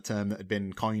used, wasn't a term that had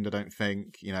been coined, I don't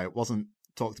think, it wasn't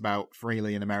talked about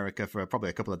freely in America for probably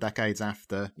a couple of decades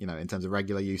after, in terms of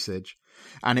regular usage.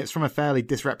 And it's from a fairly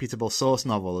disreputable source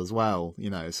novel as well,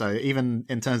 so even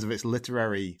in terms of its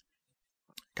literary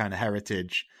kind of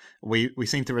heritage, we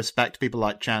seem to respect people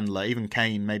like Chandler. Even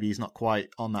Kane, maybe he's not quite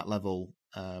on that level,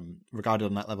 regarded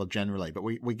on that level generally, but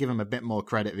we give him a bit more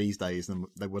credit these days than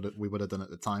we would have done at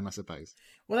the time, I suppose.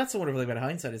 Well, that's the wonderful thing about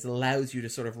hindsight, is it allows you to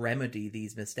sort of remedy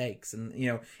these mistakes. And,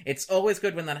 it's always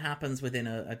good when that happens within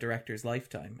a director's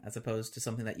lifetime, as opposed to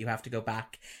something that you have to go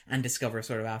back and discover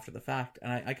sort of after the fact.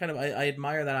 And I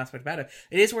admire that aspect about it.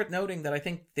 It is worth noting that I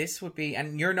think this would be,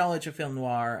 and your knowledge of film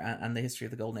noir and the history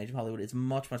of the golden age of Hollywood is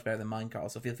much, much better than mine, Carl,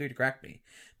 so feel free to correct me.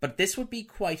 But this would be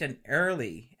quite an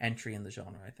early entry in the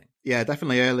genre, I think. Yeah,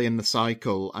 definitely early in the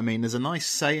cycle. I mean, there's a nice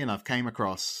saying I've came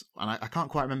across, and I can't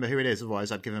quite remember who it is,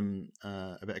 otherwise I'd give him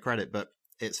a bit of credit, but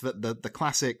it's that the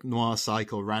classic noir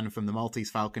cycle ran from The Maltese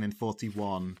Falcon in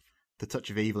 1941 to Touch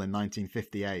of Evil in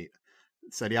 1958.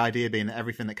 So the idea being that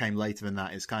everything that came later than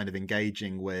that is kind of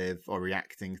engaging with or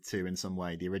reacting to, in some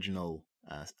way, the original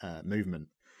movement.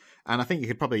 And I think you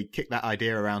could probably kick that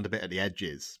idea around a bit at the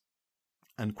edges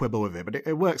and quibble with it, but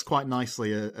it works quite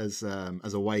nicely as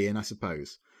a way in, I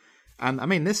suppose. And I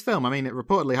mean, this film, it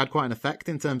reportedly had quite an effect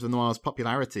in terms of noir's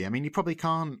popularity. I mean, you probably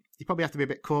have to be a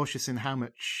bit cautious in how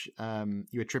much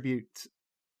you attribute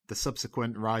the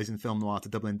subsequent rise in film noir to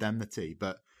Double Indemnity,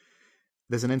 but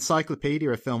there's an encyclopedia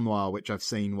of film noir which I've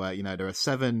seen where, there are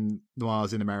 7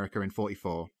 noirs in America in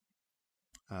 44,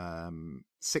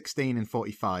 16 in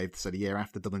 45, so the year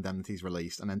after Double Indemnity's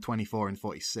released, and then 24 in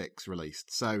 46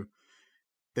 released. So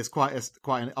there's quite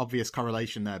an obvious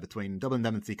correlation there between Double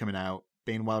Indemnity coming out,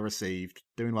 being well received,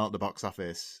 doing well at the box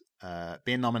office,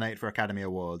 being nominated for Academy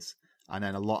Awards, and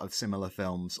then a lot of similar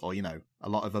films, or a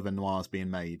lot of other noirs being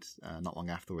made not long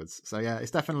afterwards. So yeah,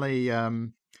 it's definitely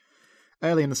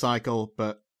early in the cycle,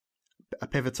 but a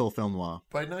pivotal film noir.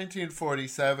 By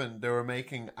 1947, they were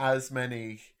making as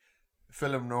many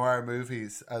film noir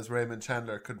movies as Raymond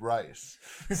Chandler could write.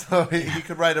 So he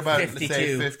could write about, let's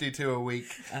say, 52 a week.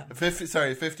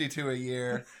 52 a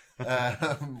year.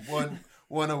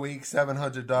 One a week,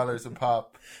 $700 a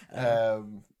pop.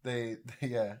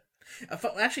 Yeah.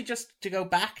 Actually, just to go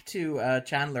back to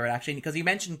Chandler, actually, because you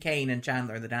mentioned Kane and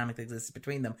Chandler and the dynamic that exists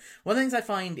between them. One of the things I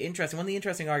find interesting, one of the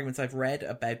interesting arguments I've read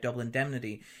about Double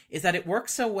Indemnity, is that it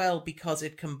works so well because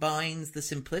it combines the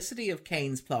simplicity of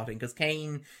Kane's plotting, because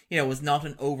Kane, was not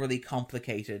an overly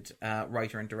complicated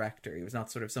writer and director. He was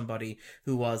not sort of somebody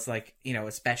who was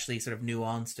especially sort of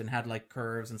nuanced and had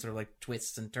curves and sort of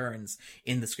twists and turns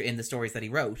in the stories that he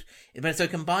wrote. But so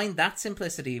it combined that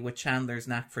simplicity with Chandler's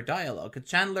knack for dialogue. Because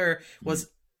Chandler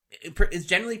is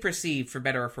generally perceived, for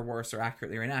better or for worse, or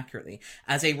accurately or inaccurately,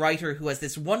 as a writer who has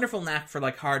this wonderful knack for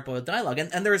hard-boiled dialogue.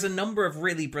 And there's a number of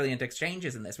really brilliant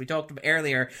exchanges in this. We talked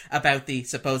earlier about the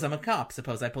 "suppose I'm a cop,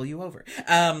 suppose I pull you over,"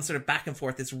 sort of back and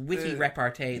forth, this witty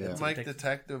repartee. The Mike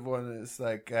Detective one is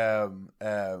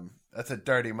that's a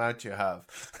dirty mouth you have.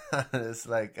 It's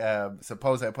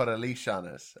suppose I put a leash on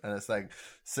it, and it's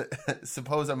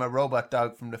suppose I'm a robot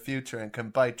dog from the future and can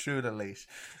bite through the leash.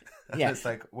 Yeah. It's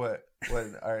what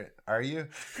are you?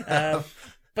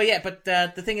 But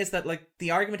the thing is that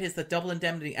the argument is that Double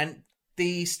Indemnity, and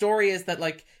the story is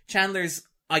that Chandler's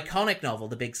iconic novel,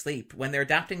 The Big Sleep, when they're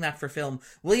adapting that for film,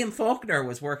 William Faulkner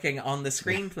was working on the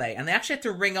screenplay, and they actually had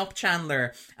to ring up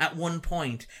Chandler at one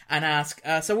point and ask,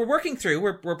 so we're working through,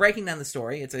 we're breaking down the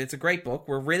story, it's a great book,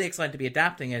 we're really excited to be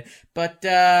adapting it, but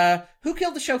who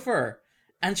killed the chauffeur?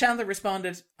 And Chandler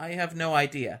responded, I have no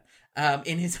idea,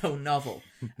 in his own novel.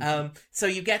 So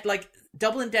you get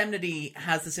Double Indemnity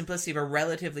has the simplicity of a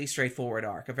relatively straightforward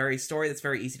arc, a very story that's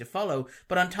very easy to follow,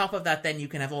 but on top of that then you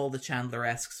can have all the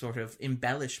Chandler-esque sort of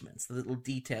embellishments, the little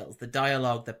details, the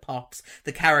dialogue that pops,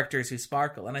 the characters who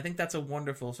sparkle, and I think that's a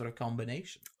wonderful sort of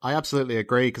combination. I absolutely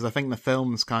agree, because I think the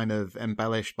film's kind of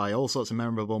embellished by all sorts of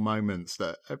memorable moments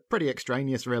that are pretty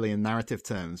extraneous really in narrative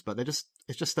terms, but it's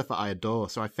just stuff that I adore.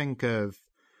 So I think of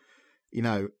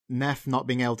Neff not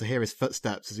being able to hear his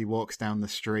footsteps as he walks down the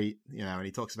street, and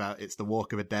he talks about it's the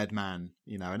walk of a dead man,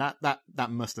 and that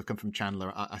must have come from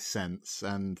Chandler, I sense.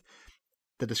 And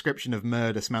the description of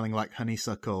murder smelling like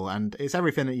honeysuckle, and it's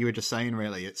everything that you were just saying,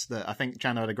 really. It's that I think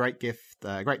Chandler had a great gift,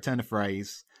 a great turn of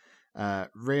phrase,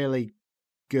 really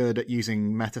good at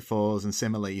using metaphors and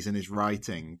similes in his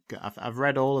writing. I've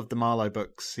read all of the Marlowe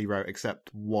books he wrote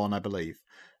except one, I believe,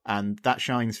 and that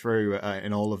shines through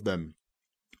in all of them.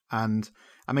 And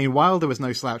I mean, Wilder was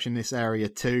no slouch in this area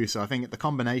too. So I think the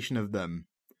combination of them,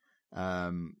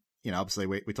 obviously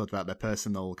we talked about their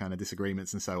personal kind of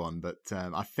disagreements and so on, but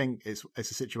I think it's a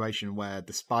situation where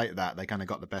despite that, they kind of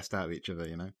got the best out of each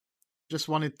other, Just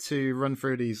wanted to run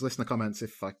through these listener comments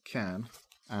if I can.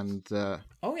 And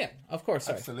oh yeah, of course.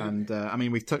 Sorry. Absolutely.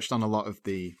 And we've touched on a lot of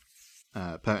the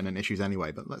pertinent issues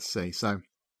anyway, but let's see. So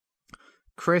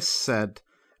Chris said,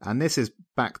 and this is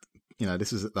back...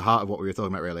 this is at the heart of what we were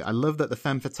talking about, really. I love that the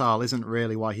femme fatale isn't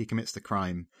really why he commits the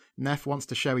crime. Neff wants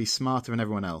to show he's smarter than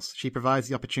everyone else. She provides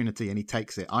the opportunity and he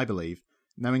takes it, I believe,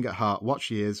 knowing at heart what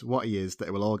she is, what he is, that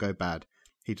it will all go bad.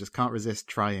 He just can't resist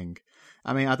trying.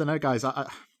 I mean, I don't know, guys.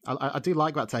 I do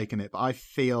like that taking it, but I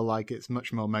feel like it's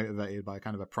much more motivated by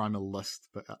kind of a primal lust.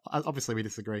 But obviously we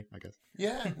disagree, I guess.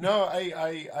 Yeah, no,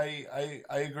 I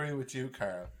agree with you,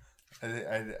 Carl.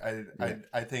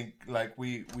 I think like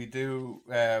we do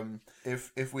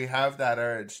if we have that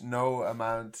urge, no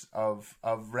amount of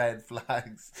red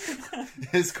flags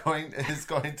is going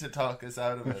to talk us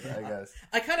out of it, I guess.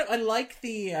 I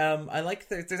like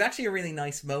there's actually a really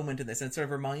nice moment in this, and it sort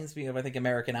of reminds me of, I think,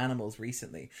 American Animals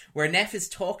recently, where Neff is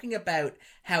talking about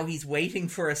how he's waiting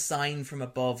for a sign from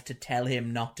above to tell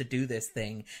him not to do this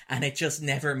thing, and it just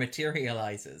never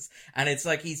materializes. And it's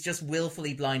like he's just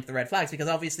willfully blind to the red flags, because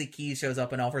obviously Keyes shows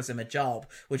up and offers him a job,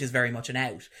 which is very much an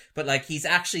out. But like he's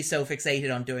actually so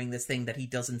fixated on doing this thing that he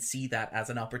doesn't see that as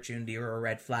an opportunity or a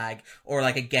red flag, or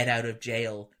like a get out of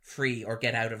jail free, or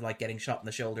get out of like getting shot in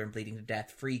the shoulder and bleeding to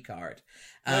death free card.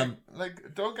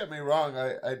 Like don't get me wrong,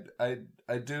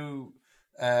 I do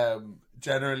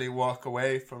generally walk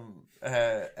away from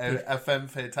a femme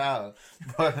fatale,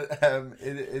 but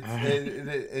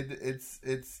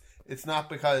it's not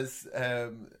because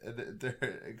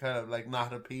they're kind of like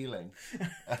not appealing.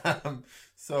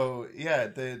 So yeah,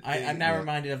 I'm now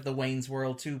reminded of the Wayne's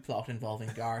World 2 plot involving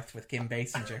Garth with Kim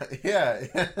Basinger. Yeah.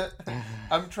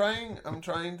 I'm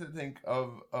trying to think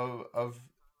of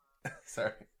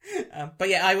sorry. But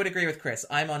yeah, I would agree with Chris.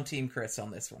 I'm on Team Chris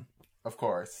on this one. Of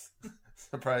course.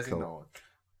 Surprising Cool. no one.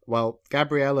 Well,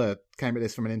 Gabriella came at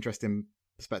this from an interesting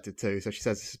perspective too. So she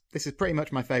says, this is pretty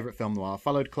much my favourite film noir,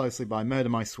 followed closely by Murder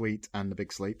My Sweet and The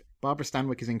Big Sleep. Barbara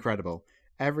Stanwyck is incredible.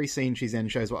 Every scene she's in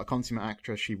shows what a consummate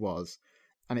actress she was.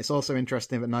 And it's also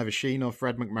interesting that neither she nor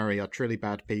Fred McMurray are truly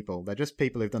bad people. They're just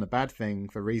people who've done a bad thing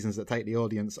for reasons that take the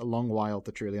audience a long while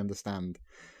to truly understand.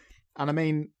 And I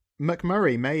mean,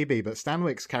 McMurray maybe, but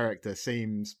Stanwyck's character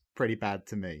seems pretty bad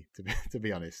to me, to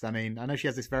be honest. I mean, I know she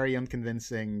has this very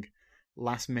unconvincing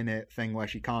last minute thing where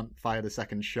she can't fire the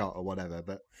second shot or whatever,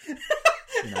 but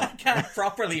you know. I can't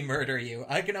properly murder you.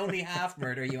 I can only half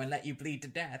murder you and let you bleed to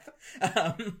death.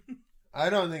 I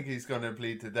don't think he's going to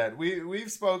bleed to death. We've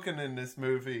spoken in this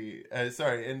movie,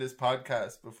 in this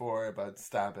podcast before about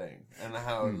stabbing and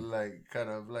how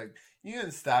you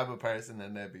can stab a person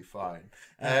and they'll be fine.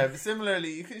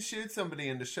 Similarly, you can shoot somebody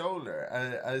in the shoulder,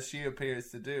 as she appears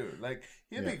to do. Like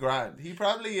he'll be grand. He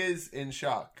probably is in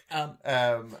shock, and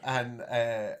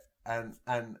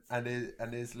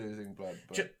is losing blood.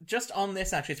 But... Just on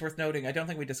this, actually, it's worth noting, I don't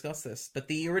think we discussed this, but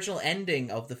the original ending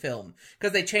of the film,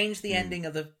 because they changed the ending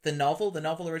of the novel. The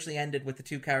novel originally ended with the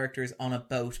two characters on a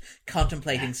boat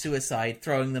contemplating suicide,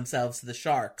 throwing themselves to the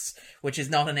sharks, which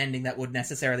is not an ending that would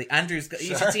necessarily... You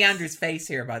should see Andrew's face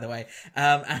here, by the way.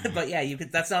 But yeah,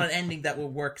 that's not an ending that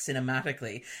would work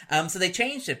cinematically. So they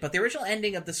changed it, but the original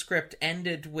ending of the script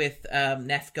ended with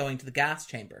Neff going to the gas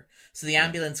chamber. So the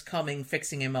ambulance coming,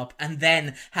 fixing him up, and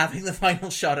then having the final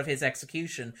shot of his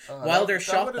execution. Wilder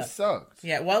shot that. Sucked.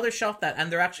 Yeah, Wilder shot that,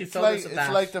 and they're actually photos of that.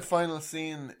 It's like the final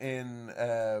scene in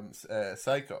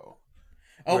Psycho.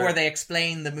 Oh, where they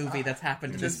explain the movie that's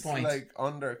happened to this point. Like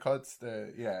undercuts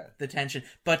the tension.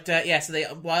 But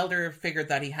so Wilder figured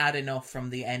that he had enough from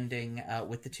the ending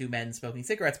with the two men smoking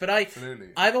cigarettes. But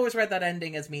I've always read that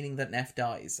ending as meaning that Neff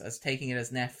dies, as taking it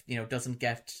as Neff, doesn't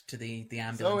get to the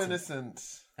ambulance. So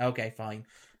innocent. Okay, fine.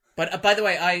 But by the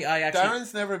way, I actually...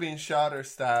 Darren's never been shot or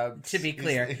stabbed. To be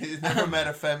clear. He's never met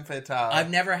a femme fatale.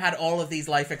 I've never had all of these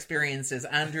life experiences.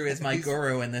 Andrew is my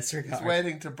guru in this regard. He's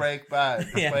waiting to break bad.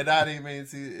 Yeah. By that he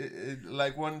means,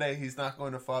 one day he's not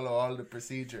going to follow all the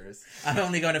procedures. I'm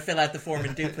only going to fill out the form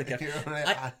in duplicate.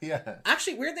 Yeah.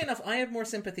 Actually, weirdly enough, I have more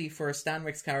sympathy for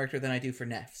Stanwyck's character than I do for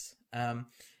Neff's.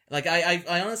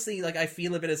 I honestly, I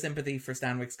feel a bit of sympathy for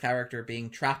Stanwyck's character being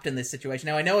trapped in this situation.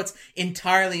 Now, I know it's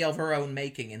entirely of her own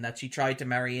making in that she tried to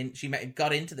marry she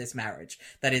got into this marriage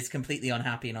that is completely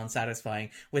unhappy and unsatisfying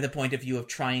with a point of view of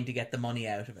trying to get the money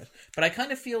out of it. But I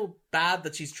kind of feel bad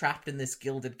that she's trapped in this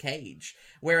gilded cage.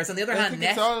 Whereas on the other hand,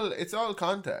 Neff... it's all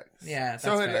context. Yeah, that's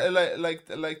so fair.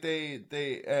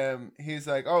 He's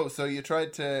like, oh, so you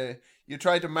tried to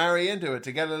marry into it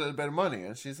to get a little bit of money,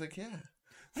 and she's like, yeah.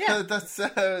 Yeah,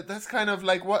 that's kind of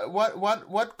like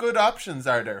what good options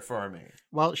are there for me?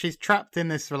 Well, she's trapped in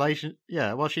this relation.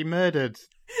 Yeah, well, she murdered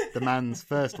the man's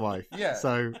first wife. Yeah,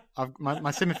 so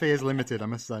my sympathy is limited, I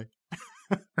must say.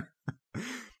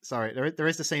 Sorry, there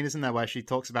is the scene, isn't there, where she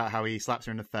talks about how he slaps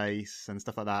her in the face and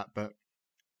stuff like that, but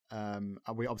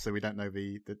we don't know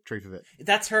the truth of it.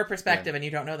 That's her perspective, and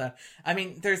you don't know that. I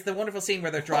mean, there's the wonderful scene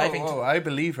where they're driving. I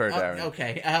believe her, Darren.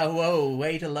 Okay.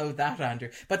 Way to load that, Andrew.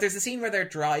 But there's a scene where they're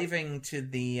driving to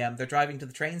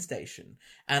the train station,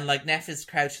 and Neff is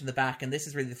crouched in the back, and this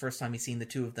is really the first time he's seen the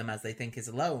two of them as they think is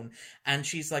alone. And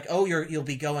she's like, "Oh, you'll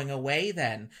be going away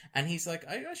then?" And he's like,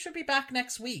 "I should be back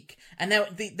next week." And now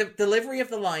the delivery of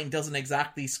the line doesn't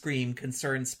exactly scream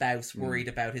concerned spouse worried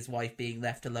about his wife being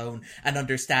left alone and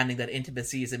understanding understanding that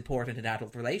intimacy is important in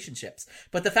adult relationships.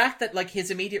 But the fact that, like,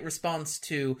 his immediate response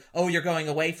to, oh, you're going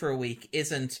away for a week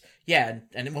isn't, yeah,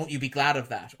 and won't you be glad of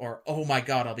that? Or, oh my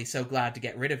God, I'll be so glad to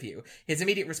get rid of you. His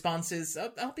immediate response is,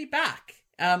 I'll be back.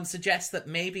 Suggests that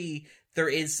maybe there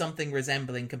is something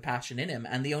resembling compassion in him,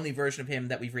 and the only version of him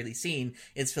that we've really seen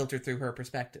is filtered through her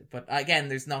perspective. But again,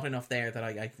 there's not enough there that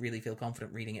I really feel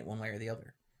confident reading it one way or the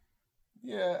other.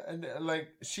 Yeah, and like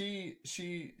she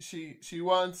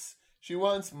wants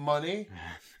money,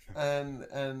 and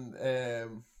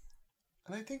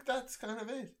I think that's kind of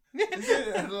it. Is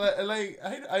it? Like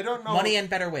I don't know, money and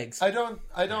better wigs. I don't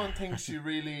think she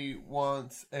really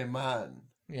wants a man.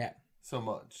 Yeah. So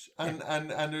much, and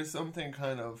there's something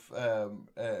kind of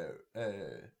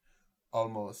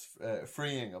almost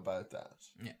freeing about that.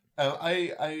 Yeah.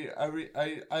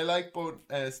 I like both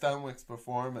Stanwyck's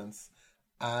performance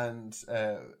and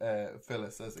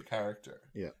Phyllis as a character.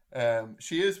 Yeah.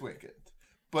 She is wicked,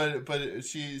 but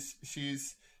she's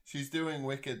doing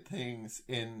wicked things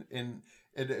in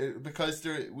because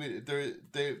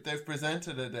they've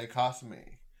presented a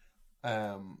dichotomy.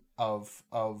 Of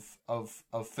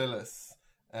Phyllis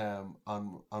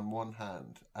on one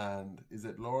hand, and is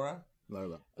it Lola,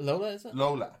 is it?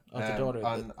 Lola, the daughter,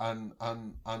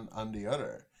 on the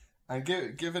other, and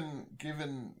given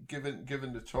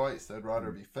the choice, I'd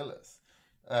rather be Phyllis.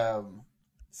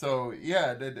 So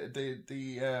yeah,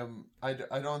 I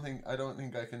don't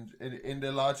think I can, in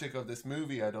the logic of this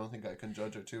movie, I don't think I can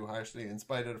judge her too harshly, in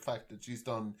spite of the fact that she's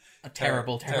done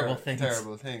terrible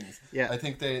things. Yeah, I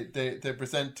think they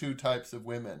present two types of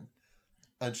women,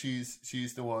 and she's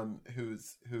the one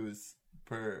who's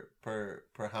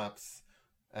perhaps.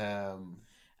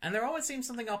 And there always seems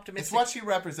something optimistic. It's what she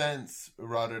represents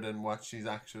rather than what she's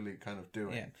actually kind of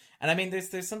doing. Yeah, and I mean,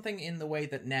 there's something in the way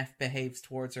that Neff behaves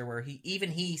towards her, where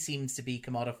he seems to be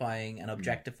commodifying and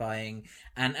objectifying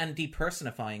and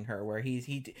depersonifying her. Where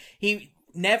he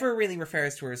never really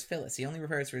refers to her as Phyllis. He only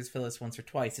refers to her as Phyllis once or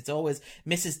twice. It's always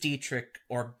Mrs. Dietrich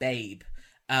or Babe.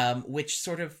 Which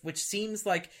seems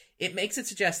like it makes it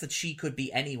suggest that she could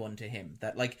be anyone to him.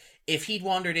 That, like, if he'd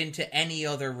wandered into any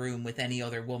other room with any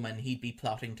other woman, he'd be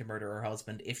plotting to murder her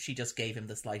husband if she just gave him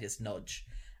the slightest nudge.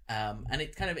 And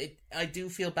I do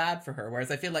feel bad for her. Whereas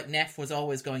I feel like Neff was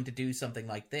always going to do something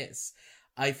like this.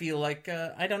 I feel like,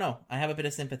 I don't know, I have a bit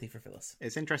of sympathy for Phyllis.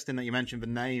 It's interesting that you mentioned the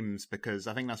names, because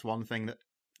I think that's one thing that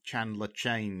Chandler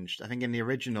changed. I think in the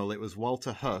original it was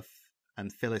Walter Huff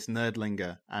and Phyllis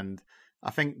Nerdlinger, and I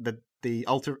think the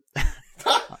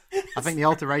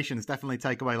alterations definitely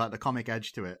take away, like, the comic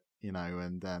edge to it, you know,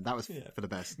 and that was for the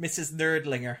best. Mrs.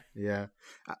 Nerdlinger. Yeah.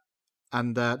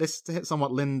 And this hits on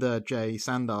what Linda J.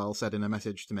 Sandal said in a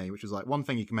message to me, which was like, one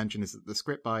thing you can mention is that the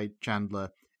script by Chandler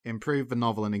improved the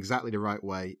novel in exactly the right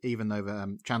way, even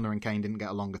though Chandler and Kane didn't get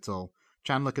along at all.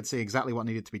 Chandler could see exactly what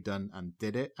needed to be done and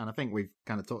did it, and I think we've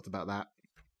kind of talked about that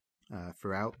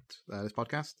throughout this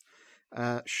podcast.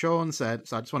 Sean said,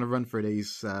 so I just want to run through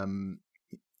these, a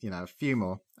few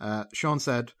more. Sean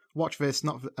said, watch this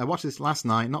last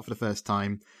night, not for the first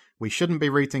time. We shouldn't be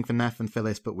rooting for Neff and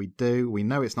Phyllis, but we do. We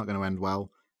know it's not going to end well.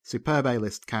 Superb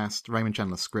A-list cast, Raymond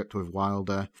Chandler's script with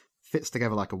Wilder, fits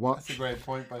together like a watch. That's a great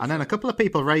point. And then a couple of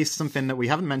people raised something that we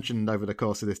haven't mentioned over the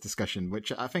course of this discussion,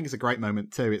 which I think is a great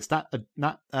moment too. It's that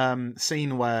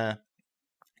scene where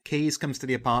Keyes comes to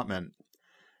the apartment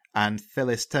and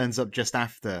Phyllis turns up just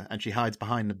after, and she hides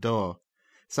behind the door.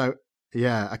 So,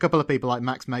 yeah, a couple of people like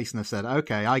Max Mason have said,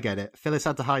 okay, I get it. Phyllis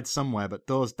had to hide somewhere, but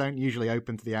doors don't usually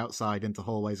open to the outside into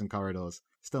hallways and corridors.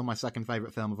 Still my second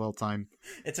favourite film of all time.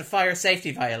 It's a fire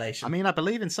safety violation. I mean, I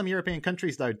believe in some European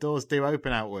countries, though, doors do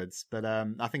open outwards. But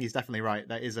I think he's definitely right.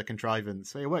 That is a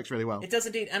contrivance. It works really well. It does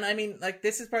indeed. And I mean, like,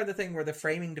 this is part of the thing where the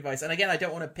framing device... And again, I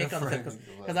don't want to pick on the film,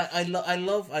 because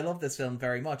I love this film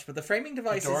very much. But the framing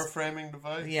device the door framing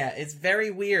device? Yeah, it's very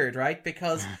weird, right?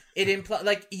 Because it implies...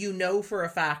 Like, you know for a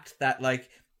fact that, like...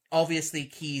 Obviously,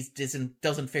 Keyes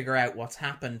doesn't figure out what's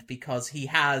happened because he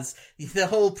has... The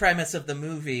whole premise of the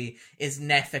movie is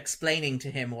Neff explaining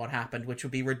to him what happened, which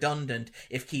would be redundant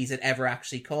if Keyes had ever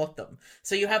actually caught them.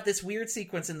 So you have this weird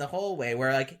sequence in the hallway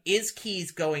where, like, is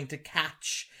Keyes going to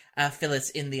catch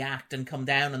Phyllis in the act and come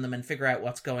down on them and figure out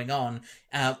what's going on?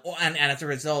 And as a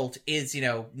result, is,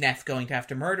 Neff going to have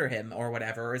to murder him or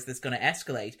whatever? Or is this going to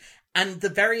escalate? And the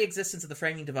very existence of the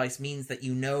framing device means that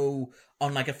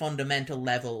on, like, a fundamental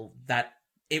level that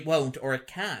it won't or it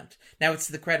can't. Now, it's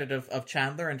to the credit of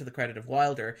Chandler and to the credit of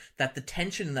Wilder that the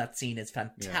tension in that scene is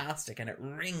fantastic and it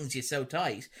rings you so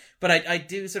tight. But I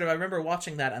remember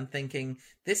watching that and thinking,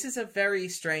 this is a very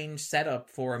strange setup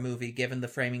for a movie given the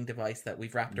framing device that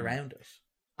we've wrapped around it.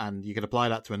 And you could apply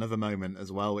that to another moment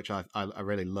as well, which I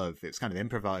really love. It's kind of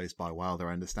improvised by Wilder,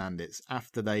 I understand. It's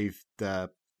after they've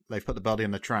put the body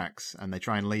on the tracks and they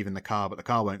try and leave in the car, but the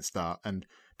car won't start. And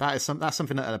that's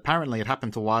something that apparently had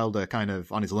happened to Wilder kind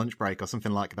of on his lunch break or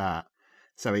something like that.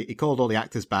 So he called all the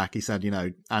actors back. He said,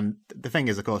 and the thing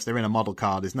is, of course, they're in a model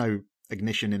car. There's no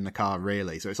ignition in the car,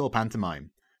 really. So it's all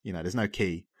pantomime. There's no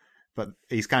key. But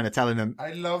he's kind of telling them...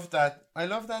 I love that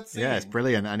scene. Yeah, it's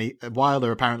brilliant. And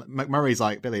Wilder apparently... McMurray's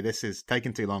like, Billy, this is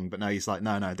taking too long. But no, he's like,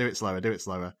 no, do it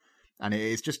slower. And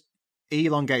it's just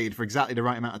elongated for exactly the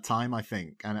right amount of time, I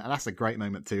think. And that's a great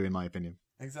moment too, in my opinion.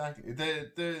 Exactly.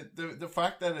 The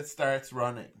fact that it starts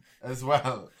running as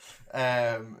well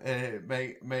it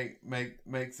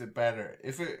makes it better.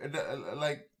 If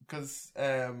it because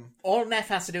all Neff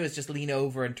has to do is just lean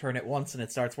over and turn it once and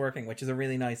it starts working, which is a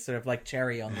really nice sort of like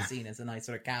cherry on the scene. It's a nice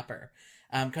sort of capper.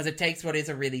 Because it takes what is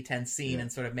a really tense scene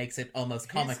and sort of makes it almost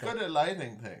comical. He's good at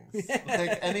lighting things.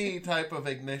 Like any type of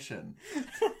ignition,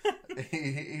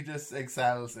 he just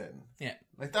excels in. Yeah.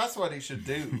 Like that's what he should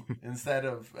do instead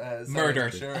of murder.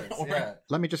 Insurance.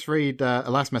 Let me just read a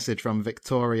last message from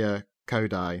Victoria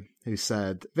Kodai, who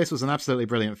said, "This was an absolutely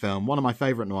brilliant film. One of my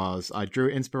favourite noirs. I drew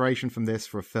inspiration from this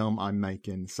for a film I'm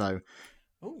making." So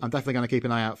ooh. I'm definitely going to keep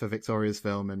an eye out for Victoria's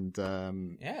film and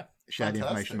share the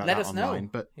information about that online.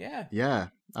 But yeah,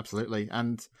 absolutely.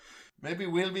 And maybe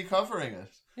we'll be covering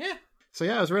it. Yeah. So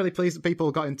yeah, I was really pleased that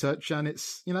people got in touch, and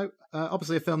it's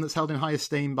obviously a film that's held in high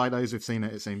esteem by those who've seen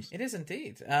it. It seems it is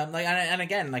indeed. And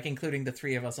again, including the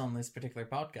three of us on this particular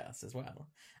podcast as well.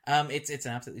 It's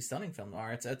an absolutely stunning film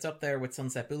noir. It's up there with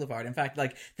Sunset Boulevard. In fact,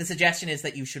 the suggestion is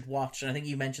that you should watch, and I think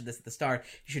you mentioned this at the start,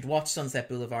 you should watch Sunset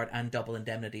Boulevard and Double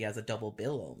Indemnity as a double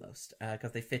bill almost,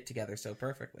 because they fit together so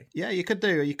perfectly. Yeah, you could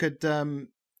do that.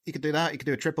 You could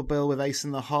do a triple bill with Ace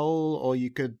in the Hole, or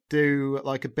you could do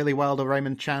like a Billy Wilder,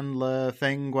 Raymond Chandler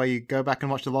thing where you go back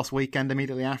and watch The Lost Weekend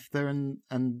immediately after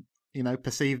and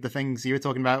perceive the things you were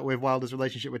talking about with Wilder's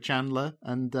relationship with Chandler.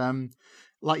 And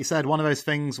like you said, one of those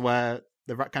things where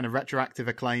the kind of retroactive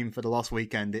acclaim for The Lost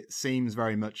Weekend, it seems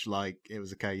very much like it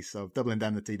was a case of Double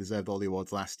Indemnity deserved all the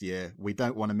awards last year. We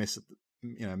don't want to miss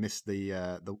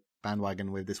the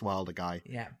bandwagon with this Wilder guy.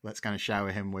 Yeah. Let's kind of shower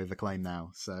him with acclaim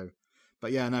now. So...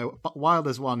 But yeah, no,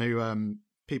 Wilder's one who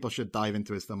people should dive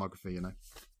into his filmography,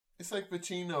 It's like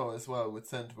Pacino as well with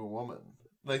Scent of a Woman.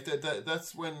 Like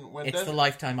that's when it's the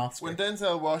lifetime Oscar. When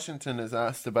Denzel Washington is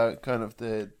asked about kind of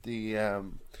the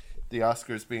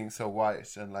Oscars being so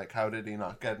white and like how did he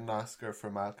not get an Oscar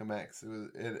for Malcolm X?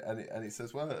 And he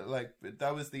says, well, like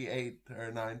that was the 8th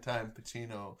or 9th time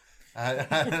Pacino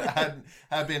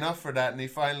had been up for that, and he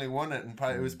finally won it, and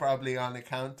it was probably on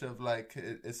account of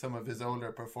some of his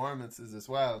older performances as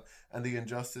well, and the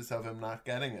injustice of him not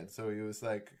getting it. So he was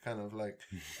maybe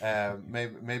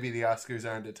the Oscars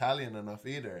aren't Italian enough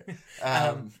either.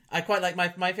 I quite like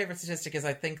my favorite statistic is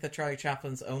I think that Charlie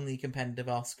Chaplin's only competitive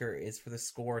Oscar is for the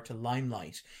score to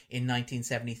Limelight in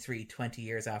 1973, 20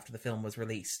 years after the film was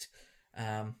released.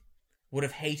 Would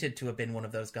have hated to have been one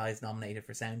of those guys nominated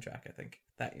for soundtrack, I think,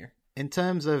 that year. In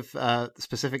terms of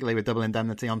specifically with Double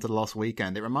Indemnity onto The Lost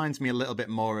Weekend, it reminds me a little bit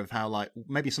more of how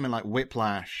maybe something like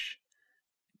Whiplash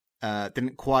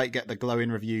didn't quite get the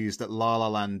glowing reviews that La La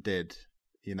Land did,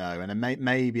 and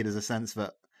maybe there's a sense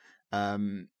that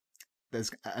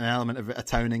there's an element of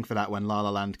atoning for that when La La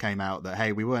Land came out, that,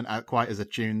 hey, we weren't quite as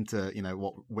attuned to,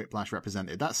 what Whiplash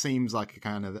represented. That seems like a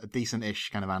kind of a decent-ish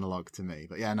kind of analogue to me.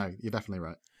 But yeah, no, you're definitely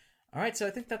right. All right, so I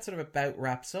think that sort of about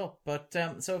wraps up. But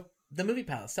so the Movie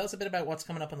Palace, tell us a bit about what's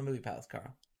coming up on the Movie Palace,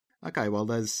 Carl. Okay, well,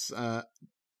 there's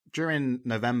during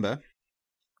November,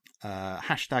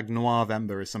 hashtag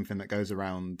Noirvember is something that goes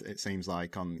around. It seems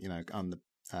like on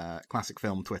the classic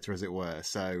film Twitter, as it were.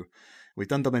 So we've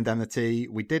done Double Indemnity.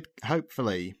 We did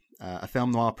hopefully a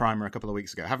film noir primer a couple of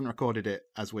weeks ago. Haven't recorded it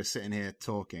as we're sitting here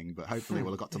talking, but hopefully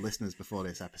we'll have got to listeners before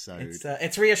this episode.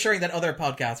 It's reassuring that other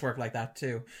podcasts work like that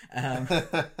too.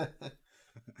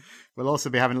 We'll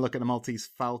also be having a look at the Maltese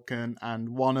Falcon and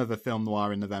one other film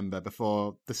noir in November.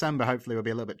 Before December, hopefully we'll be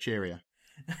a little bit cheerier.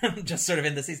 Just sort of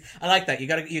in the season. I like that. You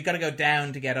gotta go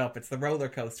down to get up. It's the roller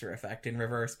coaster effect in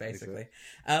reverse, basically.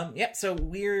 So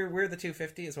we're the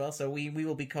 250 as well. So we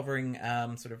will be covering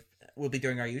we'll be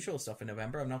doing our usual stuff in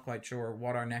November. I'm not quite sure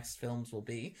what our next films will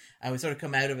be. We sort of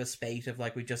come out of a spate of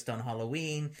we've just done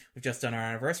Halloween, we've just done our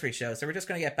anniversary show, so we're just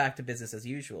going to get back to business as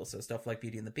usual. So stuff like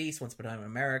Beauty and the Beast, Once Upon a Time in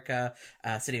America,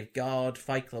 City of God,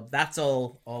 Fight Club. That's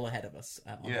all ahead of us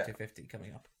on the 250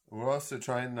 coming up. We're also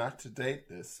trying not to date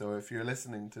this, so if you're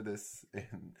listening to this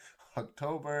in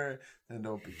October, then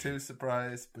don't be too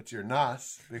surprised. But you're not,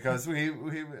 because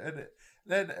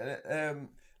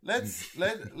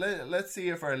let's see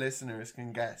if our listeners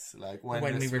can guess like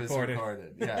when this was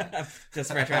recorded. Yeah,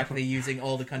 just retroactively using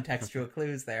all the contextual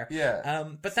clues there. Yeah.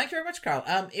 But thank you very much, Carl.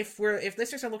 If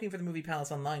listeners are looking for the Movie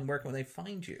Palace online, where can they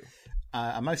find you?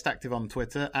 I'm most active on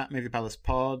Twitter at Movie Palace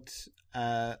Pod.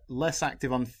 Less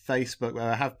active on Facebook,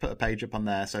 where I have put a page up on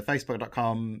there. So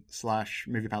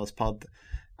facebook.com/Movie Palace Pod.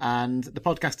 And the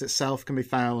podcast itself can be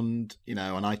found,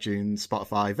 on iTunes,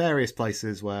 Spotify, various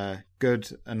places where good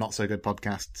and not so good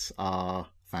podcasts are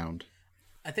found.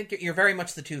 I think you're very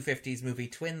much the 250s movie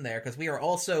twin there, because we are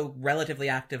also relatively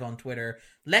active on Twitter,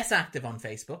 less active on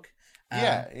Facebook.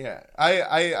 Yeah.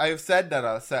 I've said that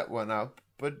I'll set one up,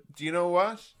 but do you know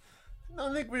what? I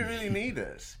don't think we really need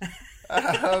it.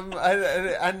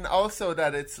 And also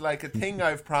that it's like a thing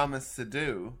I've promised to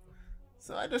do.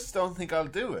 So I just don't think I'll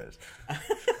do it.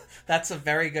 That's a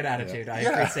very good attitude. I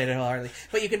appreciate it wholeheartedly.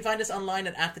 But you can find us online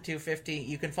at the 250.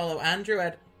 You can follow Andrew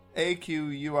at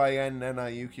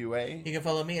AQUINNIUQA. You can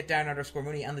follow me at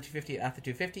Darren_Mooney and the 250 at the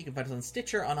 250. You can find us on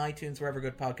Stitcher, on iTunes, wherever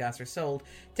good podcasts are sold.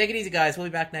 Take it easy, guys. We'll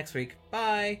be back next week.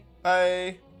 Bye.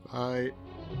 Bye. Bye.